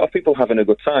there were a lot of people having a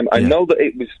good time. I know that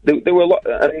it was, there were a lot,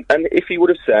 and if he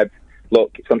would have said,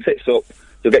 look, it's on tits up,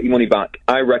 you'll get your money back,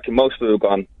 I reckon most of them have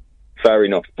gone, fair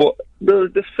enough. But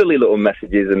the silly little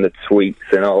messages and the tweets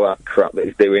and all that crap that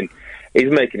he's doing,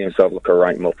 he's making himself look a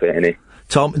right muppet, isn't he?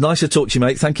 Tom, nice to talk to you,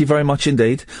 mate. Thank you very much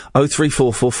indeed.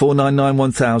 0344 499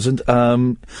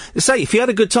 1000. Say, if you had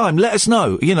a good time, let us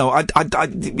know. You know,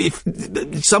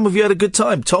 if some of you had a good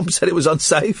time. Tom said it was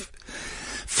unsafe.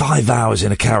 5 hours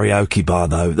in a karaoke bar,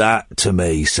 though, that to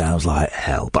me sounds like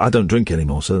hell. But I don't drink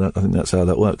anymore, so I think that's how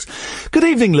that works. Good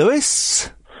evening, Lewis.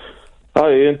 Hi,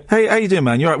 Ian. Hey, how you doing,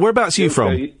 man? You all right? Whereabouts are you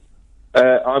from?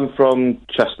 I'm from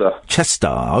Chester. Chester,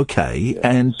 okay.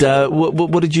 And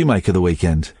what did you make of the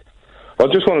weekend? I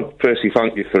just want to firstly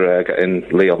thank you for getting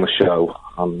Lee on the show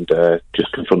and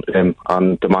just confronting him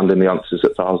and demanding the answers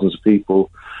that thousands of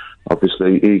people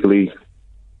obviously eagerly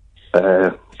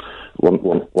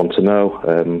want to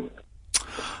know.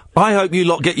 I hope you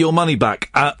lot get your money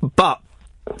back, but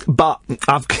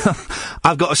I've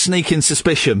got a sneaking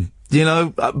suspicion. You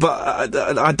know, but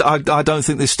I don't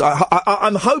think this.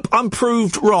 I hope I'm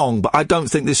proved wrong, but I don't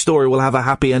think this story will have a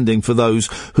happy ending for those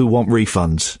who want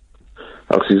refunds.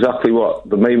 That's exactly what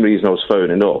the main reason I was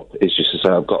phoning up is, just to say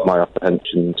I've got my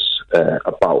apprehensions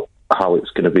about how it's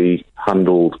going to be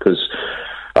handled, because,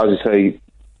 as you say,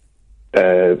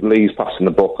 Lee's passing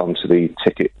the buck on to the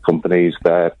ticket companies.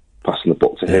 They're passing the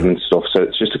buck to him and stuff. So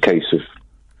it's just a case of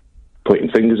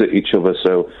pointing fingers at each other.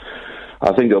 So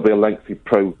I think it'll be a lengthy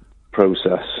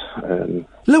process.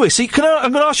 Lewis, I'm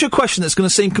going to ask you a question that's going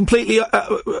to seem completely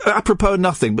apropos of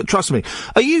nothing, but trust me.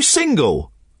 Are you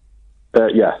single?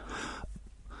 Yeah.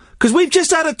 Because we've just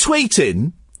had a tweet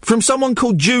in from someone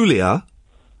called Julia.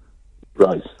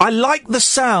 Right. I like the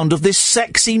sound of this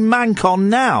sexy mancon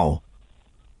now.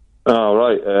 Oh,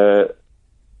 right.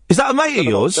 Is that a mate of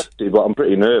yours? Sexy, but I'm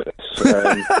pretty nervous.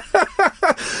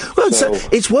 Well, so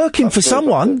it's working for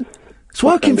someone. It's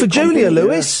working for Julia,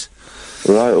 Lewis.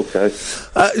 Right, okay.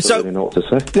 So, really know what to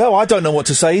say. No, I don't know what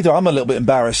to say either. I'm a little bit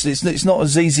embarrassed. It's not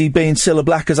as easy being Cilla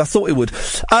Black as I thought it would.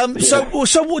 So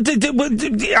what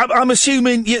I'm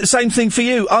assuming same thing for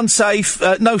you. Unsafe,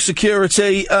 no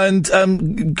security,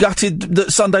 and gutted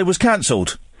that Sunday was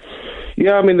cancelled.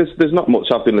 Yeah, I mean, there's not much.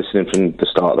 I've been listening from the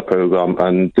start of the programme,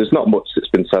 and there's not much that's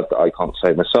been said that I can't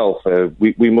say myself.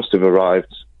 We must have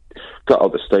arrived, got out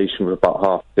of the station for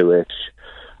about 2:30.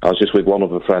 I was just with one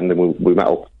other friend, and we met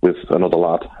up with another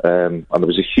lad, and there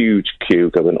was a huge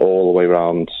queue going all the way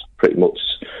around pretty much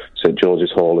St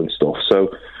George's Hall and stuff.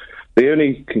 So the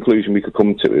only conclusion we could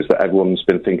come to is that everyone's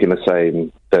been thinking the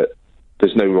same, that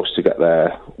there's no rush to get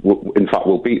there. In fact,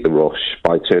 we'll beat the rush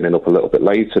by turning up a little bit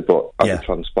later, but as it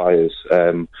transpires,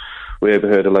 we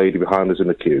overheard a lady behind us in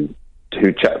the queue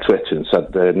who checked Twitter and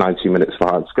said they're 90 minutes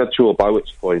behind schedule, by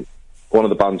which point one of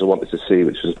the bands I wanted to see,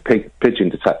 which was Pigeon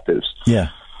Detectives,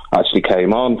 actually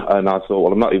came on, and I thought,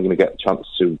 well, I'm not even going to get a chance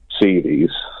to see these.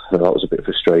 So that was a bit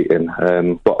frustrating.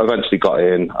 But eventually got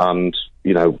in, and,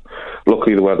 you know,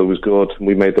 luckily the weather was good, and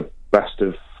we made the best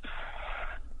of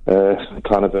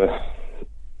kind of a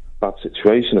bad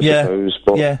situation, I suppose.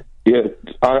 But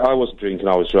I wasn't drinking,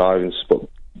 I was driving, but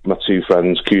my two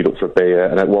friends queued up for a beer,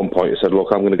 and at one point I said, look,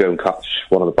 I'm going to go and catch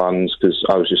one of the bands, because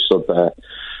I was just stood there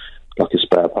like a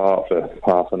spare part for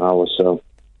half an hour. So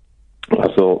I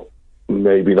thought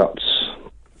maybe that's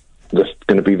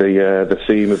going to be the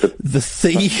theme of the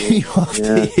theme of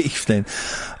the evening.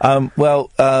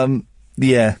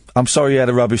 Yeah, I'm sorry you had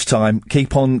a rubbish time.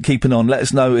 Keep on keeping on. Let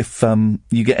us know if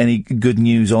you get any good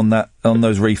news on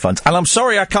those refunds. And I'm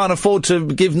sorry I can't afford to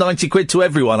give 90 quid to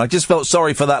everyone. I just felt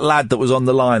sorry for that lad that was on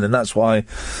the line, and that's why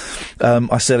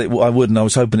I said I would, and I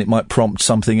was hoping it might prompt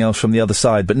something else from the other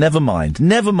side. But never mind.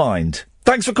 Never mind.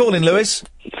 Thanks for calling, Lewis.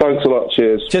 Thanks a lot.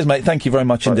 Cheers. Cheers, mate. Thank you very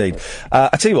much indeed.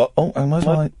 I tell you what. Oh, and where's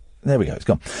my... There we go, it's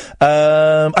gone.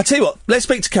 I tell you what, let's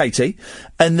speak to Katie,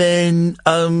 and then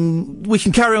we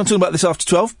can carry on talking about this after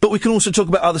 12, but we can also talk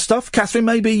about other stuff. Catherine,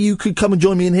 maybe you could come and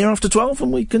join me in here after 12,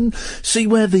 and we can see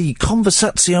where the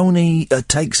conversazione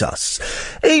takes us.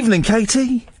 Evening,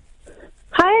 Katie.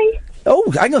 Hi.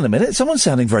 Oh, hang on a minute, someone's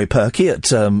sounding very perky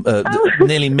at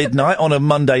nearly midnight on a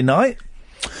Monday night.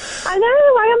 I know,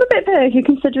 I am a bit perky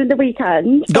considering the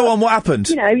weekend. Go on, what happened?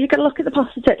 You know, you've got to look at the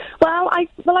positive. Well, I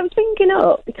was thinking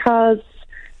up because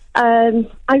I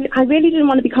really didn't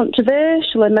want to be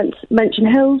controversial and mention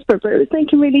Hillsborough, but I was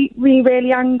thinking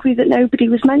really angry that nobody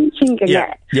was mentioning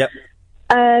it. Yep.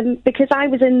 Because I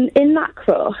was in that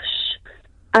crush,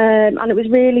 and it was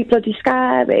really bloody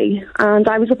scary, and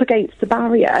I was up against the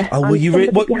barrier. Oh, were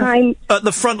you behind at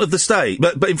the front of the stage?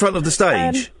 But in front of the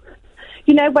stage?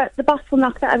 You know, what the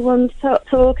bottleneck that everyone's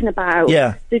talking about?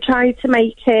 Yeah. They tried to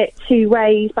make it two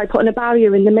ways by putting a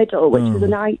barrier in the middle, which was a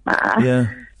nightmare.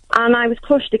 Yeah. And I was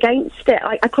crushed against it.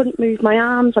 I couldn't move my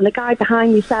arms, and the guy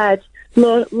behind me said,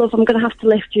 love, I'm going to have to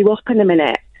lift you up in a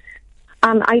minute.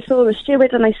 And I saw a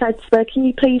steward, and I said to her, can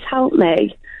you please help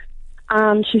me?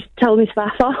 And she told me to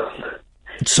F off.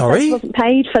 Sorry? I wasn't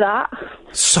paid for that.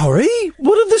 Sorry?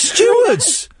 What are the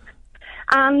stewards?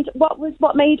 And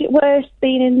what made it worse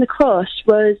being in the crush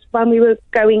was when we were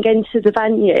going into the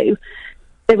venue,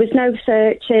 there was no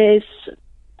searches,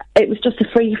 it was just a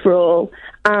free-for-all,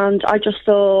 and I just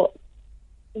thought,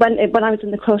 when I was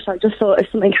in the crush, I just thought,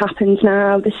 if something happens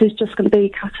now, this is just going to be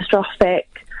catastrophic.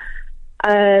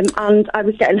 And I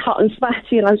was getting hot and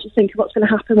sweaty, and I was just thinking, what's going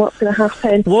to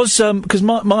happen? Was,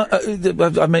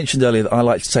 because I mentioned earlier that I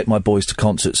like to take my boys to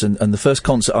concerts, and the first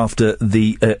concert after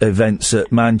the events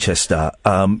at Manchester,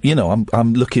 you know,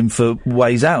 I'm looking for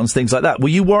ways out and things like that. Were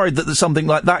you worried that something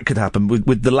like that could happen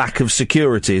with the lack of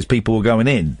security as people were going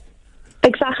in?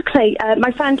 Exactly.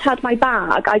 My friend had my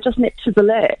bag, I just nipped to the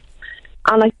lip,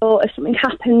 and I thought, if something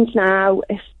happens now,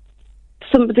 if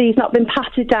somebody's not been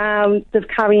patted down, they're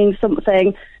carrying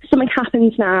something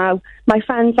happens now, my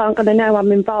friends aren't going to know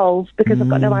I'm involved because I've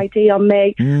got no ID on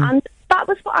me. And that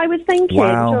was what I was thinking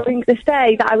during this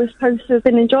day that I was supposed to have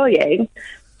been enjoying.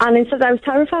 And instead I was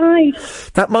terrified.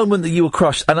 That moment that you were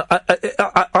crushed, and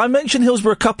I mentioned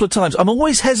Hillsborough a couple of times. I'm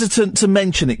always hesitant to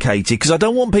mention it, Katie, because I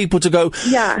don't want people to go,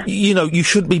 you know, you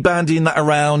shouldn't be bandying that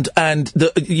around, and,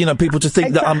 you know, people to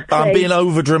think that I'm being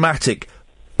over-dramatic.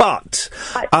 But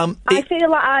I feel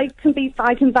like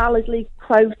I can validly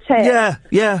quote it.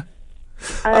 Yeah.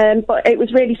 But it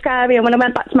was really scary, and when I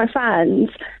went back to my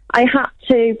friends, I had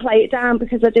to play it down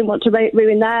because I didn't want to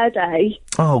ruin their day.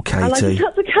 Oh, Katie. And I just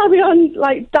had to carry on,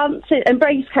 like, dancing.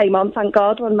 Embrace came on, thank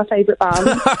God, one of my favourite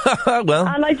bands. Well.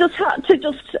 And I just had to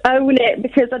just own it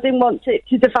because I didn't want it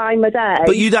to define my day.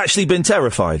 But you'd actually been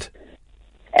terrified?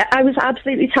 I was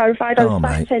absolutely terrified. I was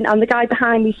sweating, and the guy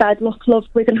behind me said, look, love,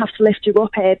 we're going to have to lift you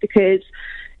up here because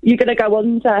you're going to go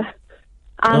under.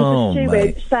 And the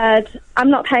steward said, I'm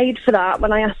not paid for that,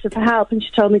 when I asked her for help, and she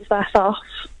told me to F off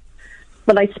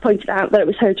when I pointed out that it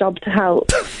was her job to help.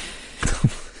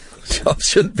 I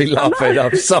shouldn't be laughing.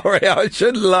 I'm sorry, I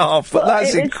shouldn't laugh, but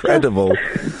that's incredible.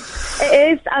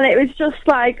 It is, and it was just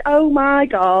like, oh my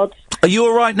God. Are you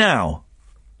all right now?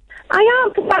 I am,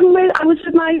 because I was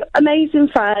with my amazing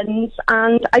friends,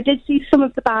 and I did see some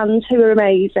of the bands who were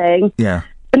amazing. Yeah.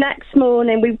 The next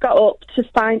morning, we got up to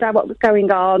find out what was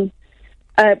going on.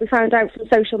 We found out from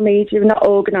social media, not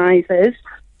organisers.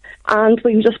 And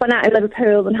we just went out in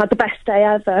Liverpool and had the best day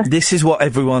ever. This is what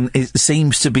everyone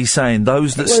seems to be saying.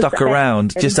 Those that stuck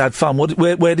around just had fun.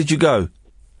 Where did you go?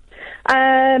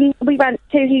 We went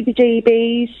to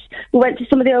Heebie-Jeebies. We went to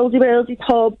some of the oldie-worldy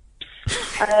pubs.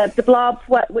 The Blob,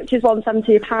 which is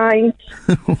 £1.70 a pint.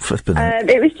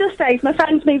 It was just safe. My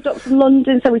friends moved up from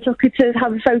London, so we took her to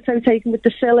have a photo taken with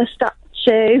the Scylla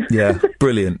statue. Yeah,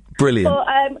 brilliant.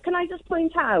 But can I just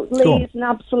point out, Lee is an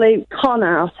absolute con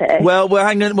artist. Well,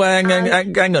 hang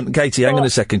on, Katie, hang on a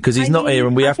second, because he's not here,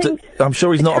 and we have to. I'm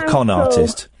sure he's not a con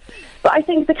artist. But I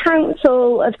think the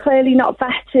council has clearly not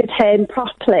vetted him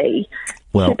properly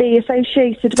to be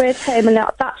associated with him, and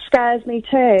that scares me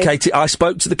too. Katie, I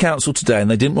spoke to the council today, and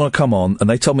they didn't want to come on, and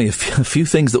they told me a few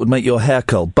things that would make your hair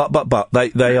curl. But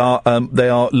they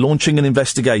are launching an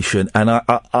investigation, and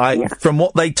I from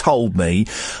what they told me,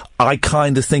 I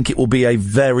kind of think it will be a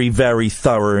very, very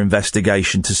thorough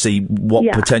investigation to see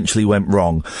what potentially went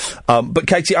wrong. But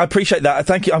Katie, I appreciate that.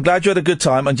 Thank you. I'm glad you had a good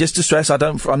time. And just to stress,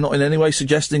 I'm not in any way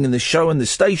suggesting in this show and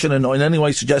this station, and not in any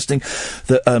way suggesting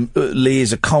that Lee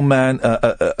is a con man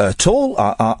at all.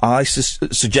 I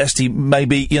suggest he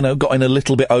maybe, got in a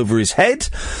little bit over his head,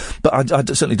 but I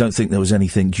certainly don't think there was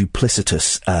anything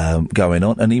duplicitous going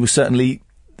on, and he was certainly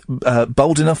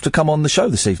bold enough to come on the show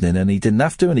this evening, and he didn't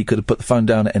have to, and he could have put the phone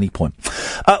down at any point.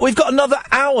 We've got another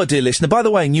hour, dear listener. By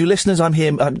the way, new listeners, I'm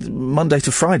here Monday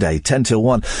to Friday, 10 till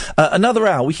 1. Another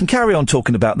hour. We can carry on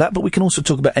talking about that, but we can also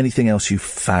talk about anything else you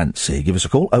fancy. Give us a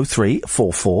call,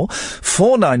 0344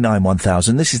 499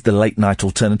 1000. This is the Late Night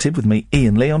Alternative with me,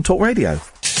 Iain Lee, on Talk Radio.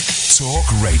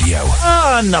 Talk Radio.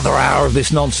 Another hour of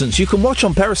this nonsense. You can watch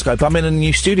on Periscope. I'm in a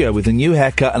new studio with a new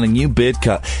haircut and a new beard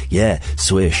cut. Yeah,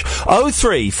 swish.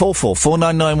 0344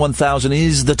 499 1000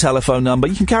 is the telephone number.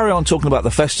 You can carry on talking about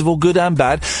the festival, good and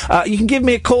bad. You can give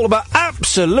me a call about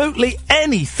absolutely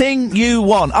anything you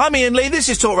want. I'm Iain Lee. This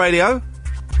is Talk Radio.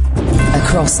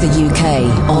 Across the UK,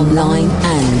 online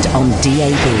and on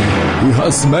DAB. He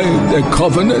has made a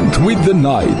covenant with the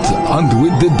night, and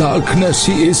with the darkness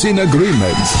he is in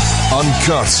agreement.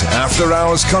 Uncut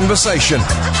after-hours conversation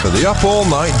for the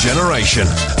up-all-night generation.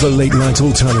 The Late Night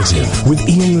Alternative with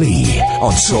Iain Lee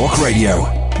on Talk Radio.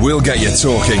 We'll get you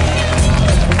talking.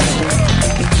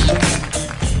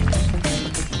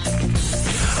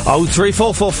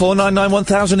 0344 499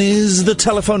 1000 is the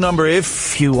telephone number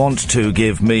if you want to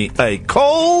give me a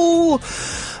call.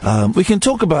 We can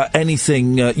talk about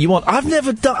anything you want.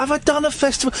 Have I done a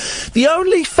festival? The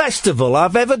only festival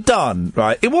I've ever done,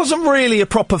 right, it wasn't really a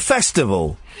proper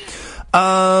festival.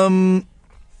 It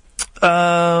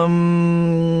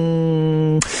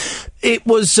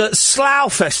was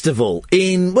Slough Festival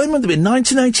when would it be,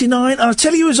 1989? I'll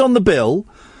tell you who was on the bill.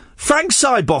 Frank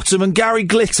Sidebottom and Gary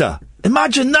Glitter.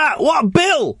 Imagine that! What a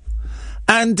bill!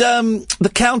 And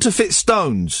the Counterfeit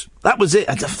Stones. That was it.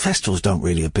 Festivals don't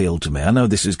really appeal to me. I know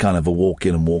this is kind of a walk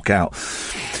in and walk out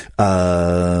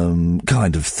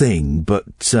kind of thing, but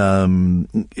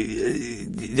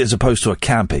as opposed to a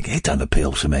camping, it don't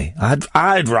appeal to me.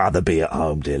 I'd rather be at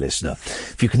home, dear listener.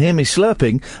 If you can hear me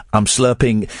slurping, I'm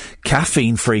slurping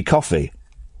caffeine-free coffee.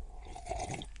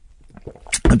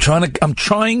 I'm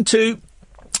trying to.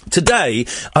 Today,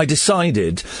 I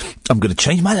decided I'm going to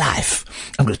change my life.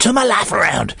 I'm going to turn my life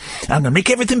around. I'm going to make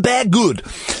everything bad good.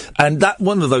 And that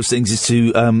one of those things is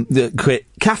to quit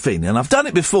caffeine. And I've done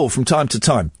it before from time to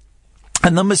time.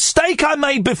 And the mistake I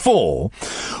made before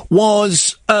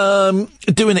was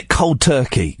doing it cold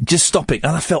turkey, just stopping.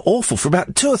 And I felt awful for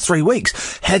about 2 or 3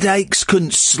 weeks. Headaches,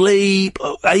 couldn't sleep,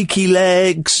 achy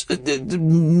legs,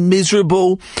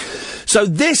 miserable. So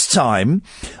this time,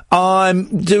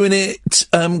 I'm doing it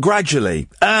gradually.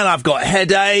 And I've got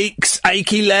headaches,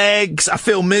 achy legs, I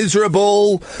feel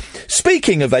miserable.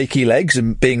 Speaking of achy legs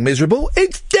and being miserable,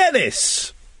 it's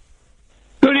Dennis.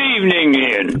 Good evening,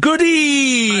 Iain. Good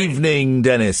evening,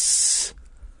 Dennis.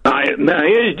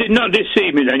 You did not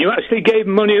deceive me then. You actually gave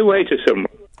money away to someone.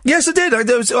 Yes, I did.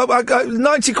 There was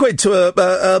 90 quid to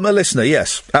a listener,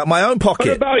 yes. Out of my own pocket.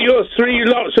 What about your 3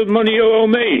 lots of money you owe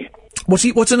me?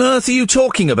 What on earth are you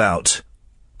talking about?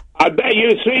 I bet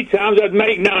you 3 times I'd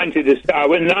make 90 to start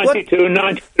with, 92 and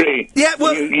 93. Yeah,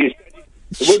 well... You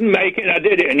wouldn't make it, I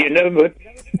did it, and you never...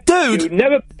 Dude! You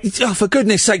never... Oh, for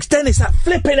goodness sakes, Dennis, that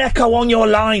flipping echo on your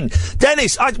line.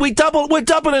 Dennis, we're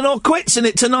doubling our quits in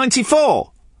it to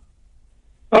 94.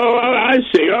 Oh, I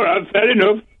see. All right, fair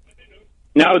enough.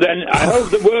 Now then, I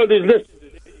hope the world is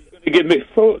listening. It's going to give me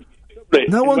foot.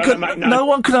 No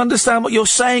one can understand what you're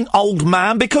saying, old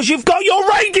man, because you've got your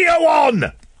radio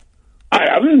on! I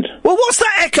haven't. Well, what's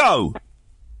that echo?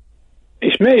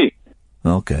 It's me.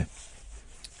 Okay.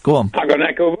 Go on. I got an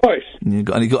echo voice. You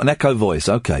got an echo voice.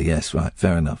 Okay, yes, right,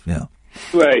 fair enough. Yeah.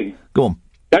 Wait. Go on.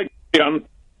 Carry on.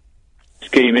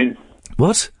 Scheming.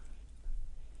 What?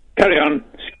 Carry on.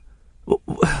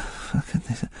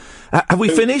 Have we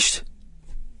finished?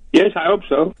 Yes, I hope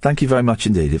so. Thank you very much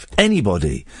indeed. If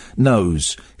anybody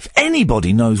knows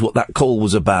what that call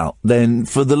was about, then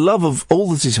for the love of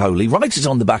all that is holy, write it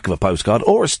on the back of a postcard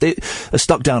or a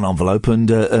stuck down envelope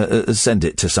and send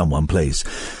it to someone, please.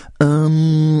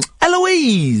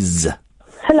 Eloise!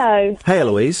 Hello. Hey,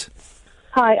 Eloise.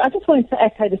 Hi, I just wanted to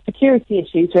echo the security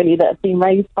issues, really, that have been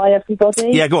raised by everybody.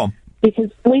 Yeah, go on.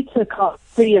 Because we took our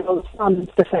 3-year-old son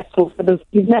to the festival,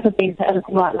 we've never been to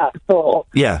anything like that before.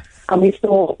 Yeah. And we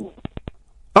thought...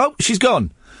 Oh, she's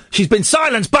gone. She's been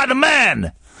silenced by the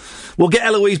man! We'll get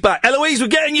Eloise back. Eloise, we're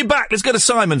getting you back. Let's go to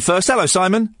Simon first. Hello,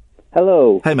 Simon.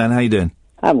 Hello. Hey, man, how you doing?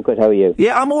 I'm good, how are you?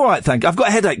 Yeah, I'm all right, thank you. I've got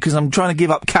a headache because I'm trying to give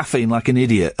up caffeine like an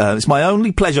idiot. It's my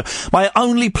only pleasure. My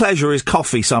only pleasure is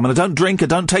coffee, Simon. I don't drink, I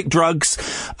don't take drugs,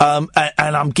 and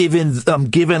I'm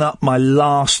giving up my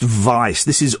last vice.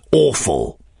 This is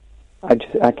awful.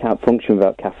 I can't function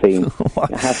without caffeine.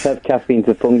 I have to have caffeine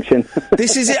to function.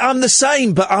 This is it, I'm the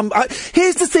same, but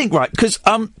here's the thing, right, because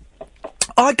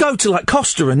I go to, like,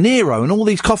 Costa and Nero and all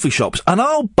these coffee shops, and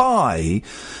I'll buy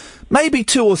maybe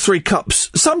 2 or 3 cups,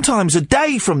 sometimes a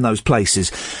day from those places.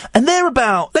 And they're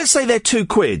about, let's say they're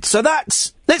 £2. So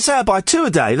that's, let's say I buy 2 a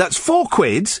day, that's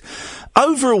 £4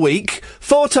 over a week,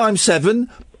 4 times 7,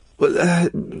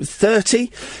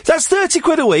 30. That's 30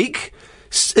 quid a week,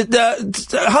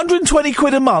 120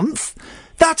 quid a month.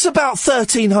 That's about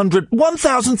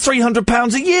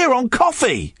 £1,300 a year on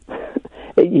coffee.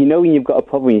 You know when you've got a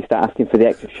problem, you start asking for the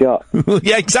extra shot.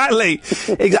 Yeah, exactly.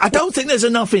 I don't think there's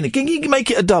enough in it. Can you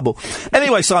make it a double?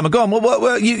 Anyway, Simon, go on.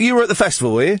 You were at the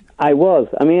festival, were you? I was.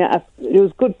 I mean, there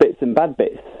was good bits and bad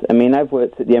bits. I mean, I've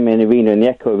worked at the MN Arena and the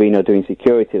Echo Arena doing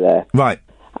security there. Right.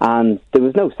 And there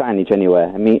was no signage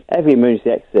anywhere. I mean, every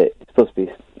emergency exit is supposed to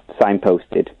be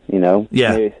signposted, you know?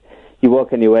 Yeah. You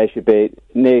walk anywhere, should be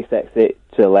nearest exit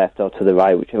to the left or to the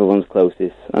right, whichever one's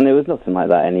closest. And there was nothing like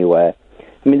that anywhere.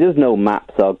 I mean, there's no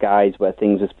maps or guides where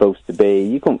things are supposed to be.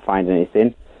 You couldn't find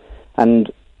anything.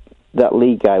 And that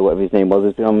Lee guy, whatever his name was,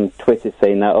 has been on Twitter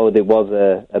saying that, there was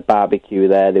a barbecue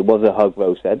there, there was a hog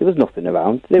roast there. There was nothing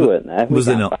around. They weren't there. Was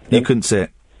there not? You couldn't see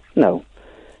it? No.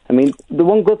 I mean, the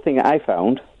one good thing that I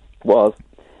found was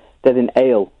there's an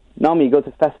ale. Normally you go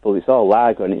to festivals, it's all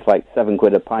lager and it's like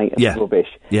 £7 a pint. It's rubbish.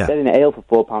 Yeah. There's an ale for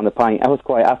 £4 a pint. I was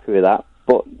quite happy with that.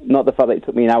 But not the fact that it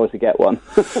took me an hour to get one.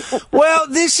 Well,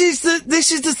 this is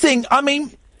the thing. I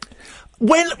mean,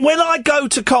 when I go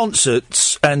to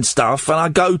concerts and stuff, and I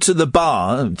go to the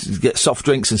bar to get soft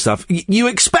drinks and stuff, you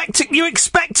expect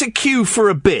to queue for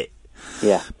a bit.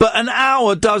 Yeah. But an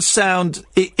hour does sound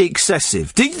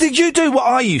excessive. Did you do what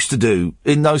I used to do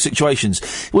in those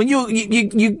situations? When you're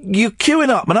queuing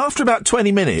up, and after about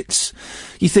 20 minutes,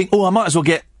 you think, I might as well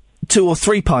get 2 or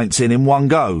 3 pints in one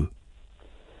go.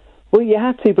 Well, you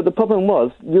had to, but the problem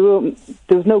was there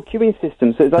was no queuing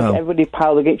system, so it's like everybody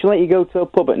piled against. You go to a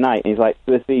pub at night, and it's like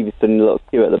 2 or 3 of you stood in a little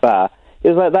queue at the bar. It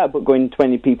was like that, but going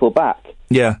 20 people back.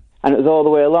 Yeah. And it was all the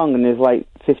way along, and there's like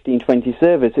 15, 20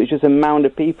 servers, so it's just a mound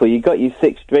of people. You got your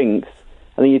 6 drinks,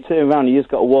 and then you turn around, and you just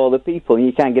got a wall of people, and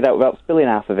you can't get out without spilling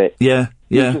half of it. Yeah.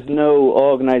 There's just no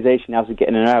organisation how to get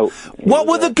in and out. What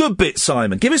were the good bits,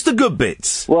 Simon? Give us the good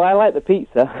bits. Well, I like the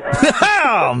pizza.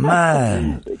 Oh,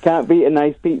 man. Can't beat a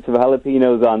nice pizza with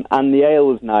jalapenos on. And the ale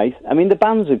was nice. I mean, the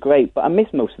bands are great, but I miss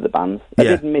most of the bands. I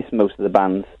did miss most of the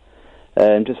bands,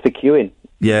 just for queuing.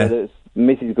 Yeah. Whether it's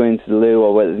Mrs. going to the loo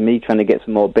or whether it's me trying to get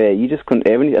some more beer, you just couldn't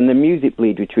hear anything. And the music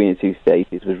bleed between the 2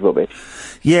 stages was rubbish.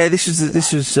 Yeah, this was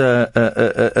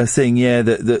a thing. Yeah,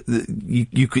 that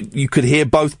you could hear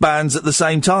both bands at the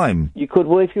same time. You could.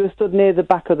 Well, if you were stood near the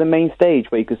back of the main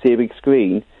stage where you could see a big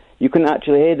screen, you couldn't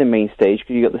actually hear the main stage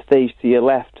because you got the stage to your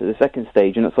left, to the second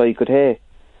stage, and that's all you could hear.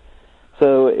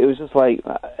 So it was just like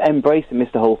Embrace and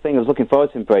missed the whole thing. I was looking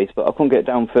forward to Embrace, but I couldn't get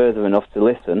down further enough to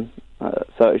listen.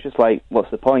 So it was just like,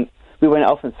 what's the point? We went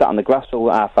off and sat on the grass for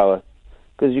a half hour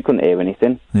because you couldn't hear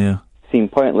anything. Yeah.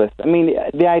 Seemed pointless. I mean,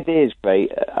 the idea is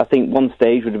great. I think one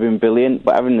stage would have been brilliant,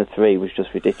 but having the 3 was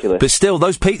just ridiculous. But still,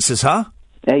 those pizzas, huh?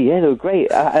 Yeah, they were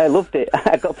great. I loved it.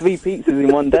 I got 3 pizzas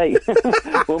in one day.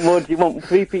 What more do you want?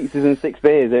 3 pizzas and 6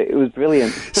 beers. It was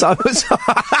brilliant.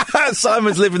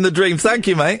 Simon's living the dream. Thank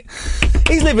you, mate.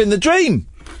 He's living the dream.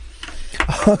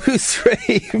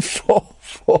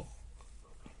 03444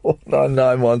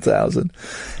 499 1000.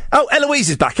 Oh,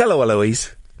 Eloise is back. Hello,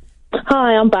 Eloise.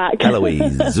 Hi, I'm back.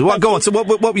 Eloise. Go on. So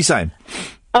what were you saying?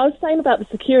 I was saying about the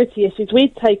security issues.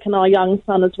 We'd taken our young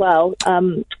son as well.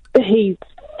 He's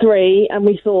 3, and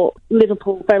we thought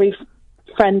Liverpool, very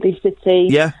friendly city.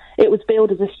 Yeah. It was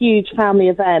billed as a huge family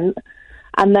event.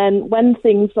 And then when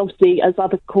things, obviously, as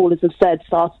other callers have said,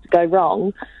 started to go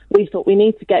wrong, we thought we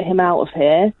need to get him out of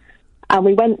here. And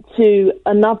we went to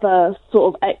another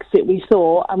sort of exit we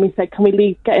saw, and we said, can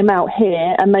we get him out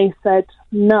here? And they said,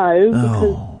 no,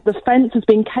 because the fence has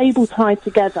been cable tied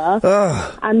together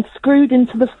and screwed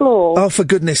into the floor. Oh, for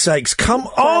goodness sakes. Come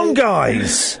on,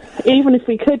 guys! Even if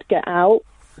we could get out,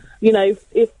 you know,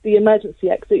 if the emergency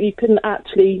exit, you couldn't go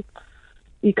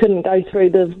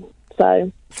through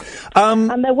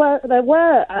and there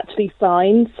were actually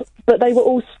signs, but they were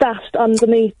all stashed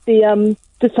underneath the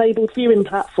disabled viewing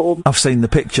platform. I've seen the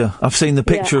picture.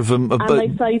 Of them. And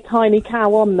they say Tiny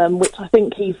Cow on them, which I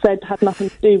think he said had nothing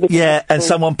to do with it. Yeah, and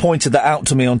someone pointed that out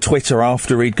to me on Twitter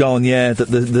after he'd gone, that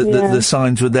the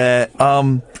signs were there.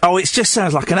 It just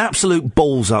sounds like an absolute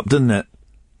balls up, doesn't it?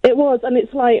 It was, and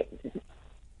it's like,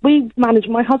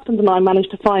 my husband and I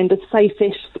managed to find a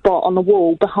safe-ish spot on the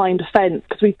wall behind a fence,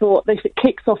 because we thought if it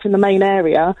kicks off in the main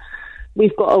area,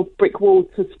 we've got a brick wall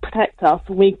to protect us,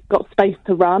 and we've got space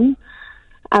to run.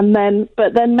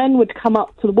 But then men would come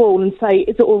up to the wall and say,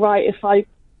 "Is it all right if I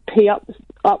pee up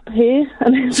here?"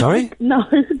 And sorry, like, no.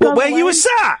 Where you were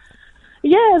sat?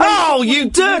 Yeah. Oh, you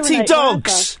dirty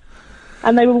dogs!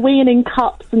 And they were weeing in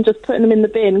cups and just putting them in the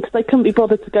bin because they couldn't be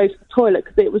bothered to go to the toilet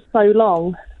because it was so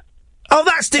long. Oh,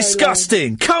 that's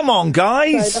disgusting! Come on,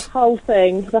 guys. So the whole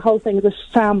thing is a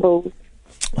shambles.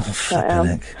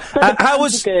 How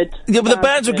was good? Yeah, but the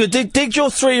bands were good. Did your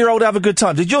 3-year-old have a good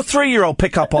time? Did your 3-year-old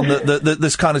pick up on the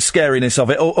this kind of scariness of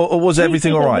it, or was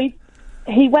everything all right?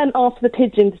 He went after the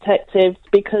pigeon detectives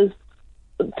because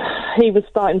he was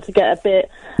starting to get a bit.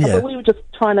 Yeah. But we were just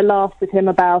trying to laugh with him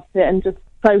about it, and just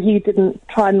so he didn't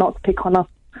try not to pick on us,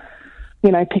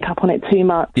 pick up on it too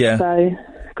much. Yeah. So.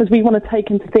 Because we want to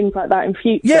take him to things like that in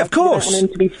future. Yeah, of course. We don't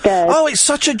want him to be scared. Oh, it's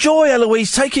such a joy,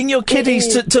 Eloise, taking your kiddies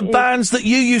to bands that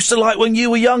you used to like when you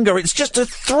were younger. It's just a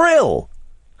thrill.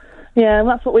 Yeah,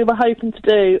 that's what we were hoping to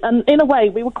do. And in a way,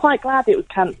 we were quite glad it was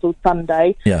cancelled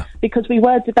Sunday. Yeah. Because we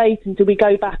were debating, do we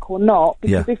go back or not?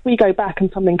 Because if we go back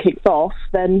and something kicks off,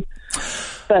 then...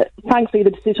 But thankfully, the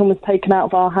decision was taken out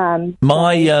of our hands.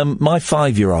 My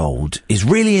 5-year-old is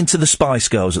really into the Spice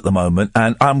Girls at the moment,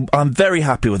 and I'm very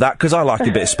happy with that because I like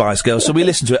a bit of Spice Girls. So we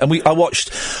listened to it, and I watched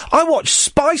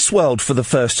Spice World for the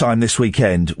first time this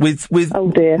weekend with.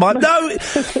 Oh dear! No,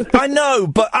 I know,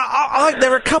 but I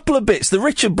there are a couple of bits. The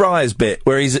Richard Bryars bit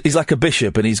where he's like a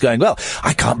bishop and he's going, "Well,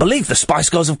 I can't believe the Spice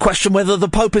Girls have questioned whether the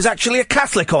Pope is actually a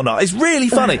Catholic or not." It's really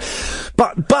funny,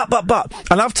 but,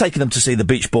 and I've taken them to see the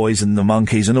Beach Boys and the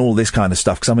Monkees and all this kind of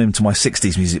stuff because I'm into my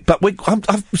 60s music. But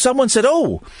someone said,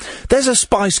 "Oh, there's a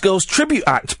Spice Girls tribute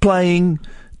act playing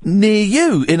near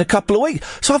you in a couple of weeks."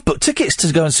 So I've booked tickets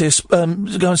to go and see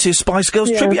a Spice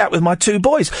Girls tribute act with my 2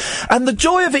 boys. And the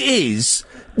joy of it is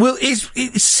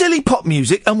it's silly pop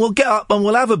music, and we'll get up and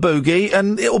we'll have a boogie,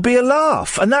 and it'll be a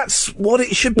laugh. And that's what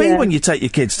it should be when you take your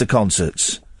kids to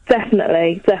concerts.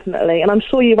 Definitely. And I'm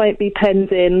sure you won't be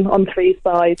penned in on 3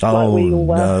 sides like we all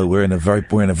were. No, we're in a very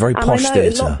posh theatre. And I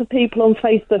know lots of people on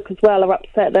Facebook as well are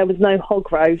upset there was no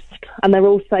hog roast, and they're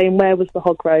all saying, where was the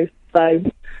hog roast? So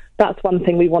that's one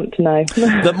thing we want to know.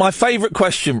 My favourite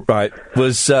question, right,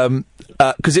 was...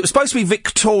 because it was supposed to be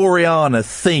Victoriana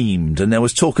themed, and there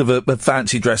was talk of a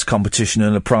fancy dress competition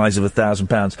and a prize of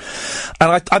 £1,000.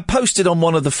 And I posted on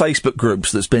one of the Facebook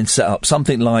groups that's been set up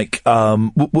something like,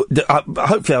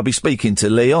 hopefully I'll be speaking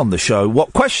to Lee on the show.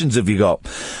 What questions have you got?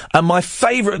 And my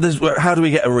favourite, how do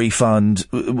we get a refund?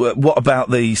 What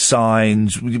about the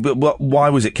signs? Why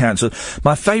was it cancelled?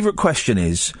 My favourite question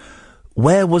is,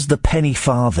 where was the penny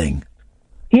farthing?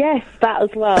 Yes, that as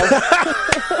well.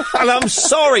 And I'm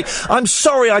sorry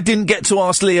I didn't get to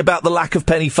ask Lee about the lack of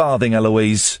penny farthing,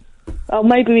 Eloise. Oh,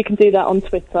 maybe we can do that on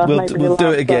Twitter. We'll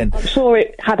do it again. I'm sure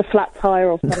it had a flat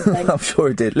tyre or something. I'm sure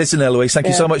it did. Listen, Eloise, thank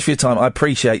you so much for your time. I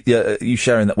appreciate you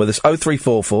sharing that with us.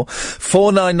 0344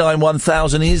 499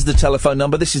 1000 is the telephone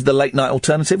number. This is the Late Night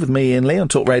Alternative with me, Iain Lee, on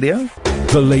Talk Radio.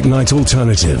 The Late Night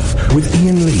Alternative with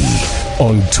Iain Lee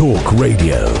on Talk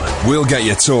Radio. We'll get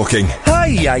you talking.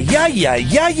 Hey.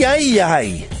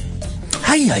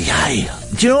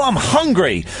 Do you know what? I'm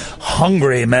hungry.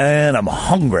 Hungry, man. I'm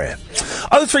hungry.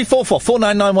 0344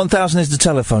 499 1000 is the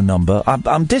telephone number.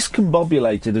 I'm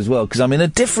discombobulated as well because I'm in a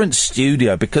different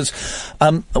studio because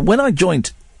when I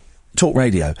joined Talk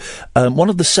Radio, one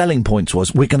of the selling points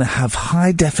was we're going to have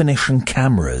high-definition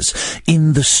cameras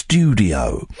in the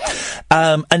studio.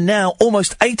 And now,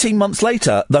 almost 18 months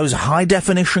later, those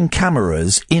high-definition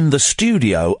cameras in the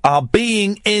studio are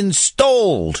being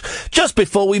installed just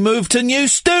before we move to new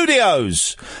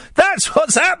studios. That's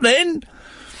what's happening.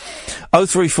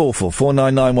 0344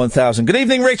 499 1000. Good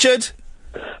evening, Richard.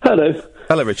 Hello.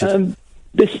 Hello, Richard.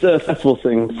 This festival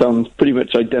thing sounds pretty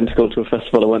much identical to a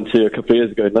festival I went to a couple of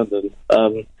years ago in London.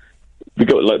 We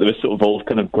got there was sort of all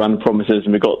kind of grand promises,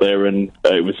 and we got there, and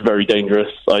it was very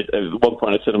dangerous. At one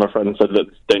point, I said to my friend and said, "Look,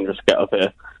 it's dangerous, get up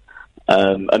here."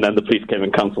 And then the police came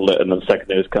and cancelled it, and then the second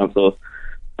day it was cancelled.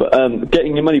 But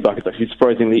getting your money back is actually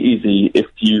surprisingly easy if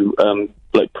you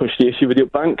push the issue with your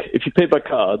bank. If you pay by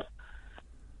card.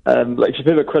 If you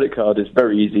pay by credit card, it's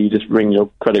very easy. You just ring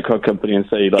your credit card company and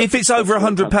say... if it's over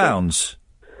 £100?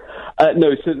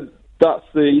 No, so that's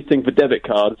the thing for debit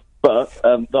cards. But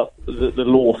that's the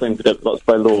law thing to do. That's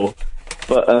by law.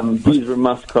 But Visa and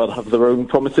MasterCard have their own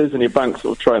promises, and your banks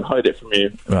sort of try and hide it from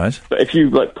you. Right. But if you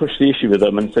push the issue with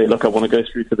them and say, "Look, I want to go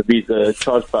through to the Visa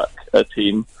chargeback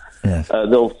team," yes.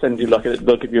 They'll send you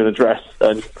they'll give you an address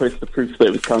and post the proof that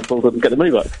it was cancelled and get the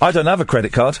money back. I don't have a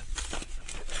credit card.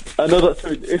 No, that's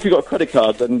true. If you've got a credit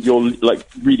card, then you're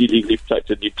really legally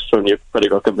protected. You just phone your credit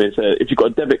card company and say, if you've got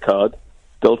a debit card,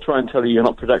 they'll try and tell you you're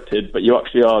not protected, but you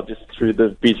actually are, just through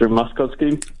the Visa and MasterCard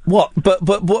scheme. What?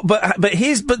 But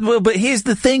here's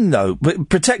the thing, though. But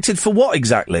protected for what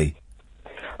exactly?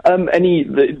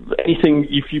 Anything,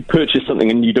 if you purchase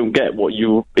something and you don't get what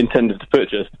you intended to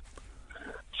purchase.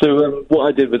 So what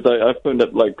I did was I phoned up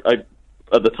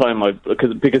at the time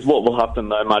because what will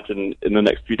happen, I imagine, in the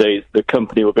next few days, the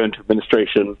company will go into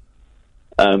administration,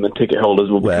 and ticket holders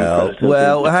will become creditors.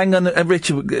 Well, hang on,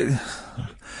 Richard.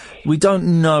 We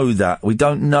don't know that. We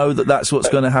don't know that that's what's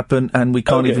going to happen, and we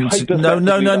can't even.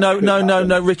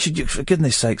 No, Richard. For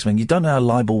goodness sakes, man, you don't know how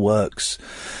libel works.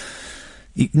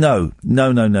 No.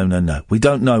 We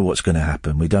don't know what's going to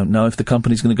happen. We don't know if the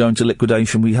company's going to go into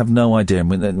liquidation. We have no idea.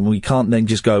 And we can't then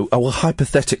just go, oh, well,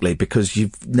 hypothetically, because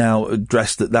you've now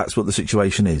addressed that that's what the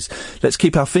situation is. Let's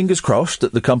keep our fingers crossed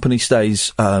that the company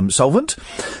stays solvent.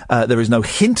 There is no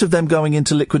hint of them going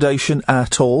into liquidation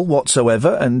at all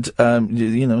whatsoever. And,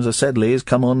 as I said, Lee has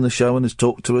come on the show and has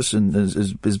talked to us and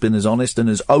has been as honest and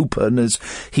as open as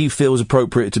he feels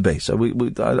appropriate to be. So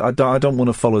I don't want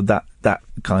to follow that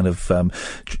kind of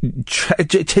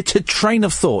train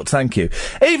of thought. Thank you.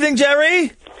 Evening,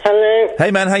 Jerry. Hello.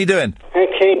 Hey, man. How you doing?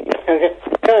 Okay. I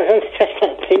was just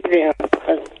that TV. I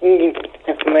was thinking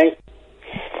for me.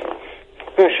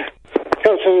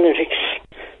 Got some lyrics.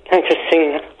 Like to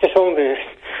sing just one verse.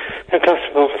 The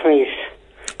gospel, please.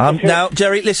 Now,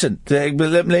 Jerry, listen.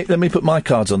 Let me put my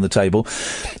cards on the table.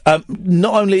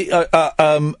 Not only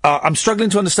I'm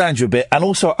struggling to understand you a bit, and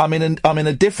also I'm in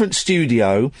a different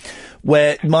studio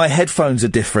where my headphones are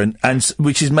different, and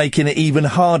which is making it even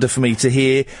harder for me to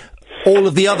hear all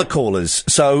of the other callers.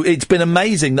 So it's been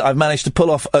amazing that I've managed to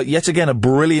pull off yet again a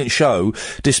brilliant show,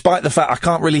 despite the fact I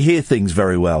can't really hear things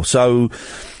very well. So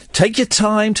take your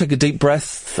time, take a deep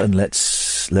breath, and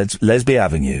let's be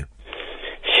having you.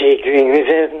 She dreams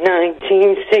of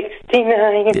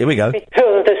 1969. Here we go.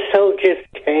 Before the soldiers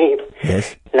came.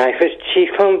 Yes. Life was cheap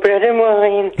on bread and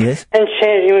wine. Yes. And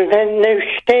sharing had no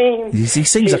shame. He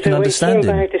sings, I can understand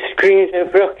him. By the screams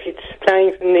of rockets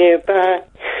flying from nearby.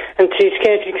 And too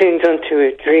scared she clings onto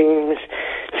her dreams.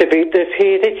 To beat the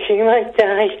fear that she might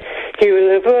die. He will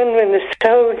have won when the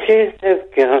soldiers have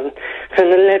gone. From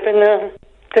the Lebanon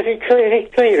to the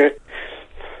clear.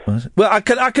 Well, I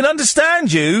can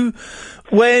understand you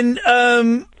when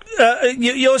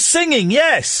you're singing.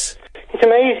 Yes, it's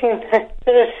amazing.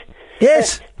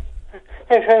 Yes,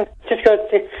 I've just got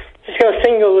to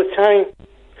sing all the time.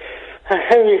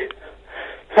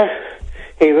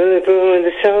 He will have been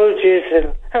the soldiers.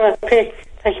 I'm happy.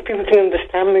 People can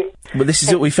understand me. But this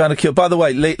is what we found a cure. By the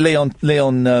way, Lee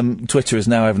on Twitter is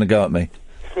now having a go at me.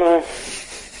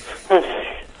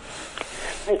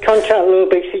 Contract law,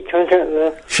 basic contract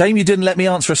law. Shame you didn't let me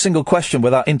answer a single question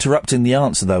without interrupting the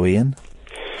answer, though, Ian.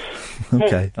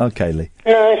 Okay, Lee.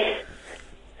 No,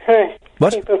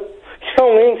 what? It's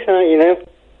full moon tonight, you know.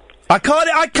 I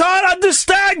can't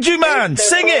understand you, man.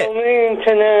 Sing it. Full moon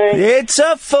tonight. It's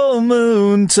a full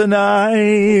moon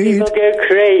tonight. People go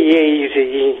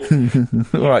crazy.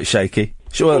 All right, Shaky.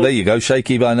 Sure, there you go.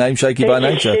 Shaky by name. Shaky by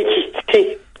nature.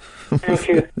 Thank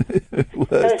you.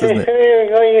 Worse, doesn't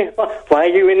it? Why are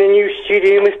you in the new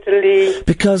studio, Mr. Lee?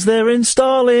 Because they're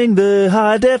installing the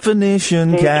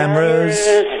high-definition cameras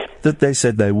that they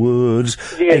said they would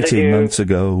 18 months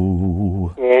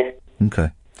ago. Yeah. Okay.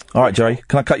 All right, Jerry,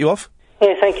 can I cut you off?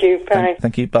 Yeah, thank you. Bye.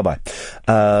 Thank you. Bye-bye.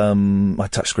 My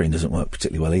touch screen doesn't work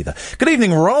particularly well either. Good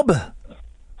evening, Rob.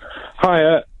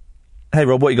 Hi. Hey,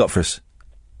 Rob, what you got for us?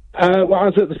 Well, I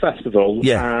was at the festival,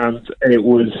 and it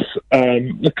was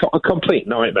a complete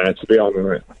nightmare, to be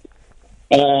honest.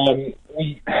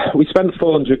 We spent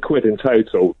 £400 in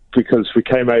total because we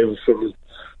came over from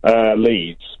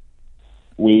Leeds.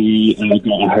 We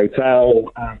got a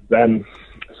hotel, and then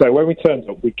so when we turned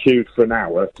up, we queued for an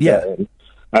hour to get in.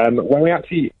 When we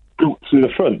actually got to the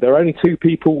front, there were only 2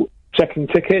 people checking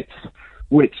tickets,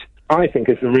 which I think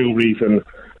is the real reason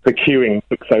the queuing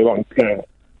took so long to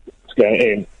get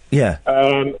in. Yeah.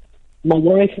 My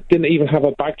wife didn't even have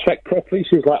a bag checked properly.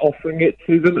 She was offering it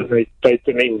to them, and they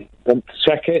didn't even want to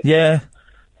check it. Yeah.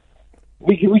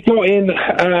 We got in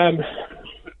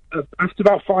after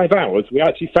about 5 hours. We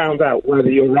actually found out where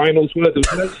the urinals were. There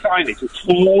was no signage at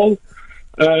all.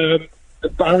 the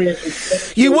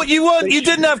barriers. You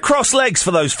didn't have cross legs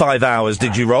for those 5 hours,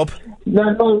 did you, Rob? No.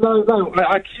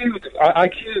 I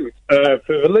queued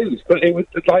for a lose, but it was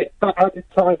like that added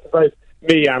time for both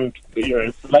me and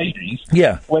the ladies.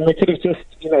 Yeah. When they could have just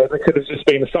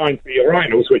been assigned to the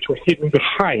urinals, which were hidden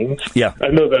behind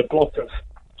another block of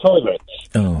toilets.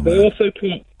 Oh, they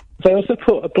also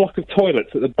put a block of toilets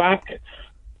at the back,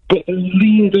 but they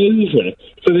leaned over,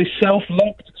 so they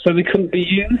self-locked, so they couldn't be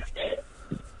used.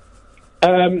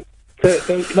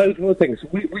 There's loads of other things.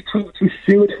 We talked to a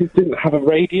steward who didn't have a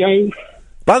radio.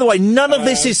 By the way, none of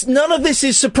this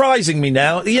is surprising me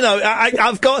now. You know,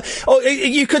 I've got. Oh,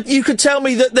 you could tell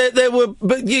me that there were,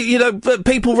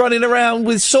 people running around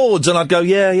with swords, and I'd go,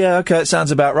 yeah, okay, it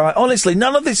sounds about right. Honestly,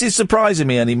 none of this is surprising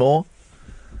me anymore.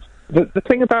 The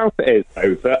thing about it is,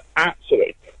 though, that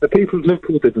actually the people of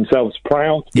Liverpool did themselves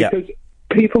proud because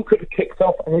people could have kicked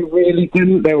off, and they really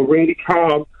didn't. They were really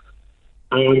calm,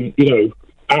 and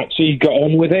actually got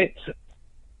on with it.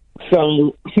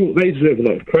 So I think they deserve a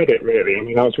lot of credit, really. I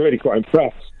mean, I was really quite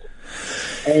impressed.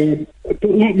 But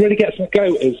what really gets my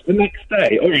goat is the next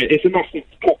day. All right, it's a massive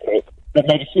cock-up that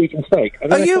made a huge mistake.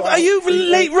 Are you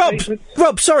late,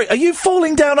 Rob? Sorry, are you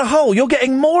falling down a hole? You're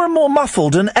getting more and more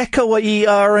muffled and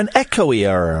echoier and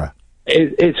echoier.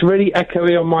 It's really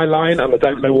echoey on my line, and I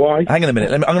don't know why. Hang on a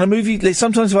minute. I'm going to move you.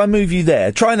 Sometimes if I move you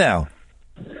there, try now.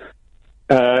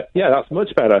 Yeah, that's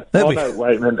much better. No,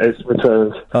 wait a minute, it's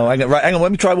returned. Oh, hang on,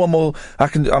 let me try one more.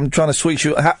 I'm trying to switch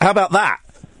you. How about that?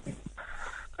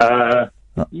 No,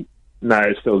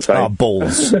 it's still the same. Oh,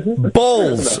 balls.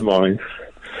 Balls! Never mind.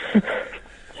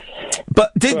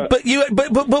 But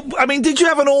I mean, did you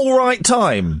have an alright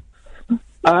time?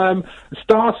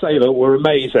 Star Sailor were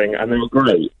amazing, and they were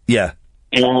great. Yeah.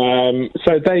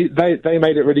 So they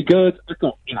made it really good. I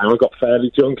got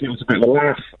fairly drunk, it was a bit of a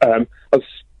laugh. I was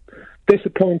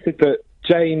disappointed that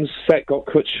James' set got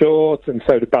cut short, and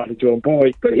so did Badly Drawn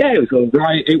Boy. But yeah, it was all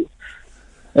right.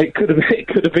 It could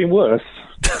have been worse.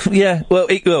 Yeah, well,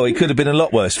 it could have been a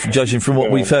lot worse, judging from what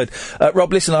we've heard.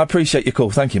 Rob, listen, I appreciate your call.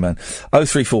 Thank you, man.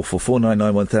 0344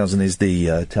 499 1000 is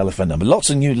the telephone number. Lots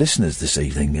of new listeners this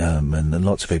evening, and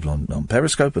lots of people on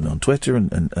Periscope and on Twitter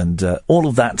and all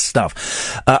of that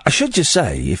stuff. I should just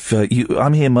say, if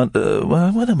I'm here, when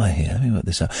am I here? Let me work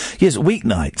this out. Yes,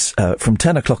 weeknights from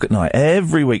 10 o'clock at night.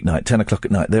 Every weeknight, 10 o'clock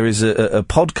at night. There is a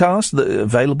podcast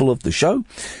available of the show.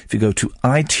 If you go to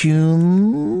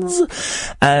iTunes,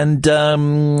 and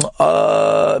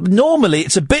normally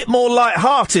it's a bit more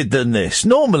light-hearted than this.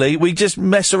 Normally we just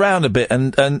mess around a bit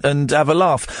and have a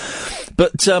laugh.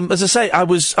 But as I say,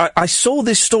 I saw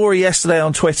this story yesterday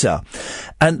on Twitter,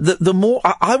 and the more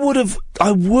I would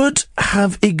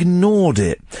have ignored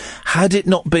it had it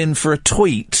not been for a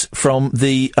tweet from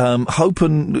the Hope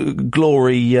and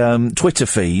Glory Twitter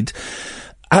feed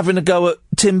having a go at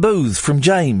Tim Booth from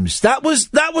James. That was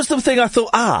the thing I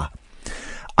thought,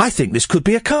 I think this could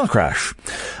be a car crash.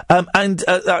 I kind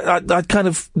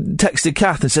of texted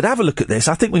Kath and said, have a look at this.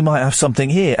 I think we might have something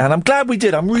here. And I'm glad we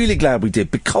did. I'm really glad we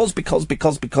did. Because there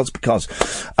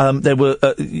were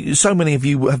so many of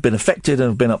you have been affected and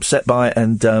have been upset by it.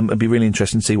 And it'd be really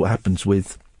interesting to see what happens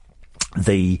with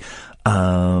the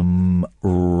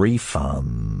refunds.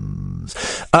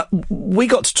 We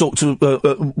got to talk to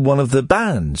one of the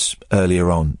bands earlier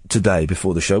on today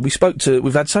before the show. We've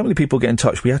had so many people get in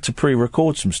touch, we had to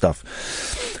pre-record some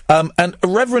stuff. And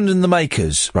Reverend and the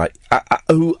Makers, right,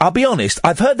 who, I'll be honest,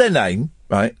 I've heard their name,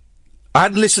 right? I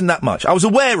hadn't listened that much. I was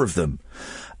aware of them.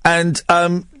 And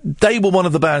they were one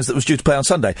of the bands that was due to play on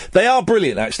Sunday. They are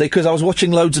brilliant, actually, because I was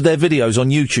watching loads of their videos on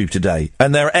YouTube today,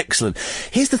 and they're excellent.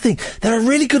 Here's the thing. They're a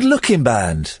really good-looking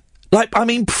band.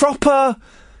 Proper,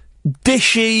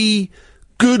 dishy,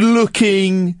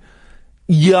 good-looking,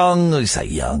 young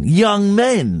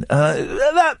men.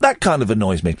 That kind of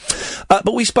annoys me.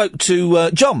 But we spoke to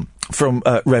John from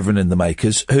Reverend and the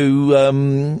Makers, who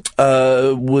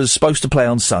was supposed to play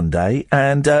on Sunday,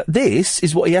 and this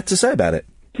is what he had to say about it.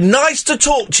 Nice to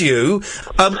talk to you.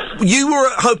 You were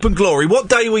at Hope and Glory. What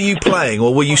day were you playing,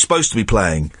 or were you supposed to be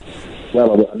playing?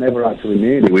 Well, I never actually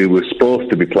knew. We were supposed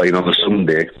to be playing on a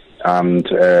Sunday, and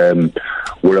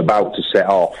we're about to set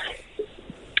off.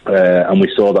 And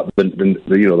we saw that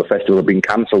the festival had been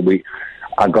cancelled.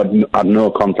 I had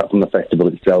no contact from the festival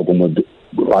itself, and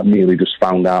we merely just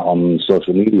found out on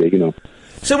social media.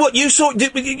 So what you saw?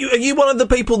 Are you one of the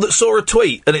people that saw a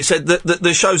tweet and it said that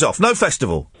the show's off, no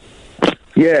festival?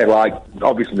 Yeah,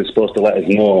 obviously they're supposed to let us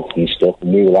know and stuff,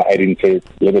 and we were heading to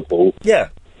Liverpool. Yeah.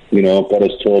 Got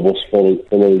us tour bus full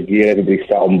of gear, everybody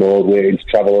sat on board waiting to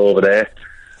travel over there.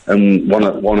 And one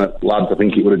of the lads, I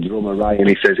think it was a drummer, Ryan,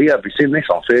 he says, have you seen this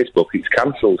on Facebook? It's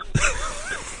cancelled.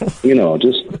 You know,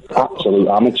 just absolute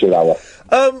amateur hour.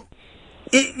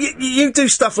 You do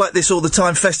stuff like this all the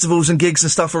time, festivals and gigs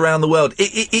and stuff around the world.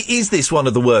 Is this one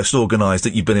of the worst organised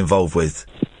that you've been involved with?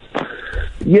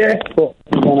 Yeah, but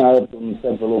then I've done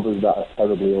several others that are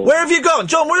terribly organised. Where have you gone?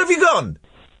 John, where have you gone?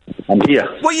 I'm here.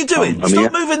 What are you doing? I'm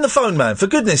Stop here. moving the phone, man, for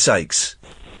goodness sakes.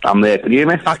 I'm there. Can you hear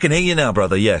me? I can hear you now,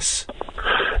 brother, yes.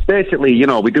 Basically, you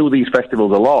know, we do these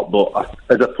festivals a lot, but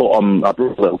as I put on, I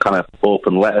wrote a little kind of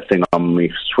open letter thing on my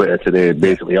Twitter today,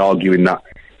 basically arguing that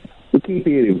we keep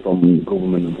hearing from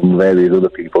government and from various other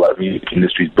people that the music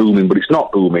industry is booming, but it's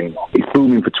not booming. It's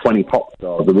booming for 20 pop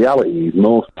stars. The reality is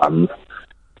most bands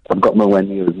have got nowhere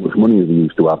near as much money as they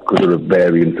used to have because of a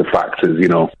variance of factors, you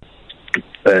know,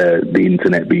 the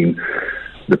internet being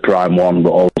the prime one,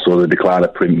 but also the decline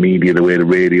of print media, the way the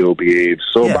radio behaves.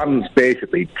 So bands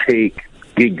basically take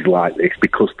gigs like this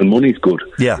because the money's good.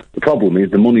 Yeah. The problem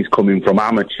is the money's coming from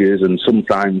amateurs and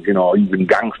sometimes, you know, even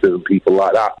gangsters and people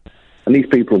like that. And these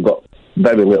people have got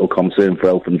very little concern for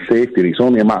health and safety. It's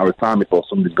only a matter of time before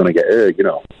somebody's going to get hurt, you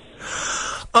know.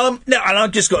 Now, and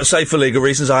I've just got to say, for legal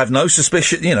reasons, I have no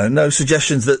suspicion, you know, no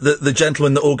suggestions that the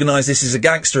gentleman that organised this is a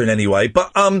gangster in any way.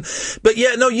 But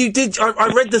yeah, no, you did.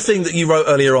 I read the thing that you wrote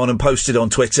earlier on and posted on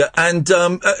Twitter, and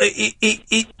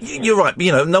you're right.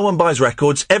 You know, no one buys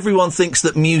records. Everyone thinks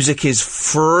that music is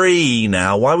free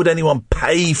now. Why would anyone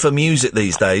pay for music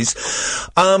these days?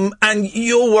 And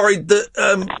you're worried that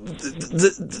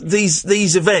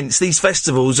these events, these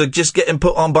festivals, are just getting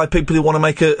put on by people who want to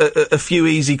make a few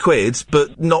easy quids, but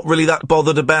not really that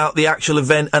bothered about the actual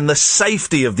event and the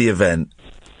safety of the event.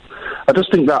 I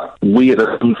just think that we as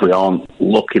a country aren't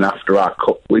looking after our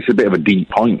culture. It's a bit of a deep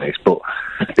point, this, but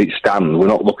it stands. We're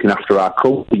not looking after our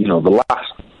culture. You know, the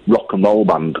last rock and roll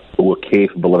band who were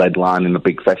capable of headlining a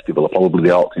big festival are probably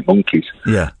the Arctic Monkeys.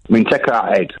 Yeah. I mean, check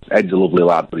out Ed. Ed's a lovely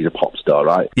lad, but he's a pop star,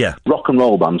 right? Yeah. Rock and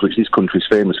roll bands, which this country's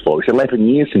famous for, it's 11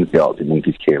 years since the Arctic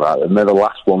Monkeys came out, and they're the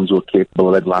last ones who are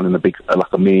capable of headlining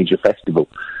a major festival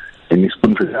in this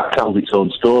country. That tells its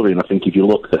own story, and I think if you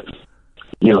look at,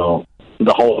 you know,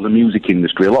 the whole of the music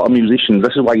industry, a lot of musicians,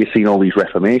 this is why you're seeing all these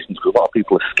reformations, because a lot of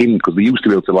people are skimmed, because they used to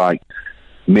be able to, like,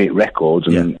 make records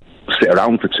and sit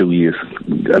around for 2 years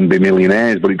and be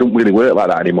millionaires, but it don't really work like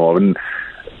that anymore. And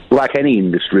like any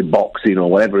industry, boxing or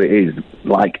whatever it is,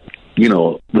 like, you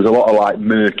know, there's a lot of, like,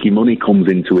 murky money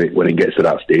comes into it when it gets to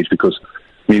that stage, because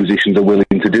musicians are willing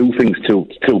to do things to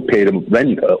pay them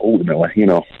rent, ultimately, you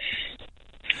know.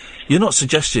 You're not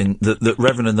suggesting that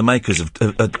Reverend and the Makers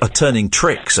are turning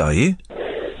tricks, are you?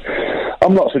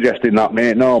 I'm not suggesting that,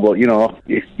 mate, no, but, you know,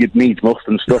 if you'd need must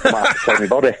and stuff, might have to tell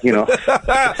anybody, you know.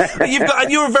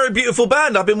 And you're a very beautiful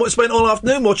band. I've been spent all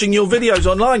afternoon watching your videos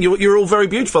online. You're all very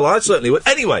beautiful. I certainly would.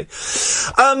 Anyway,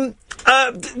 so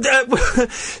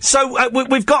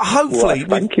we've got, hopefully...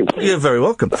 Well, thank you. You're very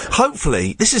welcome.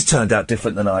 Hopefully, this has turned out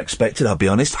different than I expected, I'll be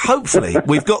honest. Hopefully,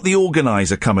 we've got the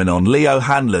organiser coming on, Leo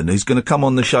Hanlon, who's going to come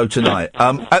on the show tonight.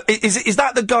 Is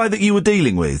that the guy that you were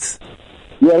dealing with?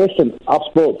 Yeah, listen, I've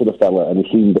spoke to the fella and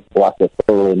he seemed like a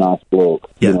thoroughly nice bloke.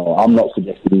 Yeah. You know, I'm not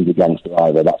suggesting he's a gangster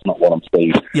either, that's not what I'm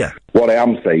saying. Yeah. What I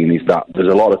am saying is that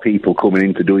there's a lot of people coming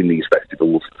into doing these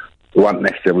festivals who haven't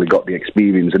necessarily got the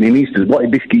experience, and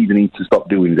what this geezer needs to stop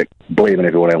doing is blaming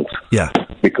everyone else. Yeah.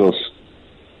 Because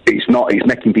it's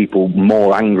making people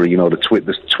more angry, you know, the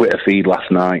Twitter feed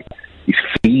last night. He's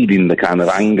feeding the kind of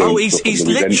anger. Oh, he's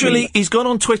gone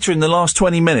on Twitter in the last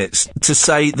 20 minutes to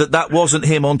say that wasn't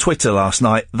him on Twitter last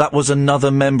night. That was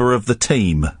another member of the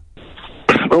team.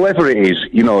 Whoever it is,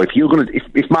 you know,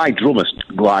 if my drummer,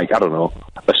 like, I don't know,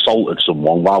 assaulted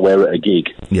someone while we're at a gig,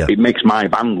 it makes my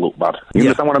band look bad. You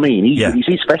understand what I mean? It's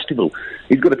his festival.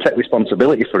 He's got to take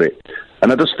responsibility for it.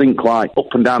 And I just think, like,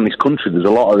 up and down this country, there's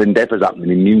a lot of endeavours happening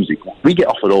in music. We get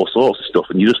offered all sorts of stuff,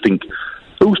 and you just think,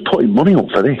 who's putting money up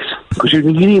for this? Because you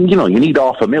need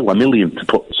 $1 million to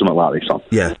put something like this on.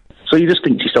 Yeah. So you just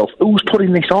think to yourself, who's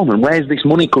putting this on, and where's this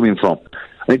money coming from?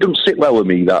 And it doesn't sit well with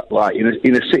me that, like,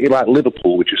 in a city like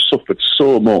Liverpool, which has suffered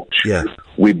so much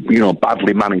with, you know,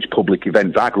 badly managed public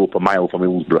events. I grew up a mile from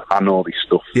Hillsborough. I know this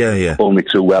stuff only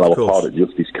too well. I was part of the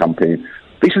Justice campaign.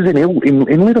 This is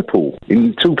in Liverpool.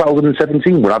 In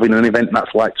 2017, we're having an event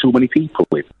that's like too many people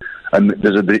with. And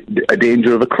there's a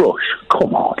danger of a crush.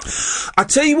 Come on. I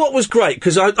tell you what was great,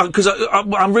 because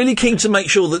I'm really keen to make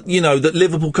sure that, you know, that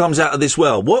Liverpool comes out of this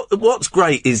well. What's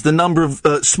great is the number of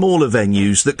smaller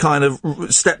venues that kind of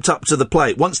stepped up to the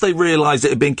plate once they realised it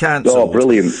had been cancelled. Oh,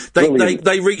 brilliant!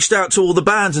 They reached out to all the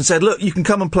bands and said, "Look, you can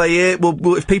come and play here.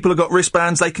 Well, if people have got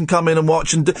wristbands, they can come in and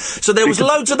watch." And so there was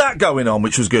loads of that going on,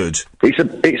 which was good.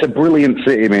 It's a brilliant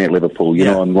city, mate, Liverpool. You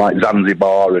know, and like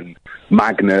Zanzibar and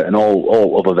Magnet and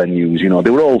all other venues, you know, they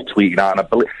were all tweeting out. And I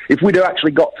believe, if we'd have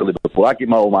actually got to Liverpool, I'd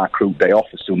give all my crew day off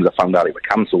as soon as I found out it was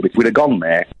cancelled. If we'd have gone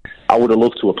there, I would have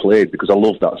loved to have played because I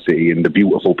love that city and the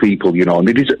beautiful people, you know, and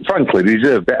frankly, they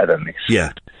deserve better than this.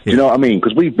 Yeah. Do you know what I mean?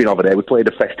 Because we've been over there, we played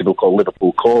a festival called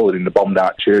Liverpool Calling in the Bombed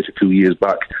Out Church a few years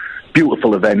back.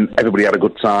 Beautiful event, everybody had a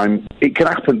good time. It can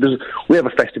happen. We have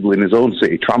a festival in his own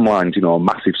city, Tramlines, you know,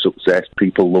 massive success.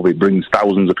 People love it, brings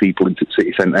thousands of people into the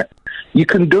city centre. You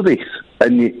can do this,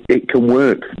 and it can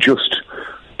work. Just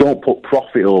don't put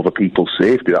profit over people's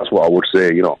safety. That's what I would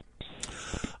say, you know.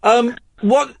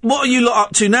 What are you lot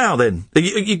up to now then?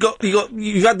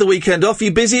 You've had the weekend off. Are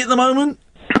you busy at the moment?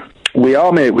 We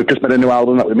are, mate. We've just made a new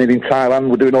album that we made in Thailand.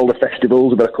 We're doing all the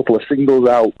festivals. We've got a couple of singles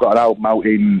out. Got an album out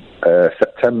in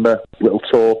September. Little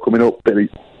tour coming up. Bit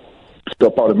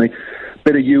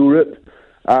of Europe.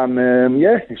 And,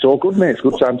 yeah, it's all good, mate. It's a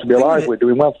good time to be alive. We're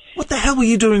doing well. What the hell were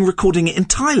you doing recording it in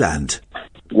Thailand?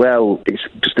 Well, it's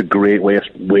just a great way of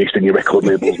wasting your record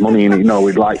label's money, and you know,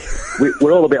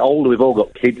 we're all a bit older. We've all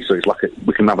got kids, so it's like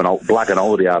we can have blag and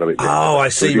holiday out of it. Oh, I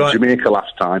see. We did right. Jamaica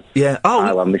last time. Yeah. Oh,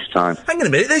 Thailand this time. Hang on a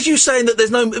minute. There's you saying that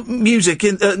there's no music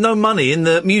no money in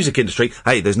the music industry.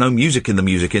 Hey, there's no music in the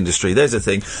music industry. There's a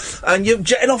thing, and you're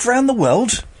jetting off around the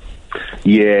world.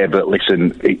 Yeah, but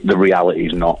listen, the reality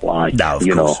is not like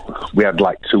you know. We had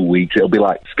like 2 weeks. It'll be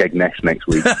like Skegness next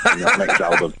week. Next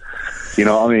album. You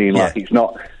know what I mean? Like, it's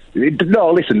not...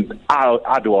 No, listen,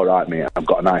 I do all right, mate. I've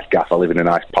got a nice gaff. I live in a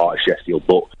nice part of Sheffield.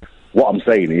 But what I'm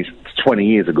saying is, 20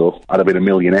 years ago, I'd have been a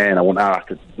millionaire and I wouldn't have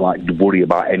to, like, worry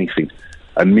about anything.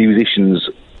 And musicians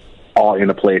are in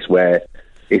a place where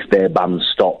if their band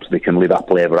stops, they can live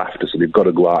happily ever after. So they've got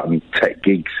to go out and take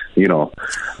gigs, you know.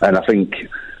 And I think...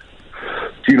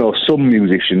 You know, some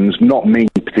musicians, not me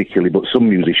particularly, but some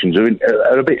musicians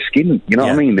are a bit skinned. You know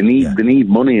what I mean? They need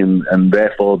money, and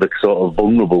therefore they're sort of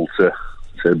vulnerable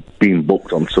to being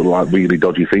booked on sort of like really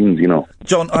dodgy things. You know.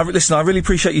 John, listen, I really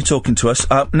appreciate you talking to us.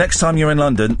 Next time you're in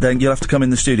London, then you'll have to come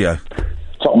in the studio.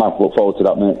 Top man, look forward to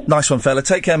that, mate. Nice one, fella.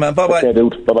 Take care, man. Bye bye. Okay,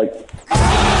 dude. Bye bye.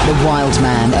 The wild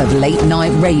man of late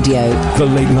night radio. The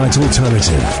Late Night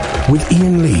Alternative with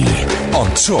Iain Lee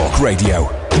on Talk Radio.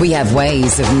 We have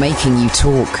ways of making you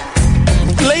talk.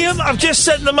 Liam, I've just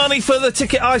sent the money for the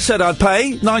ticket I said I'd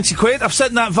pay, 90 quid. I've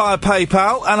sent that via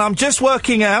PayPal, and I'm just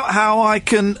working out how I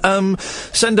can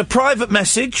send a private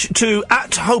message to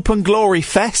 @Hope and Glory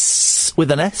Fests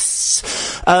with an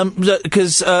S,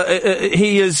 because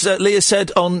he has, Leah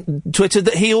said on Twitter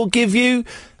that he'll give you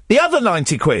the other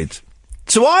 90 quid.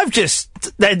 So I've just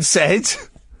then said,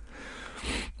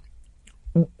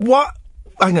 what?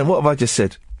 Hang on, what have I just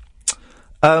said?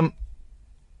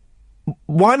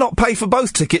 Why not pay for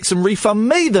both tickets and refund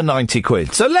me the 90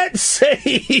 quid? So let's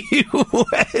see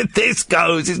where this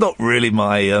goes. It's not really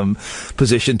my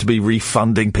position to be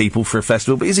refunding people for a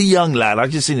festival, but he's a young lad. I've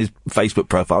just seen his Facebook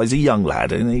profile. He's a young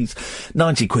lad, and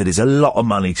 90 quid is a lot of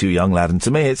money to a young lad, and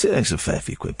to me it's a fair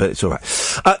few quid, but it's all right.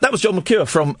 That was John McCure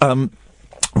from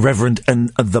Reverend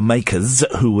and the Makers,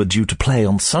 who were due to play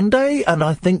on Sunday, and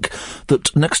I think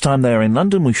that next time they're in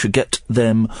London we should get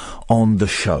them on the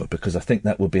show, because I think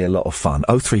that would be a lot of fun.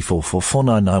 0344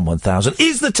 499 1000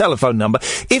 is the telephone number.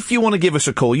 If you want to give us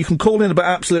a call, you can call in about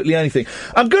absolutely anything.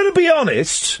 I'm going to be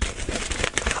honest,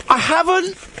 I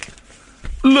haven't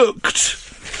looked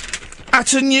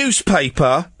at a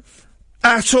newspaper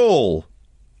at all.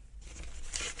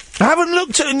 I haven't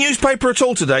looked at a newspaper at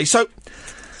all today, so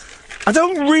I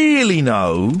don't really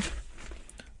know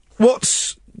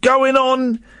what's going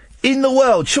on in the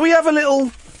world. Shall we have a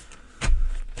little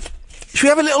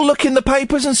look in the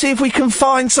papers and see if we can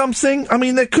find something? I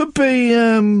mean, there could be,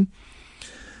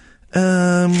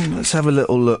 let's have a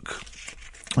little look.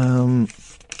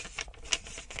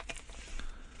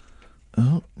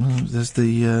 There's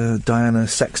the, Diana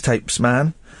sex tapes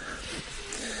man.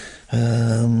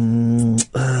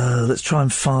 Let's try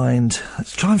and find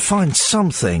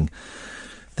something.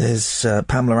 There's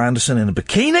Pamela Anderson in a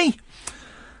bikini.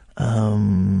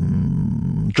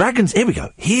 Dragons.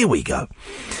 Here we go.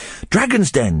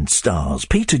 Dragon's Den stars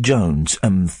Peter Jones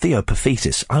and Theo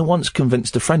Paphitis. I once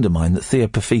convinced a friend of mine that Theo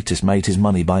Paphitis made his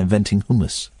money by inventing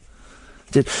hummus.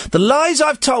 The lies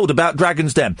I've told about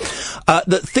Dragon's Den,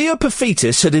 that Theo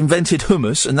Paphitis had invented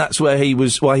hummus, and that's why he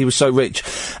was so rich,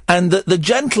 and that the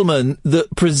gentleman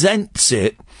that presents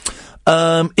it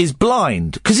is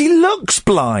blind, because he looks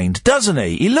blind, doesn't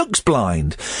he? He looks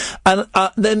blind, and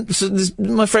then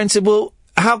my friend said, "Well,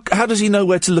 how does he know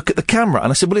where to look at the camera?"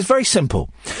 And I said, "Well, it's very simple.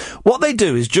 What they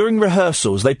do is during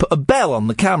rehearsals they put a bell on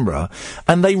the camera,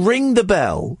 and they ring the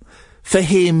bell for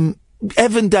him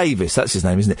Evan Davis, that's his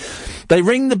name, isn't it? They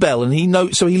ring the bell and he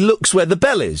looks where the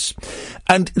bell is.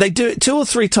 And they do it 2 or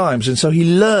 3 times, and so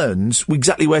he learns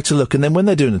exactly where to look, and then when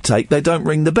they're doing a take, they don't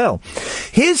ring the bell.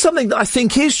 Here's something that I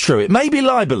think is true. It may be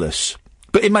libellous,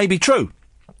 but it may be true.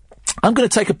 I'm going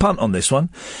to take a punt on this one.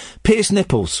 Pierce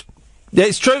nipples. Yeah,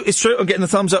 it's true. I'm getting a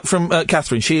thumbs up from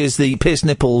Catherine. She is the Pierce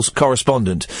Nipples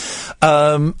correspondent.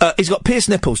 He's got Pierce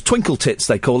Nipples. Twinkle Tits,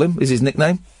 they call him, is his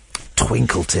nickname.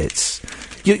 Twinkle Tits.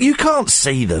 You can't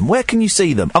see them. Where can you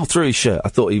see them? Oh, through his shirt. I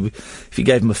thought if you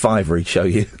gave him a $5, he'd show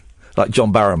you. Like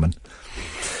John Barrowman.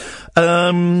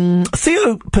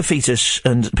 Theo Paphitis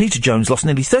and Peter Jones lost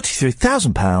nearly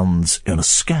 £33,000 in a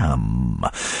scam.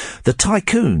 The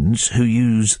tycoons who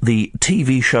use the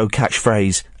TV show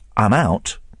catchphrase, "I'm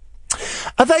out,"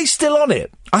 are they still on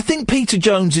it? I think Peter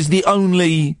Jones is the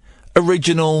only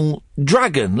original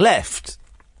dragon left.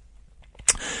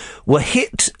 Were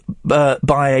hit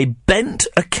by a bent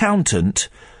accountant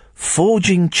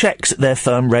forging cheques at their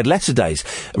firm Red Letter Days.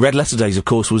 Red Letter Days, of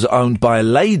course, was owned by a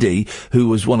lady who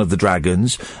was one of the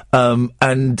dragons, so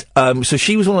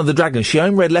she was one of the dragons. She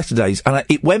owned Red Letter Days, and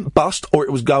it went bust, or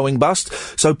it was going bust,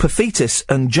 so Paphitis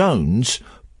and Jones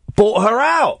bought her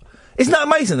out. Isn't that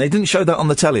amazing? They didn't show that on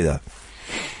the telly, though.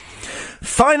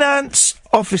 Finance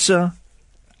Officer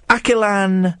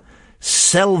Akilan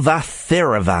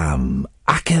Selvathiravam.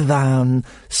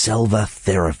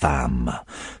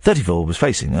 34, was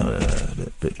facing... a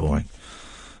bit boring.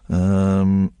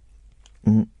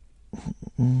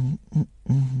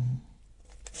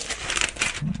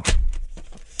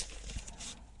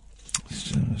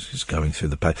 Just going through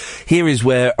the page. Here is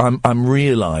where I'm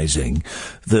realising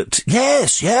that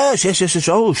yes.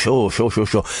 Oh, sure.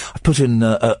 I put in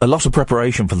a lot of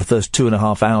preparation for the first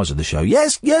 2.5 hours of the show.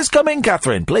 Yes, come in,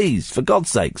 Catherine, please, for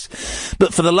God's sakes.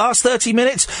 But for the last 30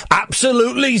 minutes,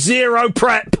 absolutely zero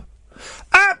prep.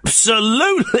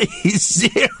 Absolutely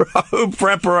zero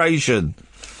preparation.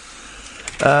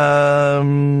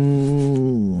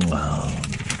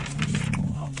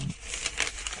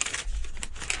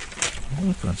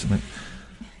 Find something.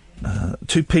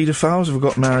 2 paedophiles have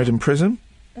got married in prison.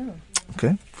 Oh.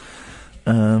 Okay.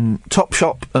 Top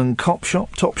Shop and Cop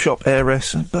Shop. Top Shop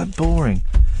heiress. But boring.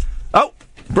 Oh,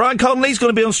 Brian Conley's going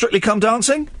to be on Strictly Come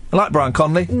Dancing. I like Brian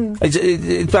Conley.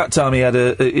 It's about time he had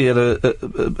a bit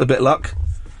of luck.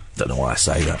 Don't know why I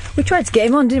say that. We tried to get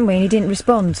him on, didn't we? And he didn't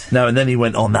respond. No, and then he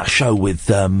went on that show with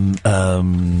Bob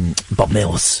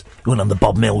Mills. He went on the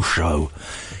Bob Mills show.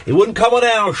 He wouldn't come on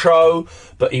our show,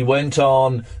 but he went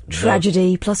on...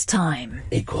 Tragedy plus Time.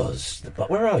 Equals...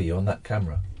 Where are you on that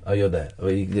camera? Oh, you're there.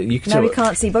 You can no, we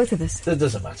can't see both of us. It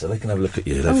doesn't matter. They can have a look at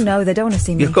you. Oh, no, they don't want to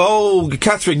see me. Oh,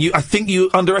 Catherine, I think you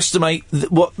underestimate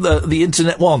what the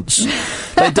internet wants.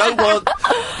 They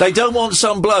don't want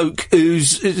some bloke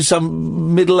who's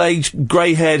some middle-aged,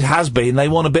 grey-haired has-been. They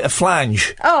want a bit of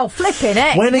flange. Oh, flipping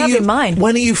heck. When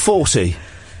are you 40?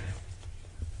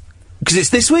 Because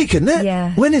it's this week, isn't it?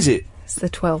 Yeah. When is it? It's the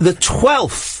 12th. The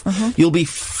 12th. Uh-huh. You'll be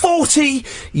 40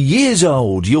 years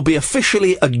old. You'll be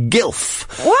officially a gilf.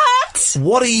 What?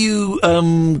 What are you,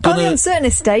 gonna... Only on certain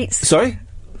estates. Sorry?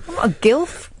 I'm not a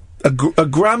gilf. A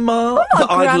grandma that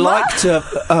I'd like to...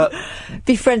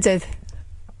 be friends with.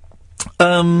 What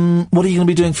are you going to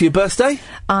be doing for your birthday?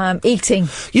 Eating.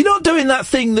 You're not doing that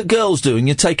thing that girls do and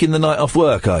you're taking the night off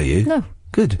work, are you? No.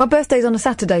 Good. My birthday's on a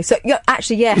Saturday, so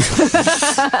actually, yeah.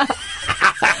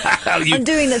 I'm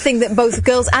doing the thing that both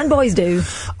girls and boys do.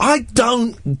 I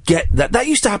don't get that. That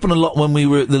used to happen a lot when we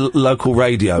were at the local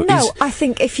radio. No, I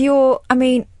think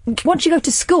once you go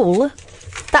to school,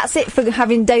 that's it for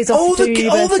having days off. All the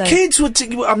kids would.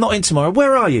 I'm not in tomorrow.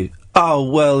 Where are you?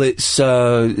 Oh well, it's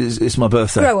my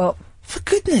birthday. Grow up. For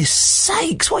goodness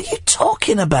sakes, what are you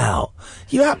talking about?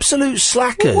 You absolute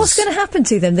slackers. Well, what's going to happen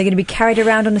to them? They're going to be carried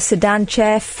around on a sedan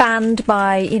chair, fanned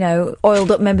by,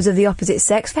 oiled up members of the opposite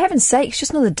sex. For heaven's sake, it's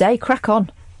just another day. Crack on.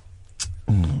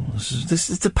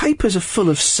 The papers are full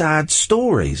of sad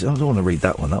stories. I don't want to read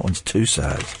that one. That one's too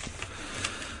sad.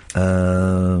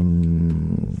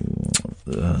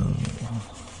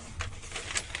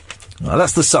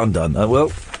 That's the Sun done.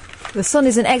 Well... The Sun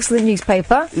is an excellent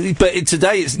newspaper. But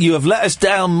today, you have let us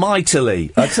down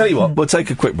mightily. I'll tell you what, we'll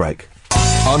take a quick break.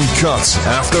 Uncut,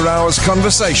 after-hours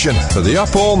conversation for the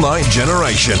up-all-night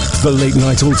generation. The Late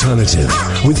Night Alternative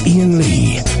with Iain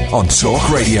Lee. On Talk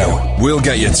Radio. We'll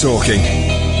get you talking.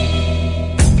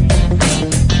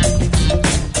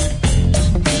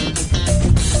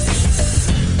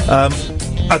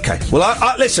 Okay, well,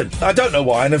 I listen, I don't know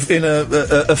why, in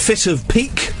a fit of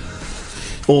pique...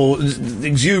 or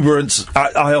exuberance,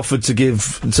 I offered to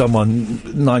give someone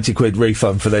 90 quid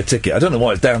refund for their ticket. I don't know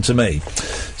why it's down to me.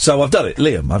 So I've done it.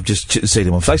 Liam, I've just seen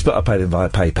him on Facebook. I paid him via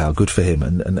PayPal. Good for him.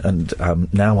 And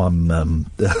now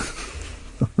I'm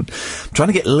trying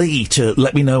to get Lee to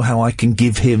let me know how I can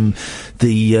give him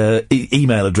the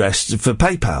email address for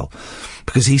PayPal,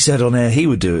 because he said on air he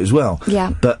would do it as well.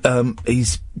 Yeah. But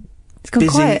he's gone busy.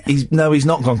 quiet. He's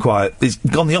not gone quiet. He's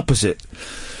gone the opposite.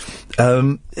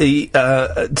 First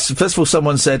of all,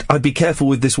 someone said, "I'd be careful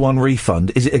with this one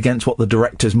refund. Is it against what the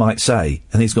directors might say?"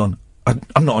 And he's gone,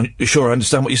 I'm not sure I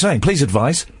understand what you're saying. Please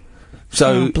advise.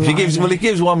 So if he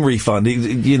gives one refund,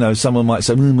 someone might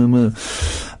say,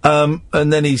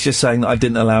 and then he's just saying that I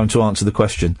didn't allow him to answer the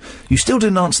question. You still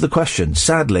didn't answer the question.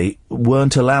 Sadly,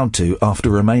 weren't allowed to after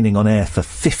remaining on air for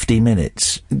 50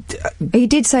 minutes. He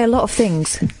did say a lot of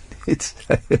things. It's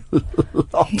a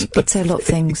lot. He did say a lot of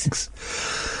things.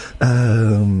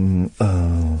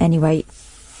 Anyway,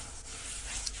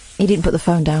 he didn't put the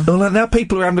phone down. Well, now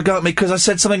people are having a go at me because I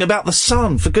said something about the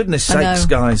sun. For goodness sakes,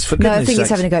 guys. For goodness sakes. No, I think he's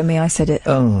having a go at me. I said it.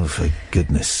 Oh, for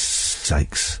goodness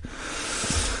sakes.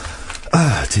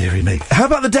 Ah, dearie me. How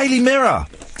about the Daily Mirror?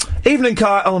 Evening,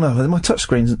 Kyle. Oh, no, my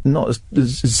touchscreen's not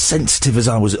as sensitive as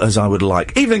I would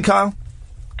like. Evening, Kyle.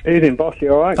 Evening, boss.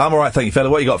 You all right? I'm all right, thank you, fella.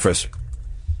 What you got for us?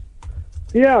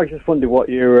 Yeah, I just wondered what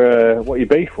your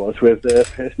beef was with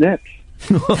Pierce Nips.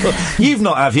 You've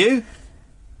not, have you?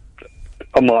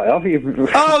 I might have.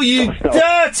 Oh, you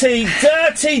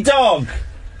dirty dog!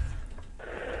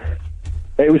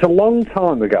 It was a long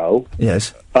time ago.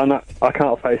 Yes. And I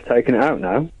can't face taking it out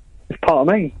now. It's part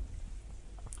of me.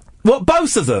 What,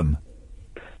 both of them?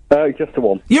 Just the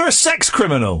one. You're a sex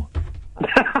criminal.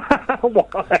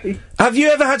 Why? Have you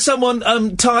ever had someone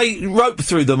tie rope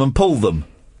through them and pull them?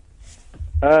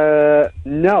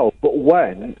 No, but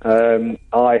when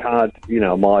I had,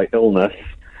 my illness,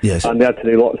 yes, and they had to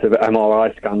do lots of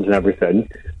MRI scans and everything,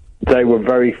 they were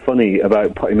very funny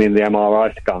about putting me in the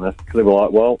MRI scanner, because they were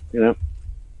like, well,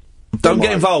 Don't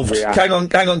get involved. Hang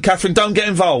on, Catherine, don't get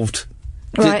involved.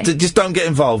 Right. Just don't get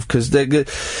involved, because they're good.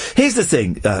 Here's the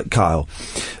thing, Kyle.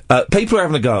 People are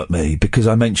having a go at me because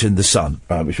I mentioned The Sun,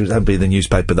 which happened to be the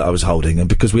newspaper that I was holding, and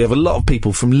because we have a lot of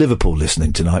people from Liverpool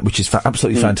listening tonight, which is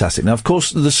absolutely fantastic. Now, of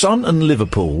course, The Sun and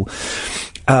Liverpool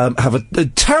have a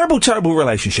terrible, terrible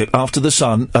relationship after The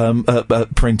Sun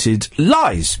printed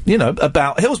lies,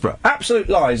 about Hillsborough. Absolute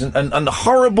lies and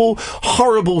horrible,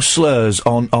 horrible slurs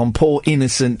on poor,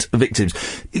 innocent victims.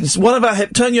 It's one of our...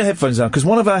 turn your headphones down, because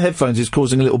one of our headphones is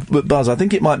causing a little buzz. I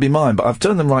think it might be mine, but I've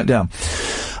turned them right down.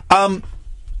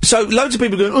 So loads of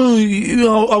people going,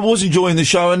 I was enjoying the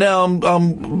show, and now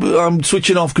I'm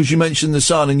switching off because you mentioned The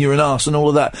Sun and you're an arse and all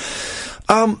of that.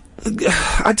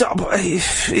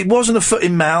 It wasn't a foot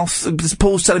in mouth.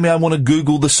 Paul's telling me I want to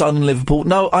Google The Sun and Liverpool.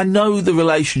 No, I know the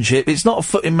relationship. It's not a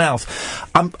foot in mouth.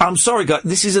 I'm sorry, guys.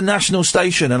 This is a national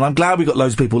station, and I'm glad we got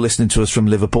loads of people listening to us from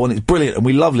Liverpool, and it's brilliant, and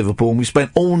we love Liverpool, and we spent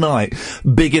all night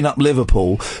bigging up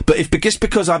Liverpool. But just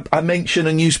because I mention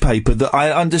a newspaper that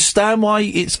I understand why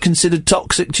it's considered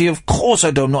toxic to you, of course I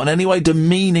don't. Not in any way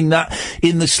demeaning that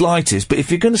in the slightest. But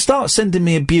if you're going to start sending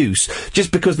me abuse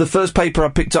just because the first paper I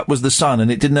picked up was The Sun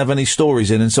and it didn't have any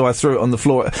stories in, and so I threw it on the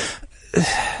floor.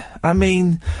 I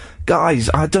mean, guys,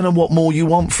 I don't know what more you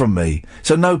want from me.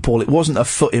 So no, Paul, it wasn't a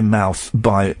foot in mouth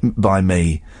by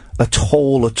me at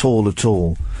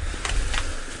all.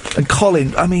 And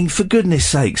Colin, I mean, for goodness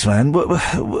sakes, man,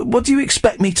 what do you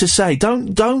expect me to say?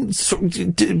 Don't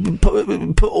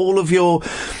put all of your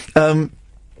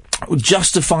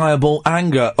justifiable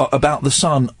anger about The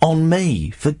Sun on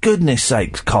me. For goodness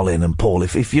sakes, Colin and Paul,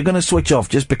 if you're going to switch off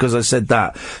just because I said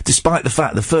that, despite the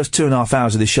fact the first 2.5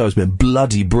 hours of this show has been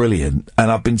bloody brilliant,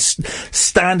 and I've been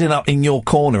standing up in your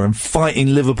corner and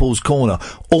fighting Liverpool's corner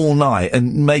all night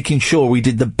and making sure we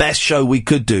did the best show we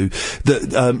could do,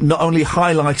 that not only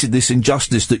highlighted this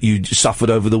injustice that you suffered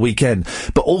over the weekend,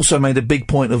 but also made a big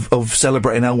point of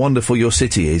celebrating how wonderful your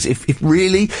city is. If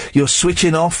really you're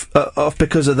switching off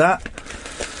because of that,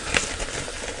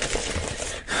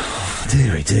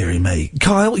 dearie me.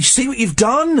 Kyle, you see what you've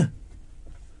done?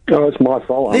 No, it's my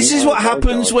fault. This is what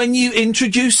happens when you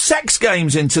introduce sex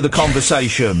games into the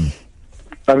conversation.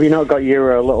 Have you not got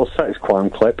your little sex crime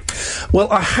clip?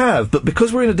 Well, I have, but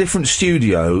because we're in a different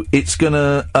studio, it's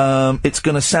gonna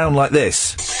sound like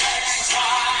this.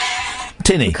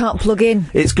 Tinny. You can't plug in.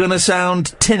 It's gonna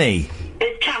sound tinny.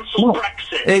 It cancelled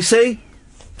Brexit. You see?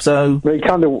 So... They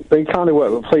kind of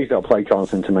work, but please don't play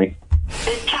Johnson to me.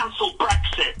 It cancelled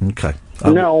Brexit. Okay.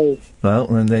 No.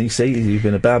 Well, and then you see, you've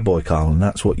been a bad boy, Kyle, and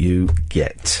that's what you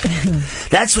get.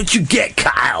 That's what you get,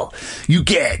 Kyle. You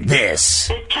get this.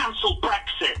 It cancelled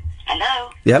Brexit.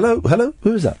 Hello? Yeah, hello?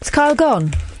 Who is that? Is Kyle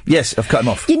gone? Yes, I've cut him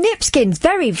off. Your nip skin's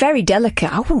very, very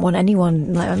delicate. I wouldn't want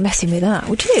anyone messing with that,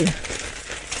 would you?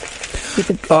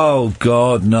 Oh,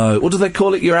 God, no. What do they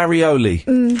call it? Your areole?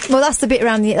 Well, that's the bit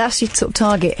around that's your sort of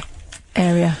target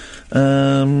area.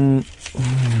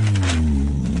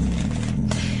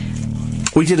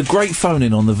 We did a great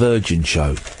phone-in on the Virgin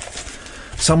show.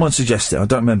 Someone suggested, I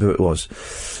don't remember who it was.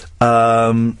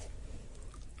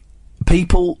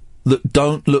 People that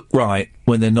don't look right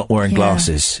when they're not wearing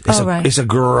glasses. It's a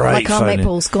great like our phone-in. mate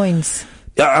Paul Scoins.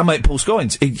 Our mate Paul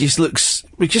Scoins. It just looks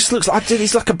like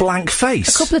it's like a blank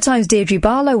face. A couple of times Deirdre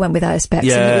Barlow went without her specs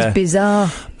and it was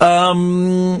bizarre.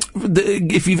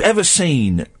 If you've ever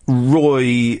seen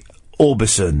Roy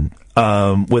Orbison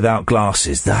without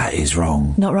glasses, that is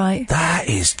wrong. Not right. That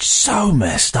is so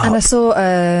messed up. And I saw...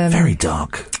 very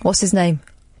dark. What's his name?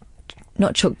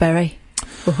 Not Chuck Berry.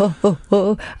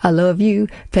 Oh, I love you,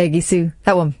 Peggy Sue.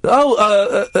 That one.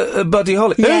 Oh, Buddy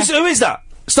Holly. Yeah. Who is that?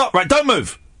 Stop, right, don't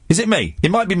move. Is it me?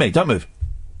 It might be me. Don't move.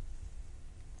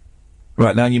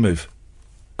 Right, now you move.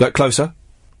 Go closer.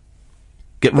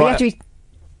 Get right up. He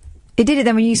did it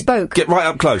then when you spoke. Get right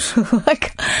up close.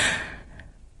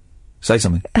 Say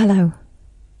something. Hello.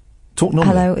 Talk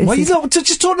normally. Hello. Why are you not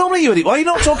just talk normally, you idiot? Why are you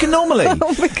not talking normally?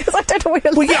 Because I don't know what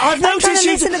you're Well, yeah, I've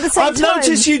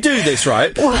noticed you do this,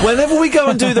 right? Whenever we go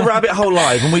and do the Rabbit Hole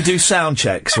Live and we do sound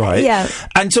checks, right? Yeah.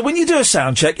 And so when you do a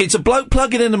sound check, it's a bloke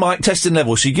plugging in the mic, testing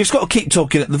level. So you just got to keep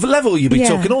talking at the level you'll be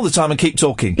talking all the time and keep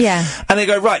talking. Yeah. And they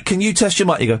go, right, can you test your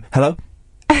mic? You go, hello?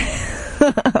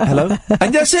 Hello?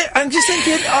 And that's it. I'm just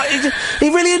thinking,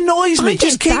 it really annoys me.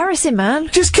 It's embarrassing, man.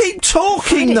 Just keep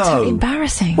talking, though. Totally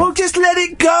embarrassing. Well, just let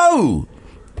it go.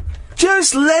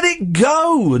 Just let it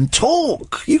go and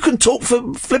talk. You can talk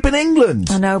for flipping England.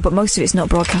 I know, but most of it's not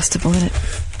broadcastable, is it?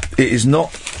 It is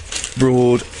not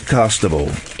broadcastable.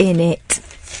 In it.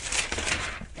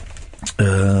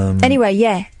 Anyway,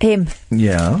 yeah, him.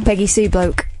 Yeah. Peggy Sue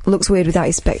bloke looks weird without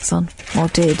his specs on. Or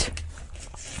did.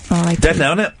 R.I.P. Dead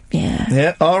now, isn't it? Yeah.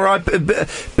 Yeah. R.I.P.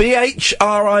 B.H.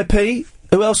 R.I.P.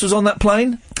 Who else was on that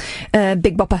plane?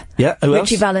 Big Bopper. Yeah, who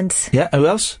else? Richie Valens. Yeah, who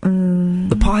else?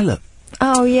 The pilot.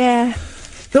 Oh, yeah.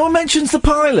 No one mentions the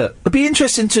pilot. It'd be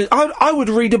interesting to... I would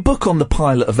read a book on the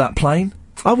pilot of that plane.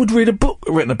 I would read a book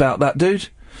written about that dude.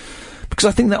 Because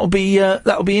I think that would be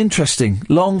interesting.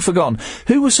 Long forgotten.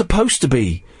 Who was supposed to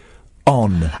be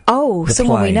on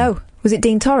someone plane? we know. Was it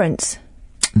Dean Torrance?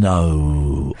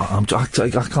 No. I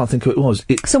can't think who it was.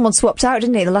 Someone swapped out,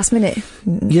 didn't he, at the last minute?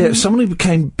 Yeah, someone who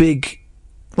became big...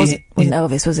 Wasn't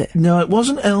Elvis, was it? No, it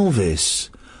wasn't Elvis.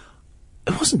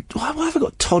 It wasn't... Why have I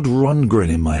got Todd Rundgren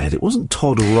in my head? It wasn't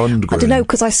Todd Rundgren. I don't know,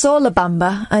 because I saw La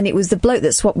Bamba, and it was the bloke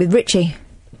that swapped with Richie.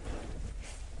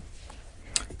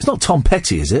 It's not Tom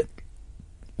Petty, is it?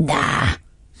 Nah.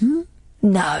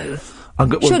 No.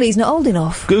 Surely he's not old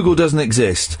enough. Google doesn't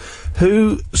exist.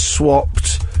 Who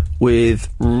swapped with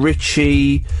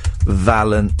Richie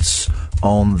Valens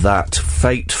on that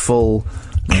fateful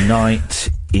night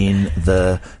in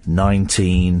the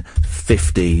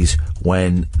 1950s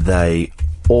when they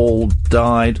all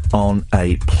died on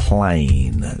a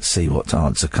plane? Let's see what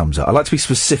answer comes up. I like to be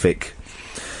specific.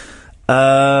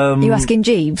 You asking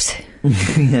Jeeves?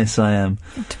 Yes, I am.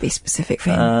 To be specific for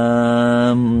him.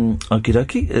 Okie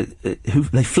dokie. Who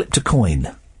they flipped a coin.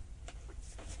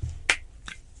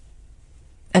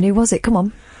 And who was it? Come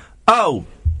on. Oh.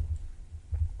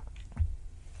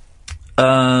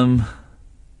 Come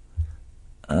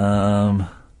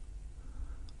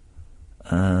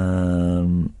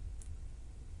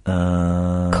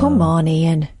on,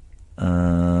 Ian.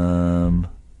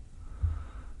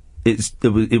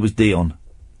 It was Dion.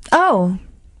 Oh.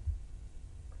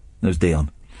 It was Dion.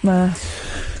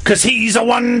 'Cause he's a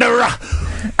wanderer,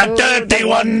 a dirty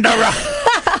wanderer.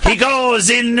 He goes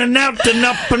in and out and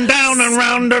up and down and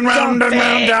round and round and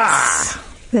round. Ah.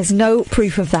 There's no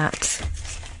proof of that.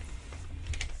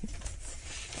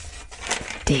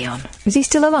 Dion. Is he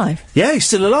still alive? Yeah, he's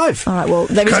still alive. All right, well,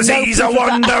 there is no proof of that. 'Cause he's a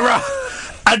wanderer.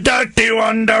 A dirty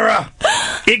wanderer.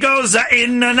 He goes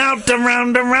in and out and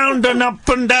round and up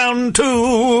and down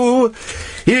too.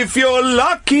 If you're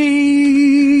lucky,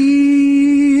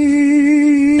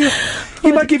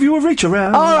 he might give you a reach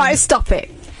around. All right, stop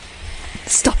it.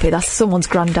 Stop it, that's someone's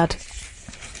granddad.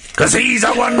 'Cause he's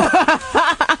a wanderer.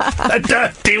 A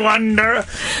dirty wanderer.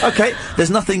 Okay, there's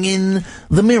nothing in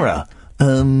the mirror.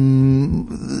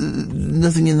 Nothing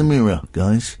in the mirror,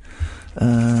 guys.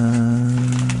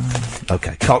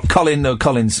 Okay, Colin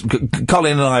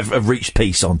and I have reached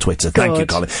peace on Twitter. Thank you,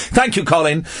 Colin. Thank you,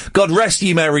 Colin. God rest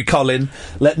ye merry Colin.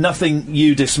 Let nothing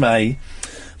you dismay.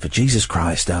 For Jesus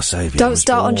Christ, our Saviour. Don't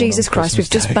start on Jesus Christ. We've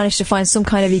just managed to find some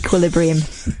kind of equilibrium.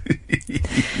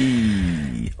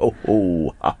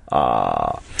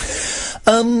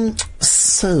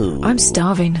 So... I'm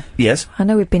starving. Yes? I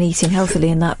know we've been eating healthily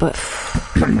and that, but...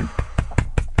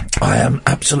 I am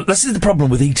absolutely... This is the problem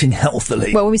with eating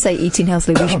healthily. Well, when we say eating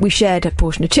healthily, we shared a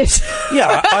portion of chips.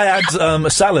 Yeah, I had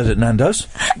a salad at Nando's.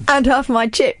 And half of my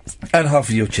chips. And half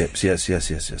of your chips, yes.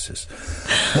 That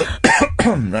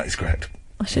is correct.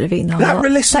 I should have eaten the whole lot.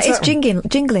 That is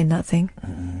jingling, that thing.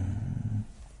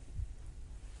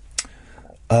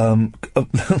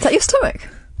 Is that your stomach?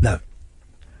 No.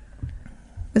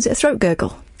 Is it a throat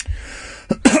gurgle?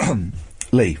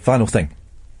 Lee, final thing.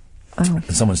 Oh.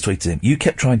 And someone's tweeted him. You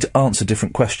kept trying to answer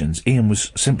different questions. Ian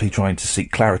was simply trying to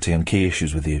seek clarity on key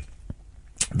issues with you.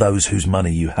 Those whose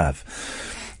money you have.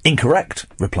 Incorrect,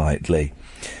 replied Lee.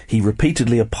 He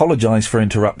repeatedly apologised for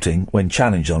interrupting when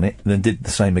challenged on it, then did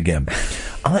the same again.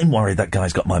 I'm worried that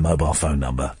guy's got my mobile phone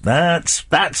number. That's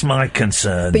my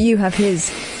concern. But you have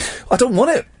his. I don't want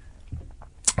it.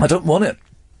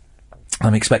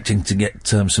 I'm expecting to get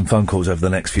some phone calls over the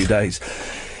next few days.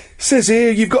 Says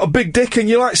here, you've got a big dick and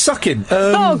you like sucking.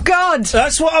 Oh, God!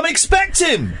 That's what I'm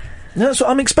expecting. Well,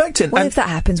 if that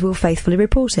happens, we'll faithfully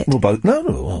report it. We'll both...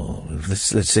 No.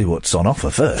 Let's see what's on offer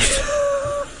first.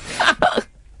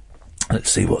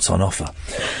 Let's see what's on offer.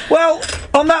 Well,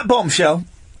 on that bombshell,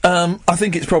 I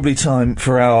think it's probably time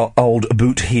for our old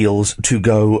boot heels to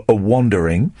go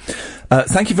wandering.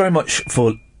 Thank you very much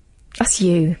for... That's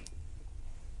you.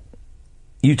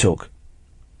 You talk.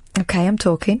 OK, I'm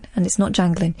talking, and it's not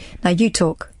jangling. Now you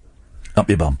talk. Up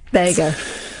your bum. There you go.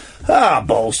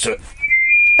 Balls to it.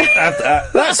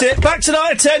 That's it. Back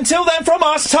tonight at 10. Till then, from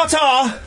us, ta-ta!